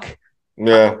the fuck?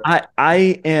 Yeah.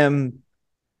 I am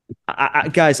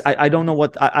guys, I don't know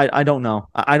what I don't know.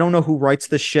 I don't know who writes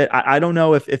this shit. I don't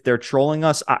know if they're trolling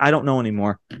us. I don't know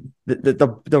anymore.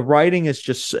 The writing is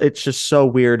it's just so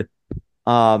weird.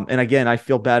 And again, I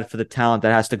feel bad for the talent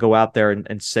that has to go out there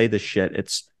and say this shit.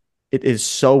 It is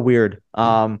so weird.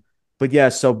 But yeah,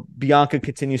 so Bianca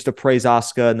continues to praise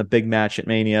Asuka in the big match at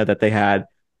Mania that they had.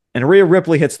 And Rhea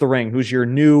Ripley hits the ring, who's your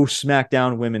new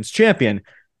SmackDown Women's Champion.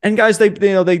 And guys, they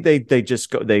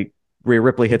just go, Rhea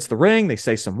Ripley hits the ring. They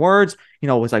say some words.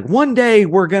 It's like, one day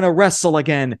we're going to wrestle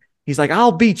again. He's like,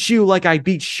 I'll beat you like I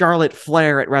beat Charlotte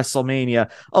Flair at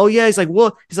WrestleMania. Oh, yeah. He's like,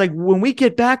 when we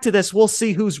get back to this, we'll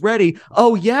see who's ready.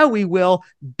 Oh, yeah, we will.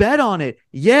 Bet on it.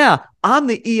 Yeah, I'm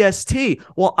the EST.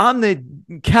 Well, I'm the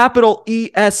capital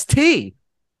EST.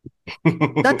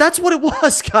 That's what it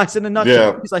was, guys, in a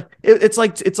nutshell. Yeah. He's like,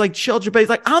 it's like Children. He's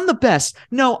like, I'm the best.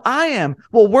 No, I am.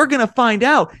 Well, we're going to find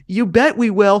out. You bet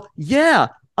we will. Yeah.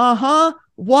 Uh-huh.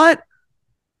 What?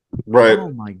 Right. Oh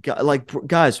my God. Like,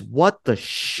 guys, what the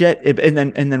shit? And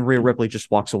then Rhea Ripley just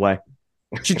walks away.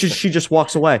 She just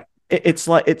walks away. It's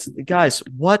guys,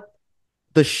 what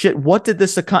the shit? What did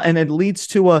this and it leads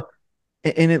to a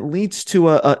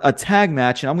tag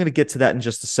match, and I'm going to get to that in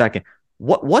just a second.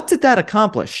 What did that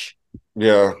accomplish?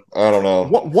 Yeah, I don't know.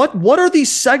 What are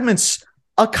these segments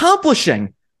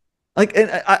accomplishing? Like,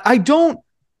 and I don't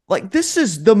like, this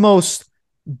is the most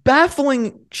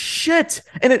baffling shit.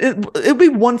 And it'd be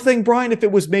one thing, Brian, if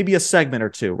it was maybe a segment or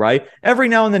two, right? Every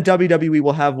now and then WWE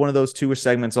will have one of those two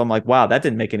segments. I'm like, wow, that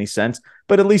didn't make any sense.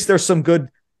 But at least there's some good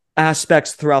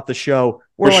aspects throughout the show.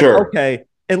 We're like, sure. Okay,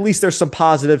 at least there's some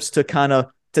positives to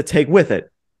take with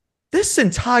it. This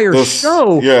entire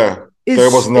show, yeah,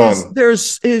 there was none.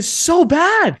 Is so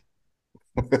bad.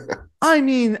 I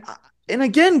mean, and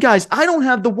again, guys, I don't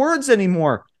have the words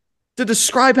anymore to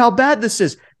describe how bad this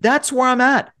is. That's where I'm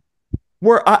at.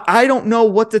 Where I don't know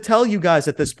what to tell you guys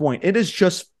at this point. It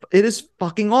is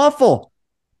fucking awful.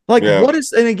 Like, yeah. What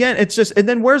is, and again, it's just, and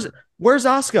then where's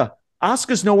Asuka?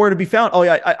 Asuka's nowhere to be found. Oh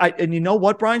yeah, and you know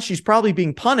what, Brian? She's probably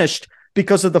being punished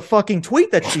because of the fucking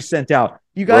tweet that she sent out.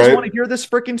 You guys want to hear this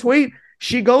freaking tweet?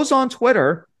 She goes on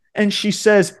Twitter and she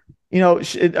says,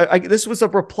 this was a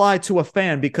reply to a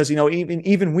fan because,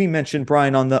 even we mentioned,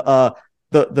 Brian, on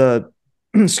the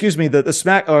excuse me, the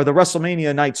Smack or the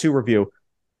WrestleMania Night 2 review,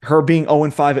 her being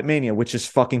 0-5 at Mania, which is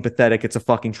fucking pathetic. It's a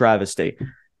fucking travesty.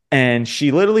 And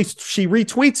she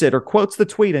retweets it or quotes the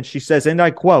tweet and she says, and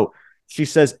I quote, she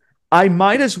says, I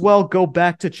might as well go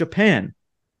back to Japan,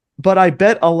 but I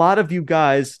bet a lot of you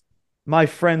guys, my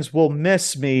friends, will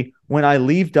miss me when I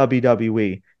leave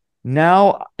WWE.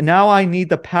 Now I need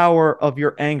the power of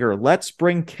your anger. Let's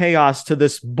bring chaos to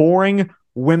this boring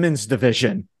women's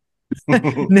division.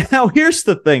 Now, here's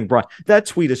the thing, bro. That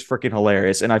tweet is freaking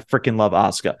hilarious, and I freaking love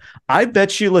Asuka. I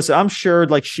bet you, listen, I'm sure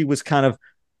like she was kind of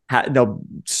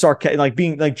sarcastic, like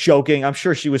being like joking. I'm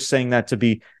sure she was saying that to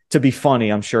be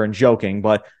funny, I'm sure, and joking,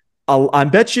 but I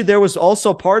bet you there was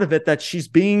also part of it that she's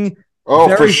being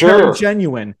very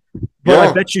genuine. But yeah.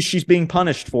 I bet you she's being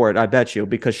punished for it. I bet you,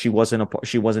 because she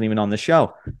wasn't even on the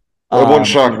show. It wouldn't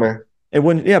shock me. It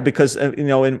wouldn't, yeah, because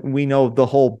and we know the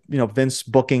whole Vince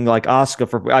booking like Asuka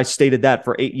for. I stated that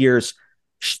for 8 years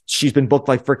she's been booked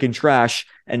like freaking trash.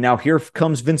 And now here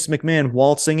comes Vince McMahon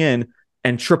waltzing in,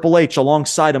 and Triple H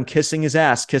alongside him, kissing his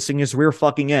ass, kissing his rear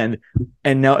fucking end.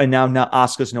 And now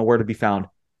Asuka's nowhere to be found.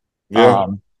 Yeah.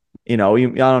 I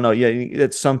don't know. Yeah,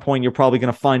 at some point you're probably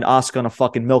going to find Asuka on a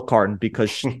fucking milk carton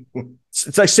because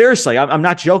it's like, seriously, I'm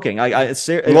not joking. I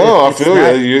feel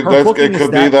you. It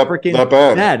could be that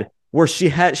bad. Where she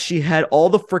had all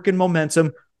the freaking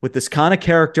momentum with this kind of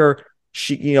character.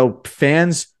 She,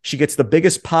 fans, she gets the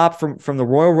biggest pop from the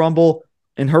Royal Rumble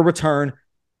in her return.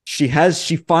 She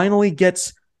finally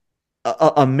gets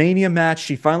a Mania match.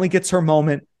 She finally gets her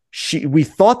moment. We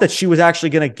thought that she was actually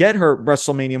going to get her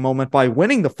WrestleMania moment by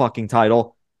winning the fucking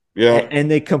title. Yeah.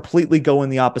 And they completely go in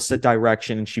the opposite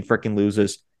direction, and she freaking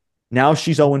loses. Now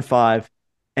she's 0-5,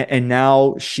 and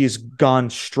now she's gone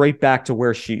straight back to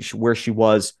where she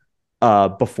was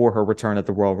before her return at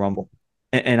the Royal Rumble.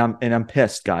 And I'm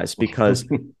pissed, guys, because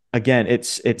again,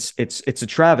 it's a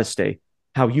travesty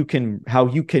how you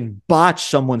can botch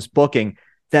someone's booking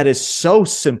that is so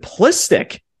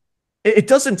simplistic. It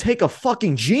doesn't take a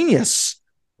fucking genius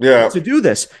to do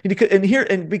this.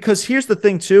 Because here's the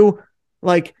thing too,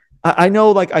 like I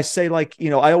know, like I say, like,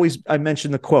 I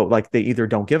mention the quote, like they either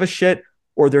don't give a shit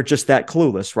or they're just that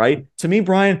clueless, right? To me,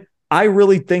 Brian, I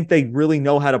really think they really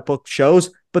know how to book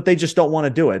shows, but they just don't want to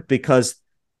do it because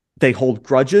they hold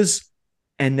grudges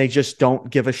and they just don't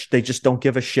give a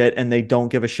shit, and they don't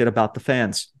give a shit about the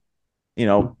fans. They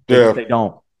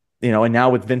don't. And now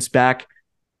with Vince back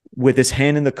with his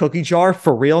hand in the cookie jar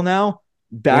for real now,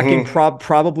 back in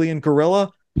probably in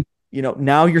Gorilla,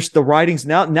 now the writings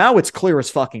now it's clear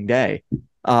as fucking day.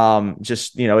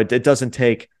 It doesn't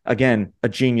take, again, a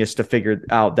genius to figure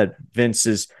out that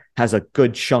Vince has a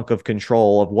good chunk of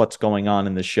control of what's going on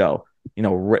in the show.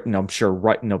 Written, I'm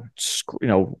sure,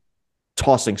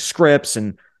 tossing scripts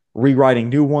and rewriting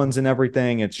new ones and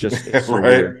everything. It's so right.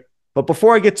 Weird. But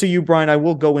before I get to you, Brian, I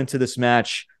will go into this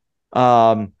match.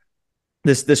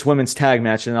 This women's tag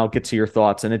match, and I'll get to your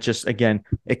thoughts. And it just, again,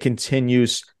 it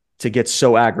continues to get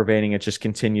so aggravating. It just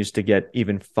continues to get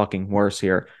even fucking worse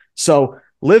here. So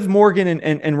Liv Morgan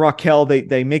and Raquel,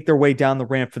 they make their way down the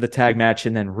ramp for the tag match,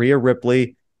 and then Rhea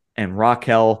Ripley and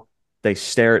Raquel, they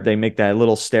make that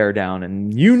little stare down.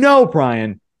 And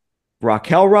Brian,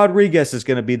 Raquel Rodriguez is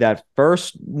going to be that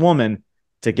first woman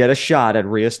to get a shot at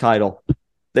Rhea's title.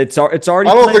 It's already.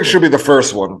 I don't think she'll be the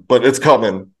first one, but it's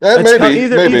coming.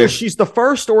 Maybe she's the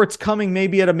first, or it's coming.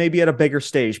 Maybe at a bigger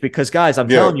stage. Because guys, I'm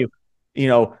telling you,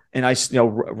 and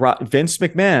Vince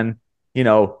McMahon,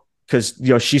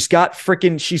 because she's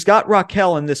got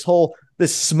Raquel in this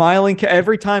smiling.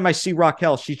 Every time I see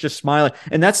Raquel, she's just smiling,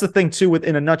 and that's the thing too.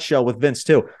 In a nutshell, with Vince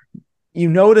too, you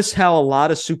notice how a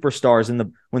lot of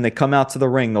superstars when they come out to the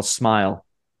ring, they'll smile.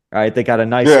 All right, they got a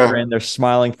nice grin. They're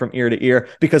smiling from ear to ear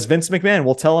because Vince McMahon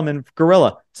will tell them in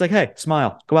Gorilla, it's like, hey,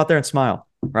 smile, go out there and smile,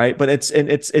 right? But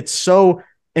it's so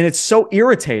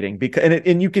irritating because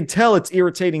and you can tell it's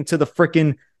irritating to the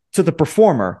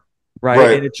performer,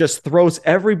 right? And it just throws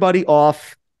everybody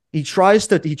off. He tries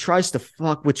to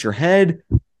fuck with your head,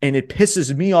 and it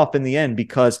pisses me off in the end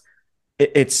because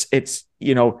it's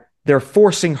they're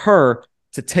forcing her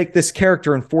to take this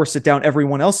character and force it down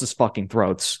everyone else's fucking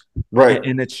throats. Right.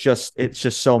 And it's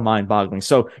just so mind-boggling.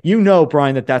 So,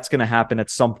 Brian, that's going to happen at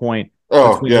some point.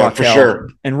 Oh, yeah, Raquel for sure.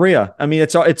 And Rhea. I mean,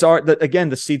 again,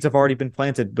 the seeds have already been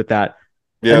planted with that.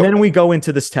 Yep. And then we go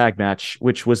into this tag match,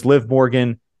 which was Liv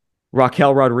Morgan,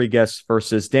 Raquel Rodriguez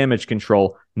versus Damage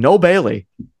Control. No Bayley.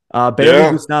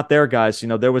 Bayley was not there, guys.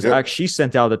 There was she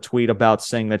sent out a tweet about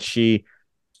saying that she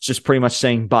just pretty much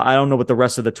saying, but I don't know what the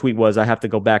rest of the tweet was. I have to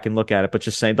go back and look at it, but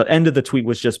just saying the end of the tweet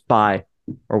was just bye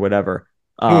or whatever.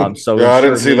 So I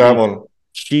didn't see that one.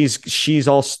 She's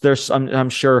all there's,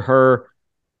 I'm sure her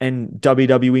and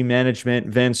WWE management,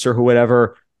 Vince or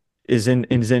whoever is in,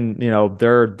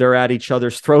 they're at each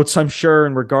other's throats. I'm sure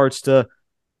in regards to,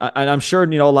 and I'm sure,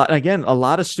 a lot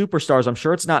of superstars, I'm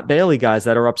sure it's not Bayley guys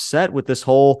that are upset with this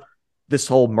whole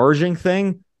merging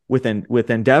thing with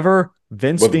Endeavor.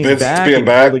 Vince being back,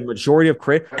 the majority of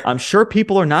I'm sure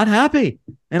people are not happy,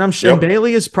 and I'm sure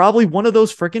Bayley is probably one of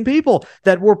those freaking people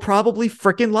that were probably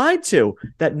freaking lied to,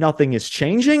 that nothing is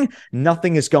changing,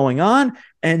 nothing is going on,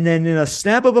 and then in a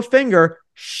snap of a finger,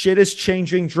 shit is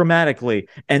changing dramatically,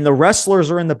 and the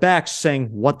wrestlers are in the back saying,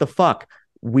 "What the fuck?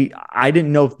 I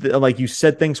didn't know, like you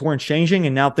said, things weren't changing,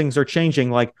 and now things are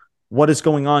changing. Like, what is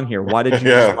going on here? Why did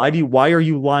you? Why are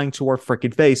you lying to our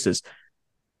freaking faces?"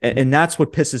 And that's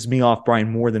what pisses me off,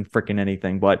 Brian, more than freaking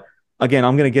anything. But again,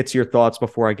 I'm going to get to your thoughts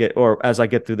as I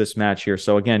get through this match here.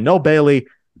 So again, no Bayley,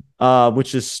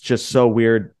 which is just so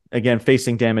weird. Again,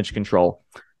 facing Damage Control.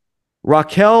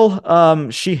 Raquel,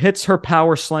 she hits her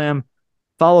power slam,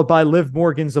 followed by Liv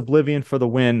Morgan's Oblivion for the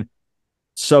win.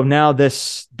 So now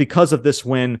because of this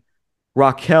win,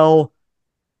 Raquel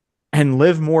and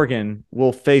Liv Morgan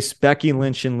will face Becky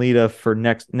Lynch and Lita for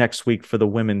next week for the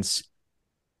women's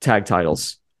tag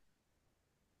titles.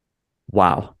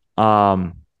 Wow.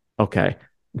 Okay.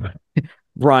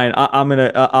 Brian,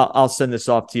 I'll send this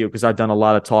off to you because I've done a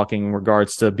lot of talking in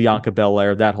regards to Bianca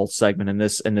Belair, that whole segment in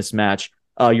this match.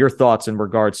 Your thoughts in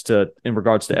regards to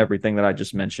everything that I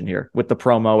just mentioned here with the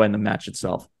promo and the match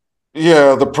itself.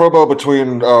 Yeah, the promo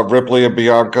between Ripley and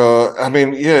Bianca. I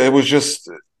mean, yeah, it was just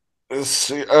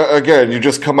again, you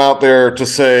just come out there to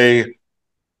say,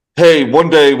 "Hey, one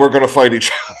day we're going to fight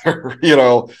each other."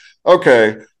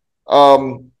 Okay.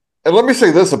 And let me say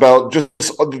this about just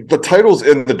the titles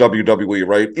in the WWE,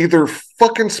 right? Either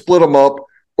fucking split them up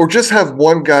or just have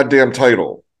one goddamn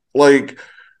title. Like,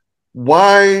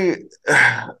 why?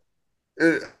 I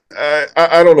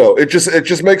don't know. It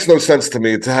just makes no sense to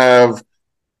me to have.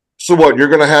 So what? You're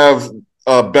going to have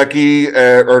Becky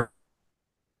or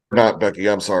not Becky?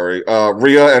 I'm sorry,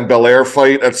 Rhea and Belair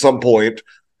fight at some point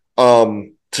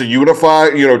to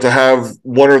unify. To have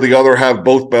one or the other have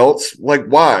both belts. Like,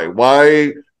 why?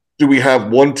 Why do we have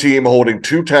one team holding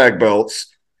two tag belts,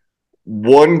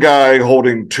 one guy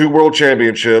holding two world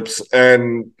championships,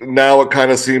 and now it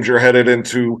kind of seems you're headed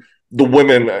into the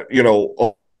women,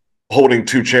 holding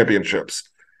two championships?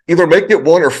 Either make it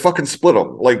one or fucking split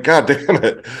them. Like, god damn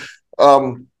it.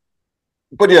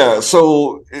 But yeah,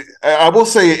 so I will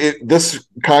say this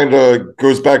kind of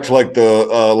goes back to like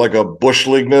the like a bush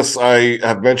leagueness I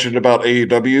have mentioned about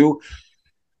AEW.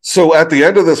 So at the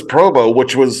end of this promo,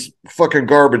 which was fucking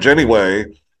garbage anyway,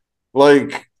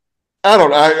 like, I don't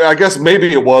know, I guess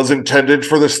maybe it was intended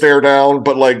for the stare down,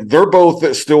 but like they're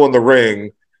both still in the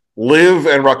ring. Liv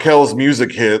and Raquel's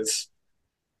music hits.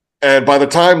 And by the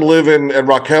time Liv and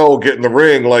Raquel get in the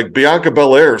ring, like Bianca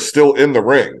Belair is still in the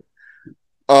ring.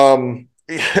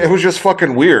 It was just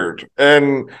fucking weird.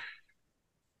 And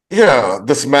yeah,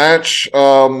 this match,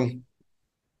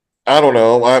 I don't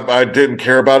know. I didn't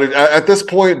care about it. At this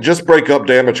point, just break up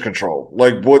Damage Control.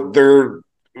 Like, what the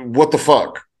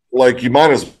fuck? Like, you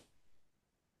might as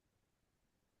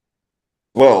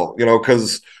well,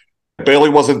 because Bailey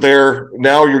wasn't there.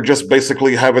 Now you're just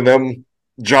basically having them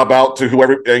job out to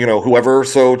whoever.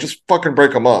 So just fucking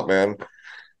break them up, man.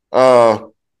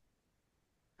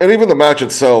 And even the match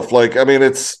itself, like, I mean,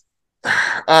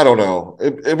 I don't know.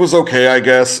 It was okay, I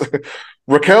guess.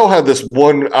 Raquel had this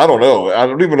one, I don't know. I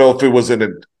don't even know if it was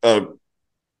in a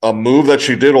move that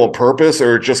she did on purpose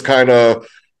or it just kind of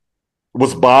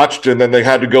was botched and then they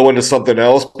had to go into something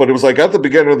else. But it was like at the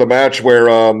beginning of the match where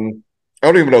I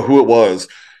don't even know who it was,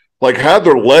 like had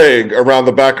their leg around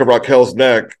the back of Raquel's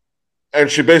neck and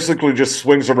she basically just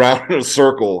swings around in a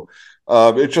circle.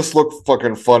 It just looked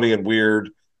fucking funny and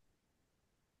weird.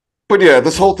 But yeah,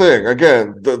 this whole thing,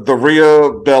 again, the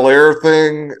Rhea Belair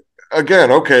thing,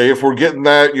 again, okay, if we're getting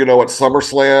that, at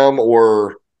SummerSlam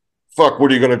or fuck,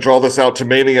 what are you going to draw this out to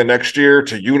Mania next year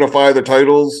to unify the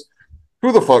titles?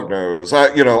 Who the fuck knows?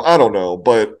 I don't know,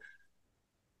 but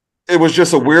it was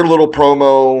just a weird little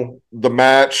promo. The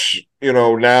match,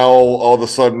 now all of a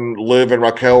sudden Liv and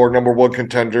Raquel are number one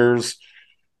contenders.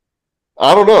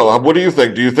 I don't know. What do you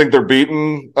think? Do you think they're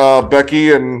beating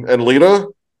Becky and Lita?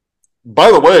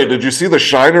 By the way, did you see the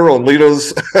shiner on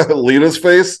Lita's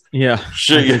face? Yeah,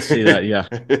 I did see that. Yeah.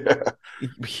 Yeah.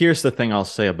 Here's the thing I'll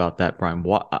say about that, Brian.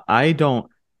 I don't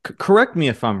correct me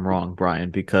if I'm wrong, Brian,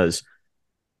 because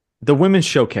the women's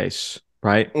showcase,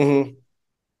 right? Mm-hmm.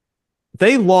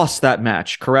 They lost that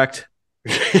match, correct?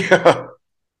 Yeah.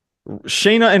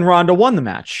 Shayna and Ronda won the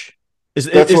match.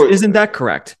 Isn't that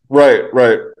correct?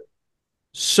 Right.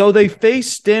 So they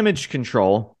face Damage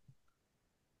Control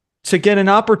to get an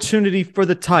opportunity for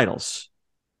the titles.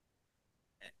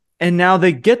 And now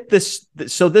they get this.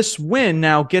 So this win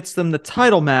now gets them the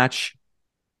title match.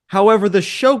 However, the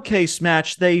showcase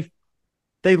match, they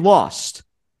lost.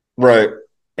 Right.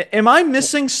 Am I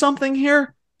missing something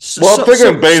here? Well, I'm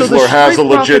thinking Baszler has a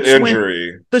legit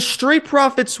injury. The Street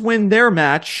Profits win their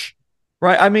match,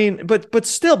 right? I mean, but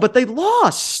they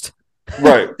lost.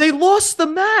 Right. They lost the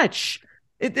match.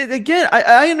 Again,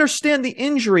 I understand the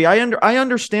injury. I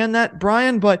understand that,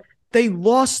 Brian, but they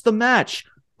lost the match.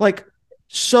 Like,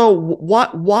 so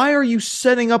why are you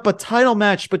setting up a title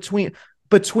match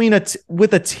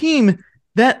with a team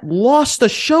that lost a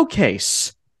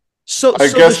showcase? So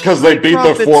I guess because they beat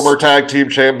the former tag team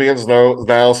champions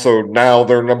now, so now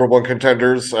they're number one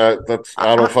contenders. I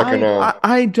don't fucking know.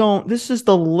 I don't. This is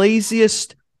the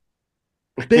laziest,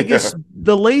 biggest,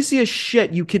 the laziest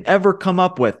shit you could ever come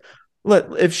up with.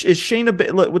 If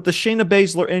Shayna with the Shayna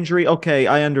Baszler injury, okay,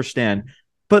 I understand.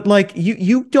 But like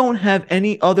you don't have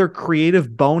any other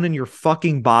creative bone in your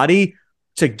fucking body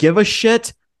to give a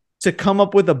shit to come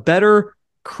up with a better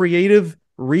creative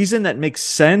reason that makes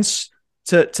sense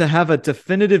to have a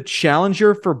definitive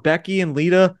challenger for Becky and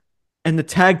Lita and the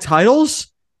tag titles.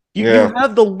 You Yeah.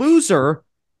 have the loser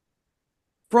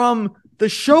from the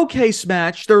showcase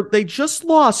match. They just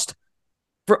lost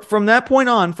from that point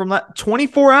on, from that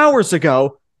 24 hours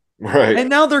ago, Right. and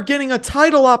now they're getting a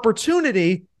title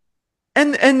opportunity,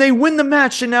 and they win the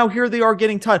match, and now here they are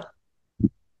getting title.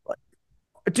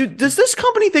 Dude, does this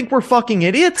company think we're fucking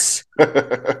idiots?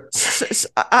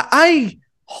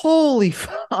 Holy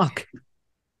fuck.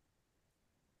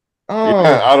 Yeah, Oh,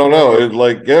 I don't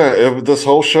know. This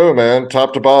whole show, man,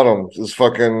 top to bottom, is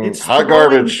fucking hot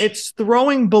garbage. it's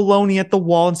throwing baloney at the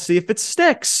wall and see if it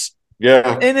sticks.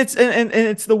 Yeah. And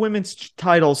it's the women's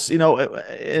titles, and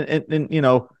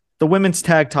the women's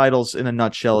tag titles in a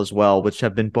nutshell as well, which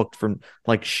have been booked from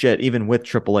like shit, even with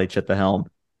Triple H at the helm.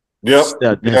 Yep. Has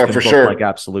Yeah, been for booked like sure.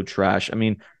 absolute trash. I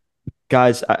mean,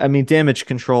 guys, I mean, Damage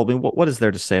Control. I mean, what is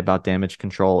there to say about Damage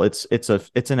Control? It's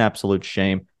an absolute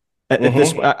shame. At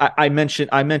this, Hmm. I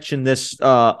mentioned this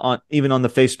on even on the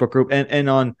Facebook group and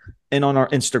on our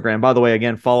Instagram. By the way,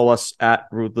 again, follow us at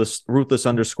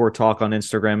ruthless_talk on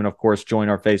Instagram, and of course, join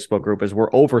our Facebook group as we're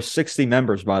over 60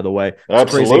 members. By the way,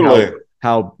 it's crazy Absolutely.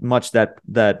 how much that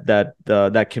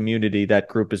community, that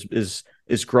group is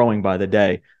growing by the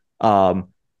day.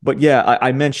 But yeah,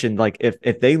 I mentioned like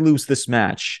if they lose this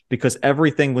match because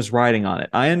everything was riding on it.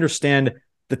 I understand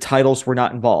the titles were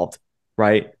not involved,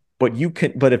 right? But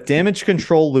if Damage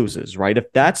Control loses, right?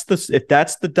 If that's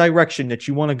the direction that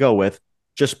you want to go with,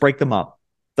 just break them up.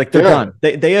 Like they're Yeah.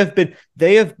 done.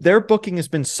 Their booking has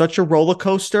been such a roller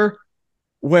coaster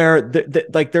where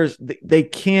like they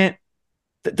can't,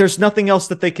 there's nothing else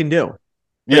that they can do. Like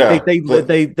Yeah.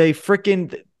 they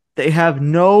freaking, they have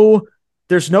no,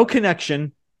 there's no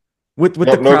connection with the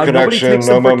Yep. No crowd. Nobody connection, takes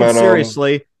them no freaking momentum.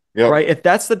 seriously, Yep. right? If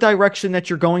that's the direction that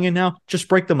you're going in now, just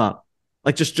break them up.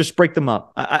 Like just break them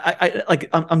up.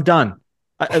 I'm done.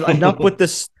 Enough with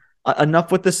this.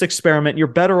 Enough with this experiment. You're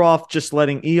better off just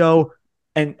letting Io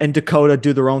and Dakota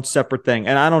do their own separate thing.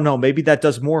 And I don't know, maybe that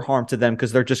does more harm to them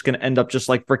because they're just going to end up just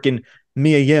like freaking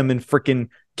Mia Yim and freaking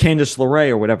Candice LeRae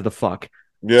or whatever the fuck.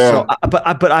 So, Yeah.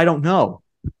 but I don't know.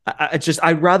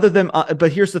 I'd rather them.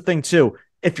 But here's the thing too: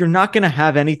 if you're not going to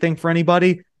have anything for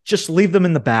anybody, just leave them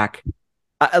in the back.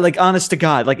 Like honest to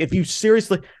God, like if you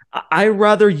seriously, I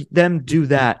rather them do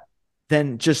that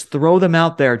than just throw them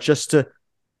out there just to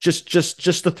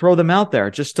throw them out there,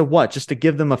 just to what? Just to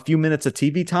give them a few minutes of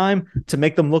TV time to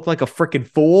make them look like a freaking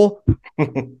fool.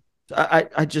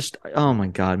 I just, oh my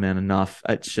God, man, enough.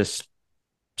 It's just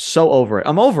so over it.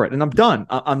 I'm over it, and I'm done.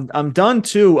 I'm done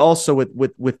too. Also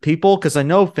with people because I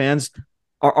know fans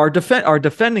are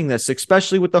defending this,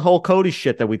 especially with the whole Cody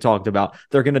shit that we talked about.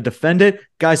 They're going to defend it,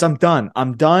 guys. I'm done.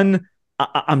 I'm done.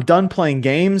 I'm done playing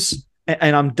games,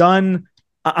 and I'm done.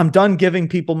 I'm done giving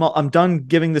people. I'm done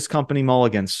giving this company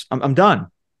mulligans. I'm done.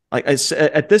 Like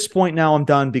at this point now, I'm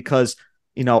done because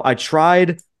I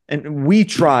tried and we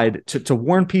tried to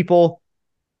warn people.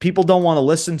 People don't want to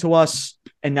listen to us,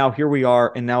 and now here we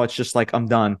are, and now it's just like I'm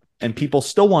done. And people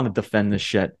still want to defend this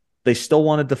shit. They still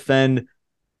want to defend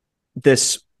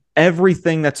this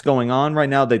everything that's going on right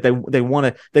now. They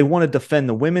want to defend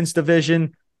the women's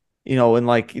division, and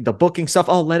like the booking stuff.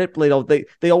 Oh, let it play.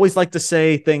 They always like to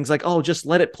say things like, "Oh, just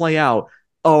let it play out,"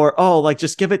 or "Oh, like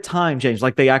just give it time, James."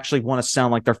 Like they actually want to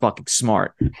sound like they're fucking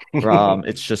smart.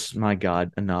 It's just my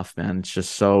God, enough, man. It's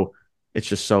just so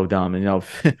dumb. And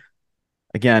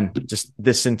again, just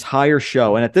this entire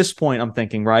show. And at this point, I'm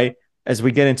thinking, right, as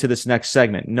we get into this next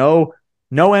segment, no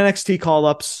NXT call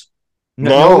ups, no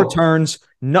No. returns,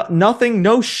 nothing,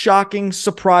 no shocking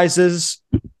surprises.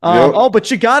 Yep. Oh, but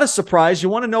you got a surprise. You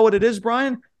want to know what it is,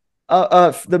 Brian?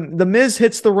 The Miz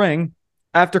hits the ring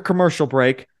after commercial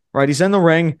break. Right, he's in the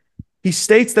ring. He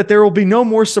states that there will be no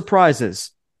more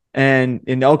surprises. And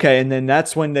okay, and then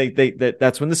that's when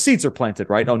that's when the seeds are planted,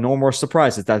 right? Oh, no more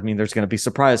surprises. That means there's going to be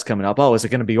surprise coming up. Oh, is it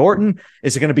going to be Orton?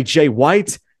 Is it going to be Jay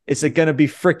White? Is it going to be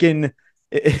freaking?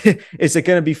 Is it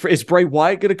going to be? Is Bray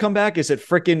Wyatt going to come back? Is it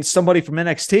freaking somebody from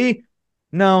NXT?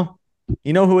 No,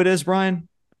 you know who it is, Brian?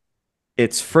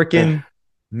 It's freaking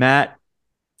Matt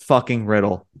fucking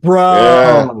Riddle,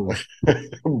 Yeah. bro.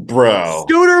 Bro.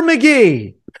 Scooter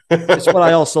McGee. It's what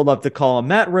I also love to call him.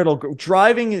 Matt Riddle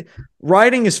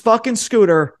riding his fucking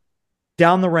scooter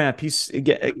down the ramp.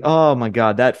 Oh my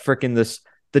God,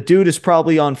 the dude is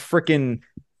probably on freaking,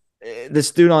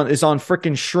 this dude is on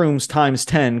freaking shrooms times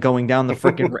 10 going down the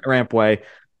freaking rampway.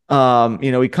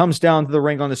 He comes down to the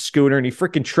ring on the scooter and he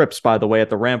freaking trips, by the way, at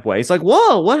the rampway. He's like,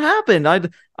 whoa, what happened?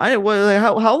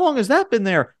 How long has that been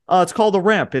there? It's called the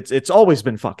ramp. It's always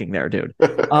been fucking there, dude.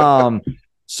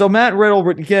 So Matt Riddle,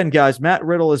 again, guys, Matt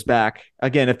Riddle is back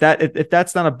again. If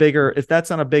that's not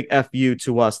a big FU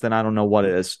to us, then I don't know what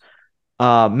is.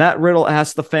 Matt Riddle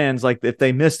asked the fans like if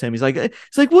they missed him. He's like,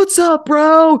 what's up,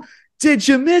 bro? Did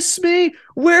you miss me?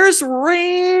 Where's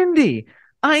Randy?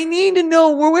 I need to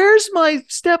know where's my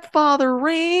stepfather,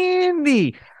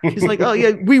 Randy. He's like, oh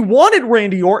yeah, we wanted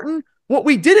Randy Orton. What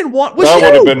we didn't want was that you.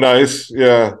 Would have been nice.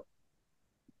 Yeah.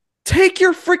 Take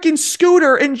your freaking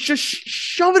scooter and just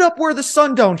shove it up where the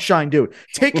sun don't shine, dude.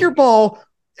 Take your ball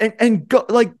and go,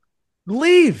 like,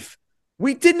 leave.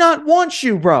 We did not want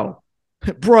you, bro.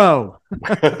 Bro.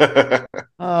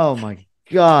 Oh my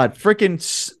God.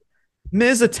 Freaking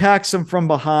Miz attacks him from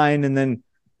behind, and then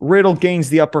Riddle gains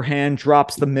the upper hand,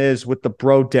 drops the Miz with the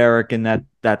bro Derek, and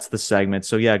that's the segment.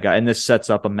 So yeah, guys, and this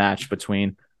sets up a match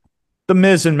between the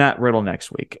Miz and Matt Riddle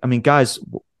next week. I mean, guys,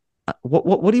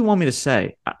 what do you want me to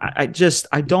say? I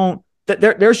don't.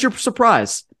 There's your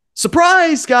surprise.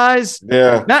 Surprise, guys.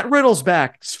 Yeah. Matt Riddle's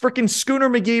back. It's freaking Schooner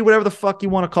McGee, whatever the fuck you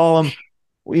want to call him.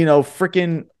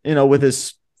 Freaking, with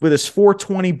his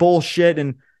 420 bullshit.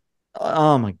 And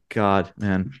oh my God,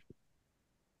 man.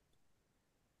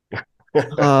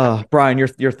 Brian,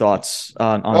 your thoughts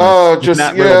on just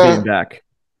Matt Riddle being back?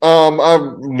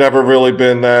 I've never really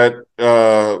been that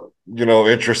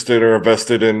interested or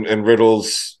invested in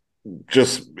Riddle's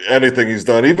just anything he's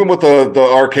done. Even with the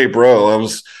RK Bro, I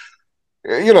was,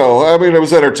 it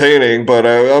was entertaining, but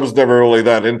I was never really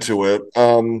that into it.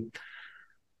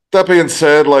 That being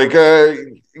said, like,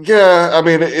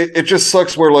 it just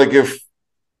sucks where, like, if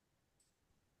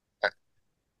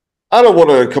I don't want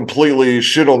to completely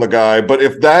shit on the guy, but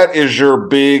if that is your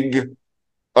big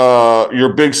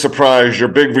surprise, your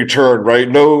big return, right?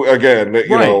 No, again,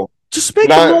 just make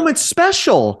the moment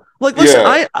special. Like, listen,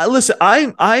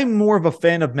 I'm more of a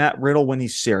fan of Matt Riddle when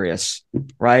he's serious,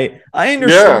 right? I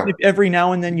understand if every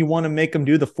now and then you want to make him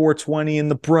do the 420 and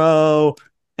the bro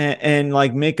and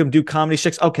like make him do comedy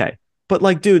checks. Okay. But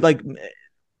like, dude, like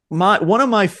one of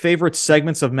my favorite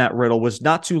segments of Matt Riddle was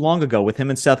not too long ago with him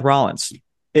and Seth Rollins.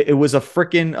 It was a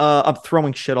freaking, I'm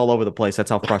throwing shit all over the place.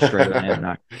 That's how frustrated I am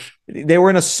now. They were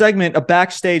in a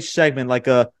backstage segment, like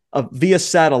a via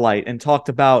satellite, and talked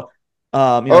about, Do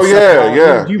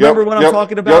you remember what I'm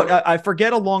talking about? Yep. I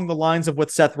forget along the lines of what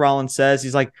Seth Rollins says.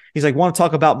 He's like, want to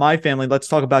talk about my family? Let's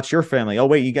talk about your family. Oh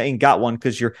wait, you ain't got one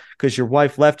because your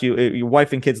wife left you. Your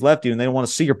wife and kids left you, and they don't want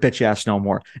to see your bitch ass no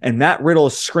more. And Matt Riddle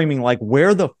is screaming like,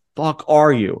 "Where the fuck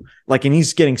are you?" Like, and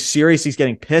he's getting serious. He's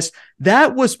getting pissed.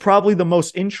 That was probably the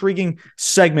most intriguing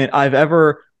segment I've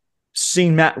ever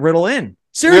seen Matt Riddle in.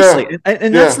 Seriously. Yeah.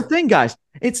 And that's the thing, guys.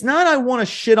 It's not I want to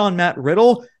shit on Matt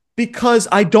Riddle because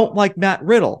I don't like Matt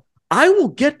Riddle. I will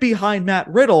get behind Matt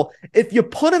Riddle if you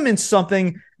put him in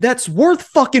something that's worth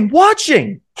fucking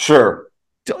watching. Sure.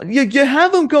 You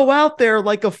have him go out there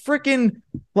like a freaking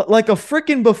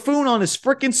buffoon on his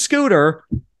freaking scooter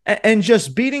and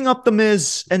just beating up the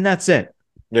Miz, and that's it.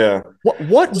 Yeah.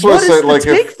 What is the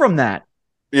take from that?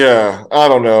 Yeah, I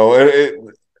don't know.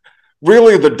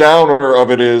 Really, the downer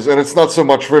of it is, and it's not so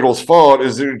much Riddle's fault,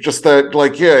 is just that,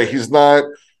 like, he's not,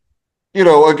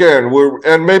 again,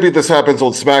 and maybe this happens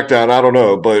on SmackDown, I don't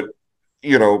know, but,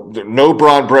 no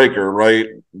Braun Breaker, right?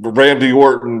 Randy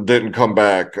Orton didn't come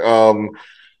back.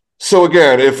 So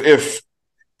again, if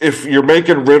you're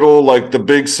making Riddle like the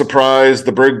big surprise,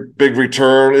 the big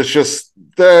return, it's just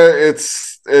that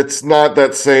it's not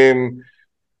that same.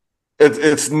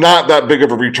 It's not that big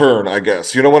of a return, I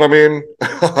guess. You know what I mean?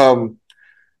 I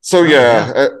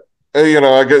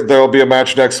guess there'll be a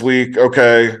match next week.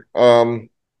 Okay. And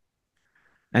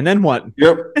then what?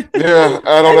 Yep. Yeah.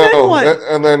 I don't know.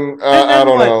 And then I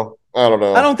don't know. I don't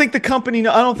know. I don't think the company.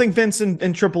 I don't think Vince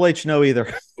and Triple H know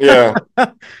either. Yeah.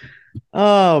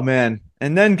 Oh man.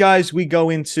 And then, guys, we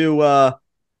go into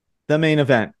the main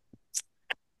event.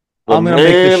 I'm going to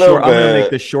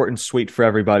make this short and sweet for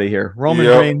everybody here. Roman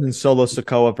Reigns and Solo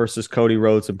Sikoa versus Cody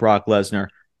Rhodes and Brock Lesnar.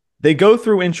 They go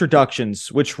through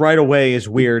introductions, which right away is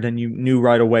weird, and you knew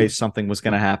right away something was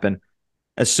going to happen.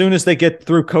 As soon as they get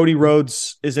through Cody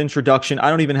Rhodes' introduction, I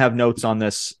don't even have notes on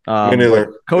this. Me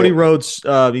neither. Cody Rhodes,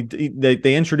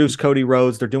 they introduce Cody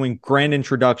Rhodes. They're doing grand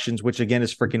introductions, which again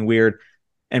is freaking weird.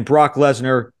 And Brock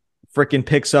Lesnar freaking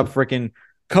picks up freaking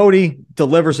Cody,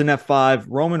 delivers an F5.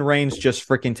 Roman Reigns just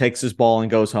freaking takes his ball and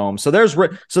goes home. So there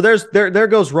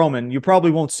goes Roman. You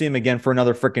probably won't see him again for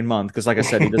another freaking month because, like I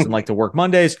said, he doesn't like to work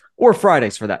Mondays or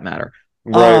Fridays for that matter.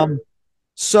 Right.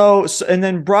 So and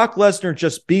then Brock Lesnar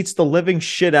just beats the living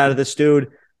shit out of this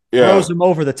dude. Yeah. throws him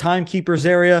over the timekeeper's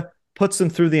area, puts him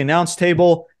through the announce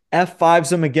table,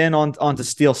 F5s him again onto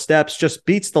steel steps, just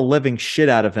beats the living shit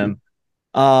out of him.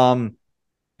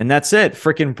 And that's it.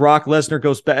 Freaking Brock Lesnar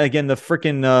goes back again. The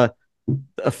freaking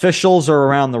officials are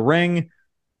around the ring.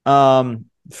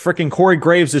 Freaking Corey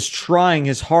Graves is trying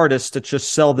his hardest to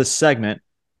just sell this segment.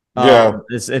 Yeah.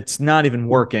 It's not even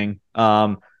working.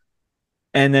 And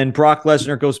then Brock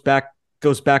Lesnar goes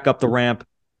back up the ramp,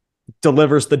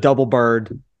 delivers the double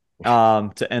bird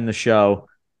to end the show.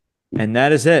 And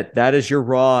that is it. That is your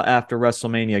Raw after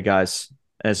WrestleMania, guys,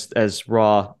 as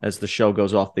Raw as the show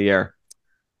goes off the air.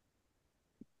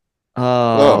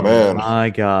 Oh Oh man. my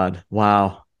God.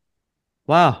 Wow.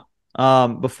 Wow.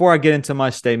 Before I get into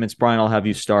my statements, Brian, I'll have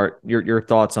you start your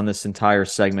thoughts on this entire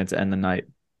segment to end the night.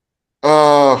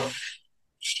 Uh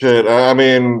Shit. I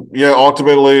mean, yeah,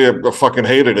 ultimately I fucking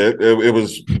hated it. It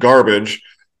was garbage.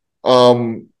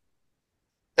 Um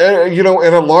and, in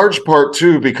a large part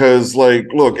too, because like,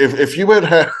 look, if you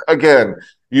had again,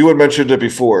 you had mentioned it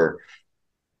before.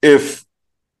 If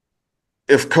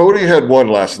Cody had won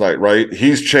last night, right?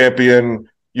 He's champion.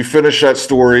 You finish that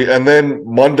story, and then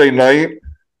Monday night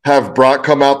have Brock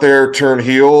come out there, turn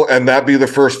heel, and that be the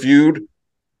first feud.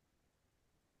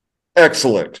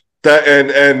 Excellent. That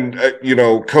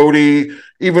and Cody,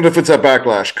 even if it's at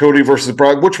Backlash, Cody versus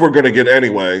Brock, which we're going to get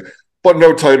anyway, but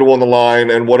no title on the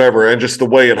line and whatever, and just the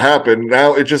way it happened,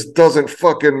 now it just doesn't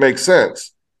fucking make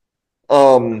sense.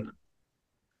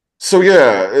 So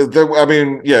yeah,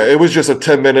 it was just a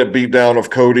 10-minute beatdown of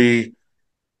Cody.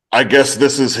 I guess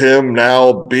this is him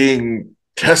now being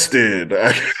tested.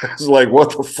 It's like,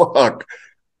 what the fuck?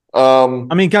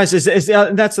 I mean, guys, is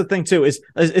that's the thing too? Is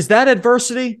that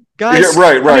adversity, guys? Yeah,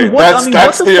 right. I mean,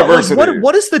 That's the adversity. Like,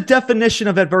 what is the definition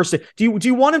of adversity? Do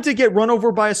you want him to get run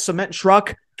over by a cement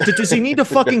truck? Does he need to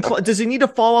fucking? Does he need to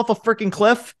fall off a freaking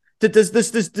cliff? Does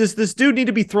this dude need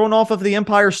to be thrown off of the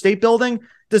Empire State Building?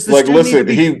 Does this dude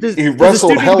need to be? He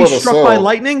wrestled hell in a cell. Struck by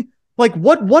lightning? Like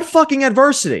what fucking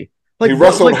adversity? Like he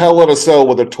wrestled hell in a cell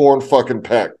with a torn fucking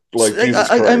pec. Like Jesus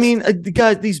Christ. I mean,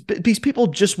 guys, these people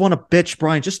just want to bitch,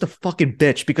 Brian, just to fucking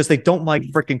bitch because they don't like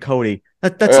freaking Cody.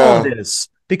 That's all it is.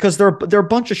 Because they're a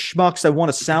bunch of schmucks that want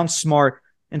to sound smart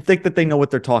and think that they know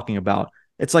what they're talking about.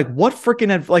 It's like what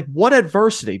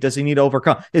adversity does he need to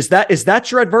overcome? Is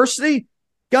that your adversity,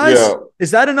 guys? Yeah. Is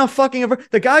that enough fucking?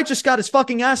 The guy just got his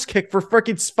fucking ass kicked for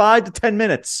freaking 5 to 10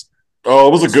 minutes. Oh,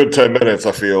 it was a good 10 minutes,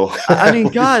 I feel. I mean,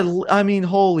 God,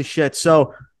 holy shit.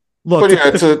 So, look. But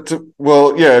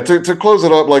yeah, to close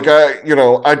it up, like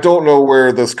I don't know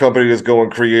where this company is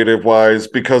going creative-wise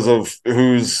because of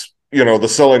who's, the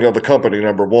selling of the company,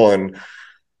 number one.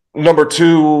 Number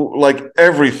two, like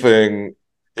everything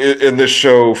in this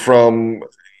show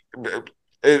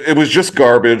it was just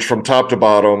garbage from top to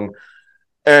bottom.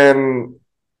 And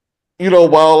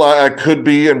while I could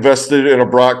be invested in a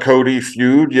Brock Cody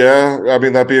feud, yeah, I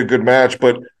mean that'd be a good match.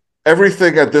 But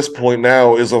everything at this point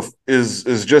now is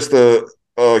just a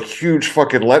huge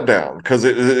fucking letdown because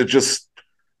it just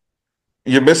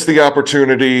you missed the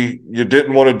opportunity. You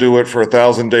didn't want to do it for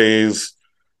 1,000 days,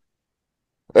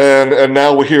 and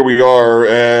now here we are.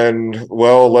 And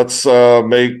well, let's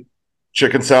make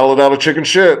chicken salad out of chicken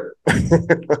shit.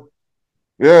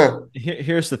 Yeah.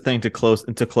 Here's the thing to close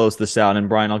this out, and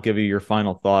Brian, I'll give you your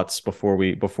final thoughts before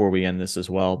we end this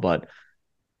as well. But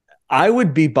I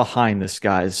would be behind this,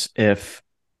 guys, if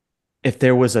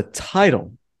there was a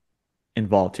title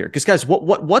involved here. Because guys,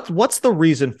 what's the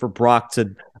reason for Brock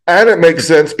to? And it makes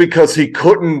sense because he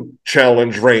couldn't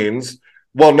challenge Reigns.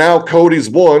 Well, now Cody's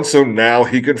won, so now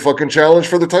he can fucking challenge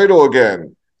for the title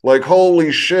again. Like,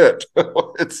 holy shit.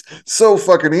 It's so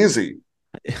fucking easy.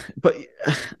 But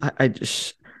I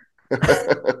just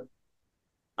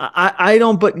I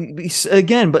don't, but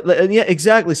again, but yeah,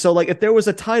 exactly. So like if there was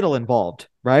a title involved,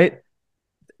 right?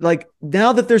 Like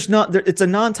now that it's a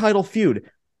non-title feud.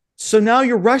 So now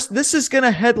this is going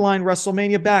to headline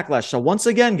WrestleMania Backlash. So once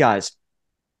again, guys,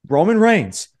 Roman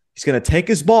Reigns, he's going to take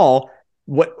his ball,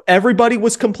 what everybody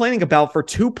was complaining about for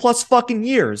 2+ fucking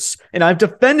years. And I've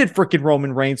defended freaking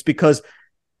Roman Reigns because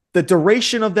the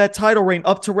duration of that title reign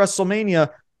up to WrestleMania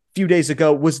a few days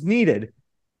ago was needed.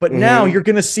 But now you're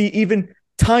going to see even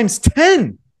times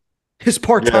 10 his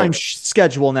part-time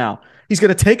schedule now. He's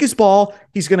going to take his ball.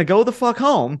 He's going to go the fuck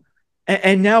home.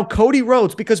 And now Cody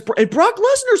Rhodes, because Brock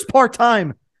Lesnar's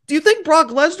part-time. Do you think Brock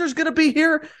Lesnar's going to be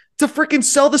here to freaking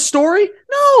sell the story?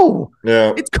 No.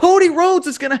 Yeah. It's Cody Rhodes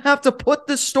that's going to have to put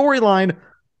this storyline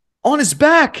on his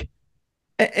back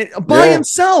by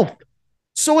himself.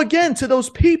 So again, to those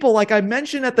people, like I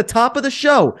mentioned at the top of the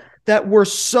show, that were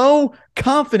so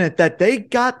confident that they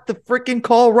got the freaking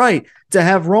call right to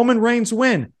have Roman Reigns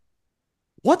win,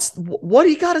 What do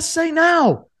you got to say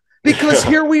now? Because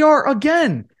here we are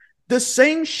again. The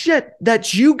same shit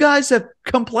that you guys have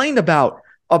complained about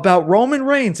Roman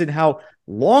Reigns and how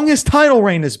long his title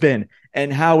reign has been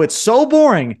and how it's so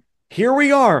boring. Here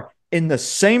we are in the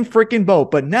same freaking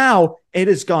boat, but now it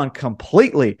has gone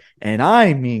completely, and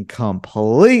I mean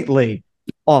completely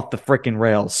off the freaking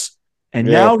rails. And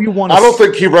now you want to? I don't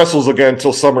think he wrestles again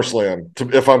until SummerSlam.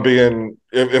 If I'm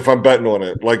betting on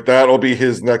it, like that'll be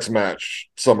his next match,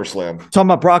 SummerSlam.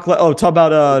 Talking about talk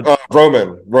about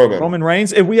Roman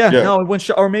Reigns. No, it went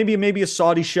or maybe a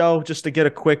Saudi show just to get a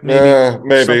quick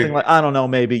maybe something like, I don't know,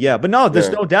 maybe, yeah, but no, there's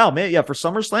no doubt, man. Yeah, for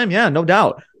SummerSlam, yeah, no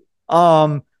doubt.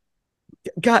 God,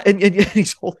 and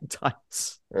he's holding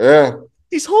titles. Yeah,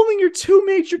 he's holding your two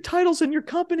major titles in your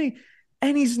company,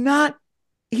 and he's not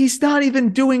even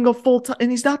doing a full time,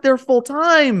 and he's not there full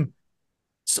time.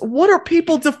 So what are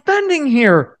people defending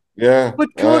here? Yeah, but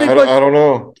Cody, I don't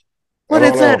know. But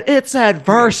it's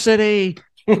adversity.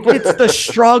 It's the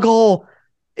struggle.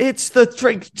 It's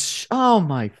the oh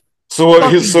my. So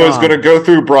he's going to go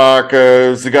through Brock.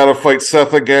 He got to fight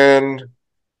Seth again.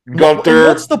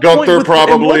 Gunther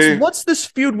probably. What's this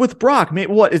feud with Brock?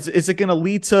 What is it going to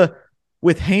lead to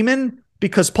with Heyman?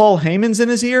 Because Paul Heyman's in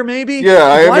his ear, maybe? Yeah,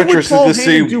 I am interested to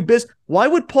see. Why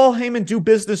would Paul Heyman do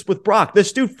business with Brock?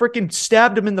 This dude freaking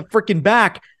stabbed him in the freaking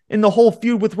back in the whole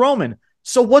feud with Roman.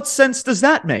 So what sense does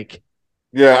that make?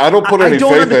 Yeah, I don't put any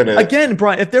faith in it. Again,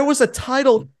 Brian, if there was a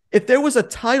title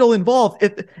involved,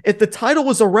 if the title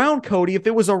was around Cody, if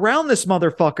it was around this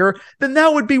motherfucker, then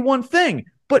that would be one thing.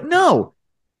 But no,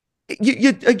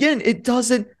 again, it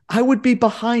doesn't. I would be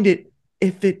behind it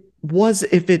if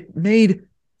it made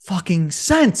fucking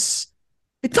sense.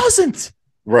 It doesn't.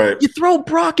 Right. You throw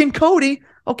Brock and Cody,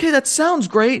 okay, that sounds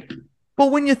great,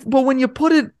 but when you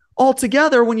put it all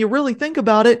together, when you really think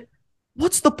about it,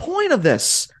 what's the point of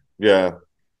this? Yeah.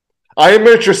 I am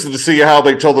interested to see how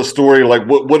they tell the story. Like,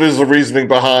 what is the reasoning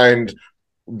behind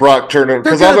Brock turning?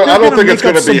 Because I don't think it's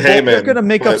going to be Heyman. They're going to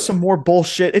make up some more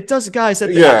bullshit. It does, guys. I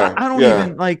don't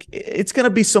even like. It's going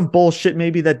to be some bullshit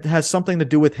maybe that has something to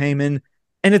do with Heyman.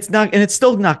 And it's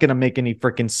still not going to make any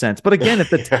freaking sense. But again,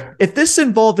 if this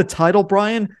involved a title,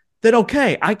 Brian, then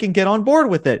okay, I can get on board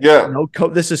with it. Yeah.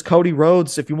 This is Cody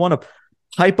Rhodes. If you want to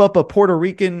hype up a Puerto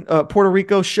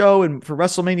Rico show and for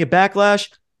WrestleMania Backlash,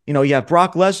 you have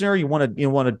Brock Lesnar. You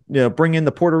want to bring in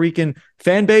the Puerto Rican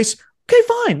fan base. Okay,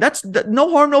 fine. That's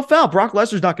no harm, no foul. Brock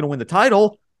Lesnar's not going to win the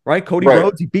title, right? Cody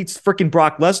Rhodes, he beats freaking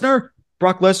Brock Lesnar.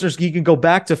 Brock Lesnar's, he can go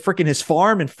back to freaking his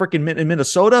farm in freaking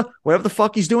Minnesota, whatever the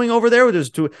fuck he's doing over there,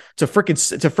 to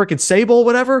freaking Sable,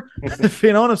 whatever.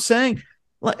 You know what I'm saying?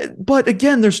 But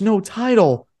again, there's no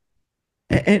title,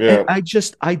 and I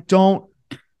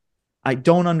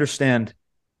don't understand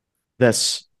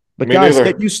this. But Me guys,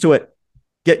 neither. get used to it.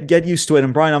 Get used to it.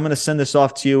 And Brian, I'm going to send this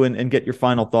off to you and get your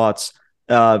final thoughts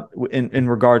in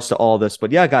regards to all this.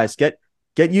 But yeah, guys, get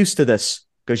used to this,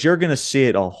 because you're going to see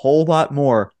it a whole lot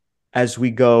more as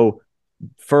we go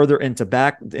further into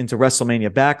WrestleMania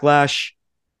Backlash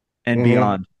and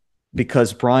beyond.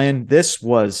 Because Brian,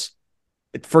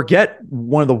 forget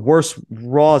one of the worst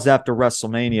Raws after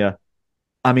WrestleMania.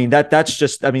 I mean, that's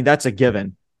a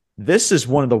given. This is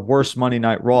one of the worst Monday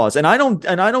Night Raws. And I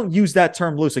don't use that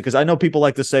term loosely, because I know people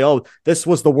like to say, oh, this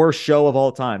was the worst show of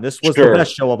all time. This was the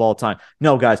best show of all time.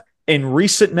 No, guys, in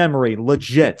recent memory,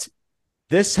 legit,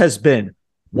 this has been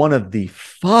one of the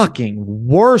fucking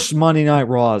worst Monday Night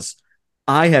Raws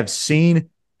I have seen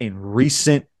in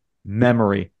recent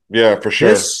memory. Yeah, for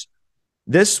sure.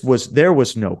 There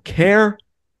was no care.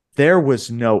 There was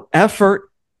no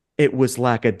effort. It was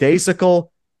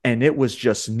lackadaisical, and it was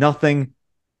just nothing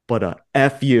but a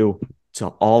F you to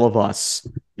all of us.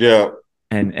 Yeah.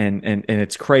 And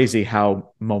it's crazy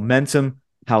how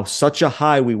such a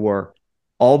high we were,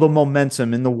 all the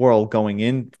momentum in the world going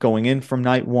in from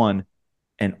night one.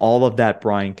 And all of that,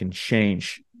 Brian, can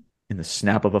change in the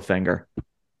snap of a finger.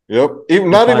 Yep.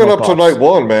 Not even up to night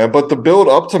one, man, but the build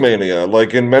up to Mania,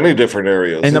 like in many different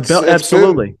areas. And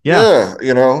absolutely. Yeah.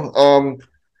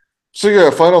 So yeah,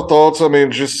 final thoughts. I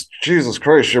mean, just Jesus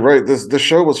Christ, you're right. This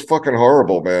show was fucking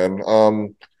horrible, man.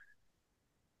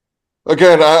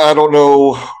 Again, I don't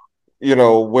know,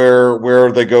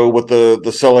 where they go with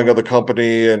the selling of the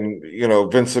company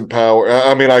and, Vincent Power.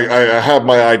 I mean, I have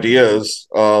my ideas.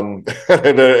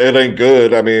 It ain't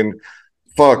good. I mean,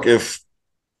 fuck, if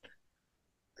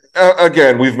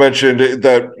again, we've mentioned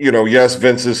that, yes,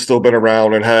 Vince has still been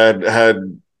around and had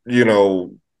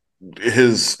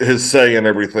his say in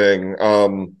everything.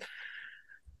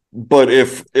 But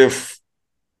if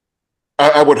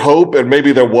I would hope, and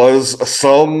maybe there was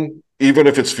some even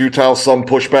if it's futile, some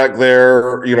pushback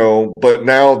there, but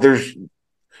now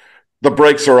the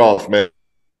brakes are off, man.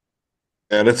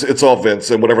 And it's all Vince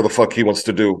and whatever the fuck he wants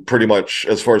to do, pretty much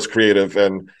as far as creative.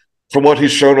 And from what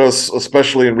he's shown us,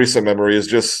 especially in recent memory, is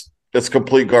just it's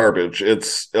complete garbage.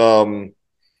 It's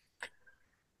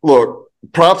look,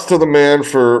 props to the man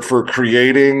for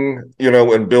creating,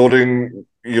 and building,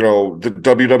 the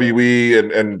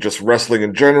WWE and just wrestling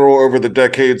in general over the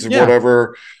decades and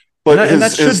whatever. But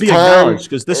that should be acknowledged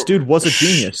because this dude was a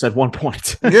genius at one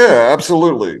point. Yeah,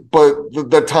 absolutely. But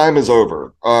that time is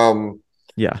over.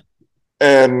 Yeah.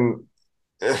 And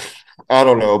I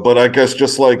don't know, but I guess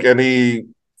just like any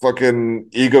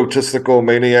fucking egotistical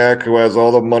maniac who has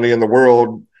all the money in the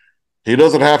world, he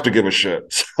doesn't have to give a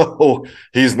shit. So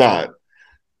he's not.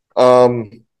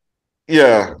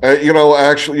 Yeah,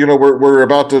 actually, we're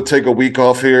about to take a week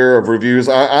off here of reviews.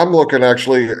 I'm looking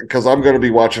actually because I'm going to be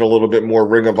watching a little bit more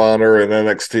Ring of Honor and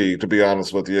NXT, to be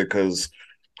honest with you, because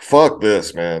fuck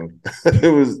this, man.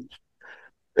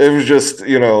 It was just,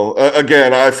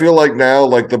 again, I feel like now,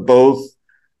 like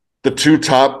the two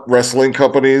top wrestling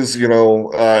companies,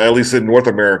 at least in North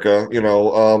America,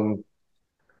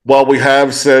 while we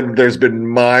have said there's been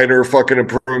minor fucking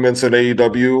improvements in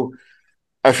AEW,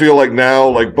 I feel like now,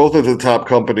 like both of the top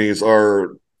companies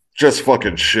are just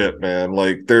fucking shit, man.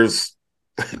 Like there's,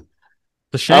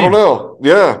 the shame. I don't know.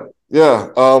 Yeah. Yeah.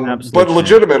 But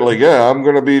legitimately, yeah, I'm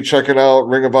going to be checking out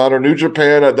Ring of Honor, New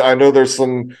Japan. I know there's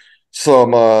some,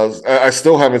 I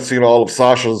still haven't seen all of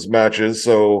Sasha's matches,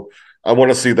 so I want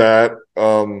to see that.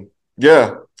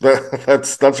 Yeah,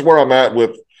 that's where I'm at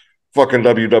with fucking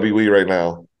WWE right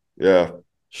now. Yeah.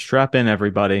 Strap in,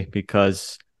 everybody,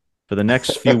 because for the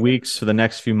next few weeks, for the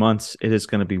next few months, it is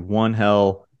going to be one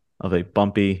hell of a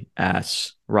bumpy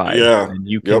ass ride. Yeah. And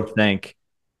you can thank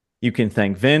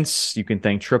Vince, you can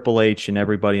thank Triple H and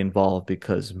everybody involved,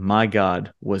 because my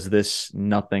God, was this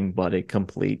nothing but a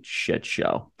complete shit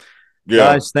show. Yeah.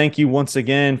 Guys, thank you once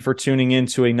again for tuning in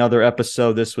to another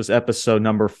episode. This was episode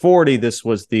number 40. This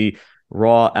was the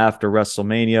Raw after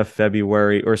WrestleMania,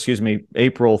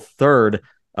 April 3rd,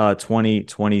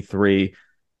 2023.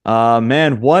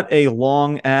 Man, what a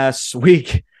long ass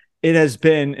week it has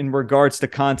been in regards to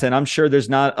content. I'm sure there's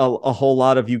not a whole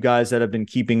lot of you guys that have been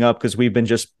keeping up, because we've been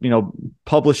just,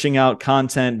 publishing out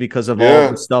content because of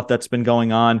all the stuff that's been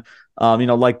going on.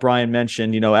 Like Brian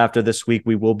mentioned, after this week,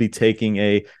 we will be taking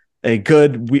a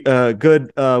good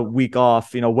week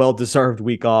off, well-deserved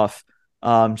week off.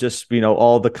 Just,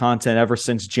 all the content ever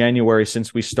since January,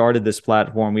 since we started this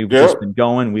platform, we've just been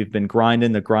going, we've been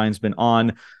grinding, the grind's been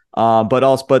on.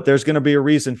 But there's going to be a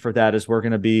reason for that, is we're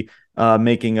going to be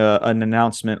making an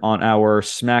announcement on our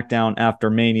SmackDown After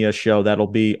Mania show that'll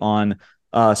be on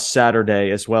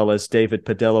Saturday, as well as David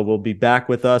Padilla will be back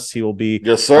with us. He will be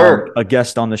a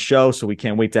guest on the show, so we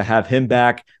can't wait to have him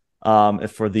back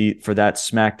for that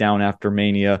SmackDown After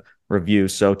Mania review.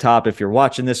 So Top, if you're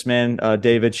watching this, man,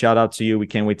 David, shout out to you. We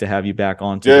can't wait to have you back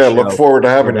on. Look forward to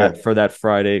having you for that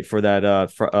Friday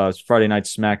night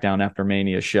SmackDown After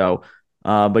Mania show.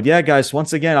 But yeah, guys,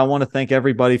 once again, I want to thank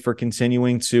everybody for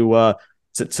continuing to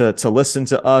listen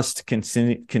to us, to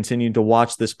continue to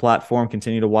watch this platform,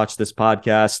 continue to watch this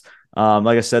podcast.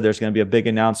 Like I said, there's going to be a big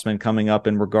announcement coming up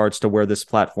in regards to where this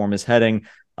platform is heading.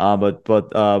 But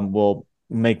we'll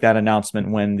make that announcement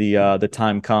when the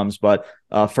time comes. But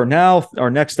for now, our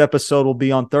next episode will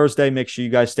be on Thursday. Make sure you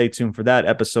guys stay tuned for that,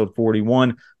 episode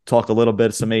 41. Talk a little bit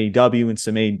of some AEW and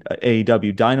some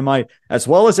AEW Dynamite, as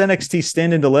well as NXT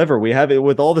Stand and Deliver. We have it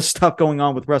with all the stuff going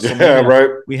on with WrestleMania. Yeah, right.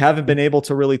 We haven't been able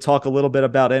to really talk a little bit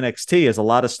about NXT, as a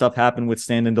lot of stuff happened with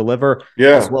Stand and Deliver,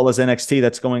 as well as NXT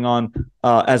that's going on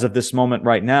as of this moment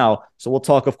right now. So we'll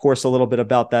talk, of course, a little bit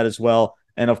about that as well.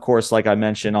 And of course, like I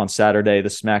mentioned, on Saturday, the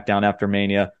SmackDown After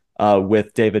Mania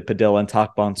with David Padilla and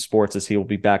Talk Bomb Sports, as he will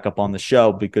be back up on the show.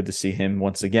 It'll be good to see him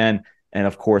once again. And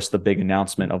of course, the big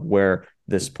announcement of where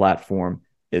this platform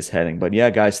is heading. But yeah,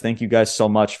 guys, thank you guys so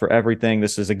much for everything.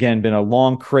 This has, again, been a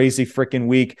long, crazy freaking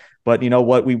week. But you know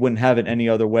what? We wouldn't have it any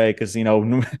other way, because,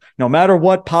 no matter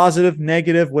what, positive,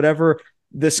 negative, whatever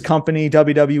this company,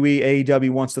 WWE,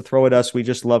 AEW, wants to throw at us, we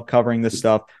just love covering this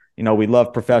stuff. We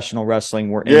love professional wrestling.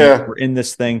 We're in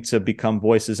this thing to become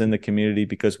voices in the community,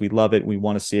 because we love it. We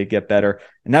want to see it get better.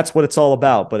 And that's what it's all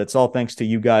about. But it's all thanks to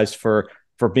you guys for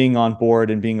being on board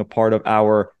and being a part of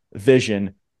our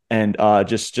vision, and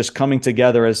just coming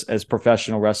together as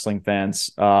professional wrestling fans.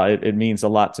 It means a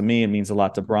lot to me. It means a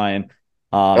lot to Brian.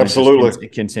 Absolutely.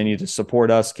 Continue to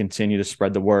support us, continue to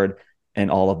spread the word,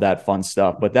 and all of that fun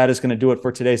stuff. But that is going to do it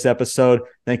for today's episode.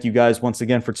 Thank you guys once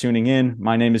again for tuning in.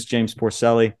 My name is James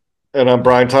Porcelli. And I'm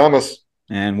Brian Thomas.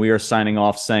 And we are signing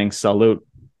off saying salute.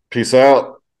 Peace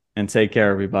out. and take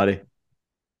care, everybody.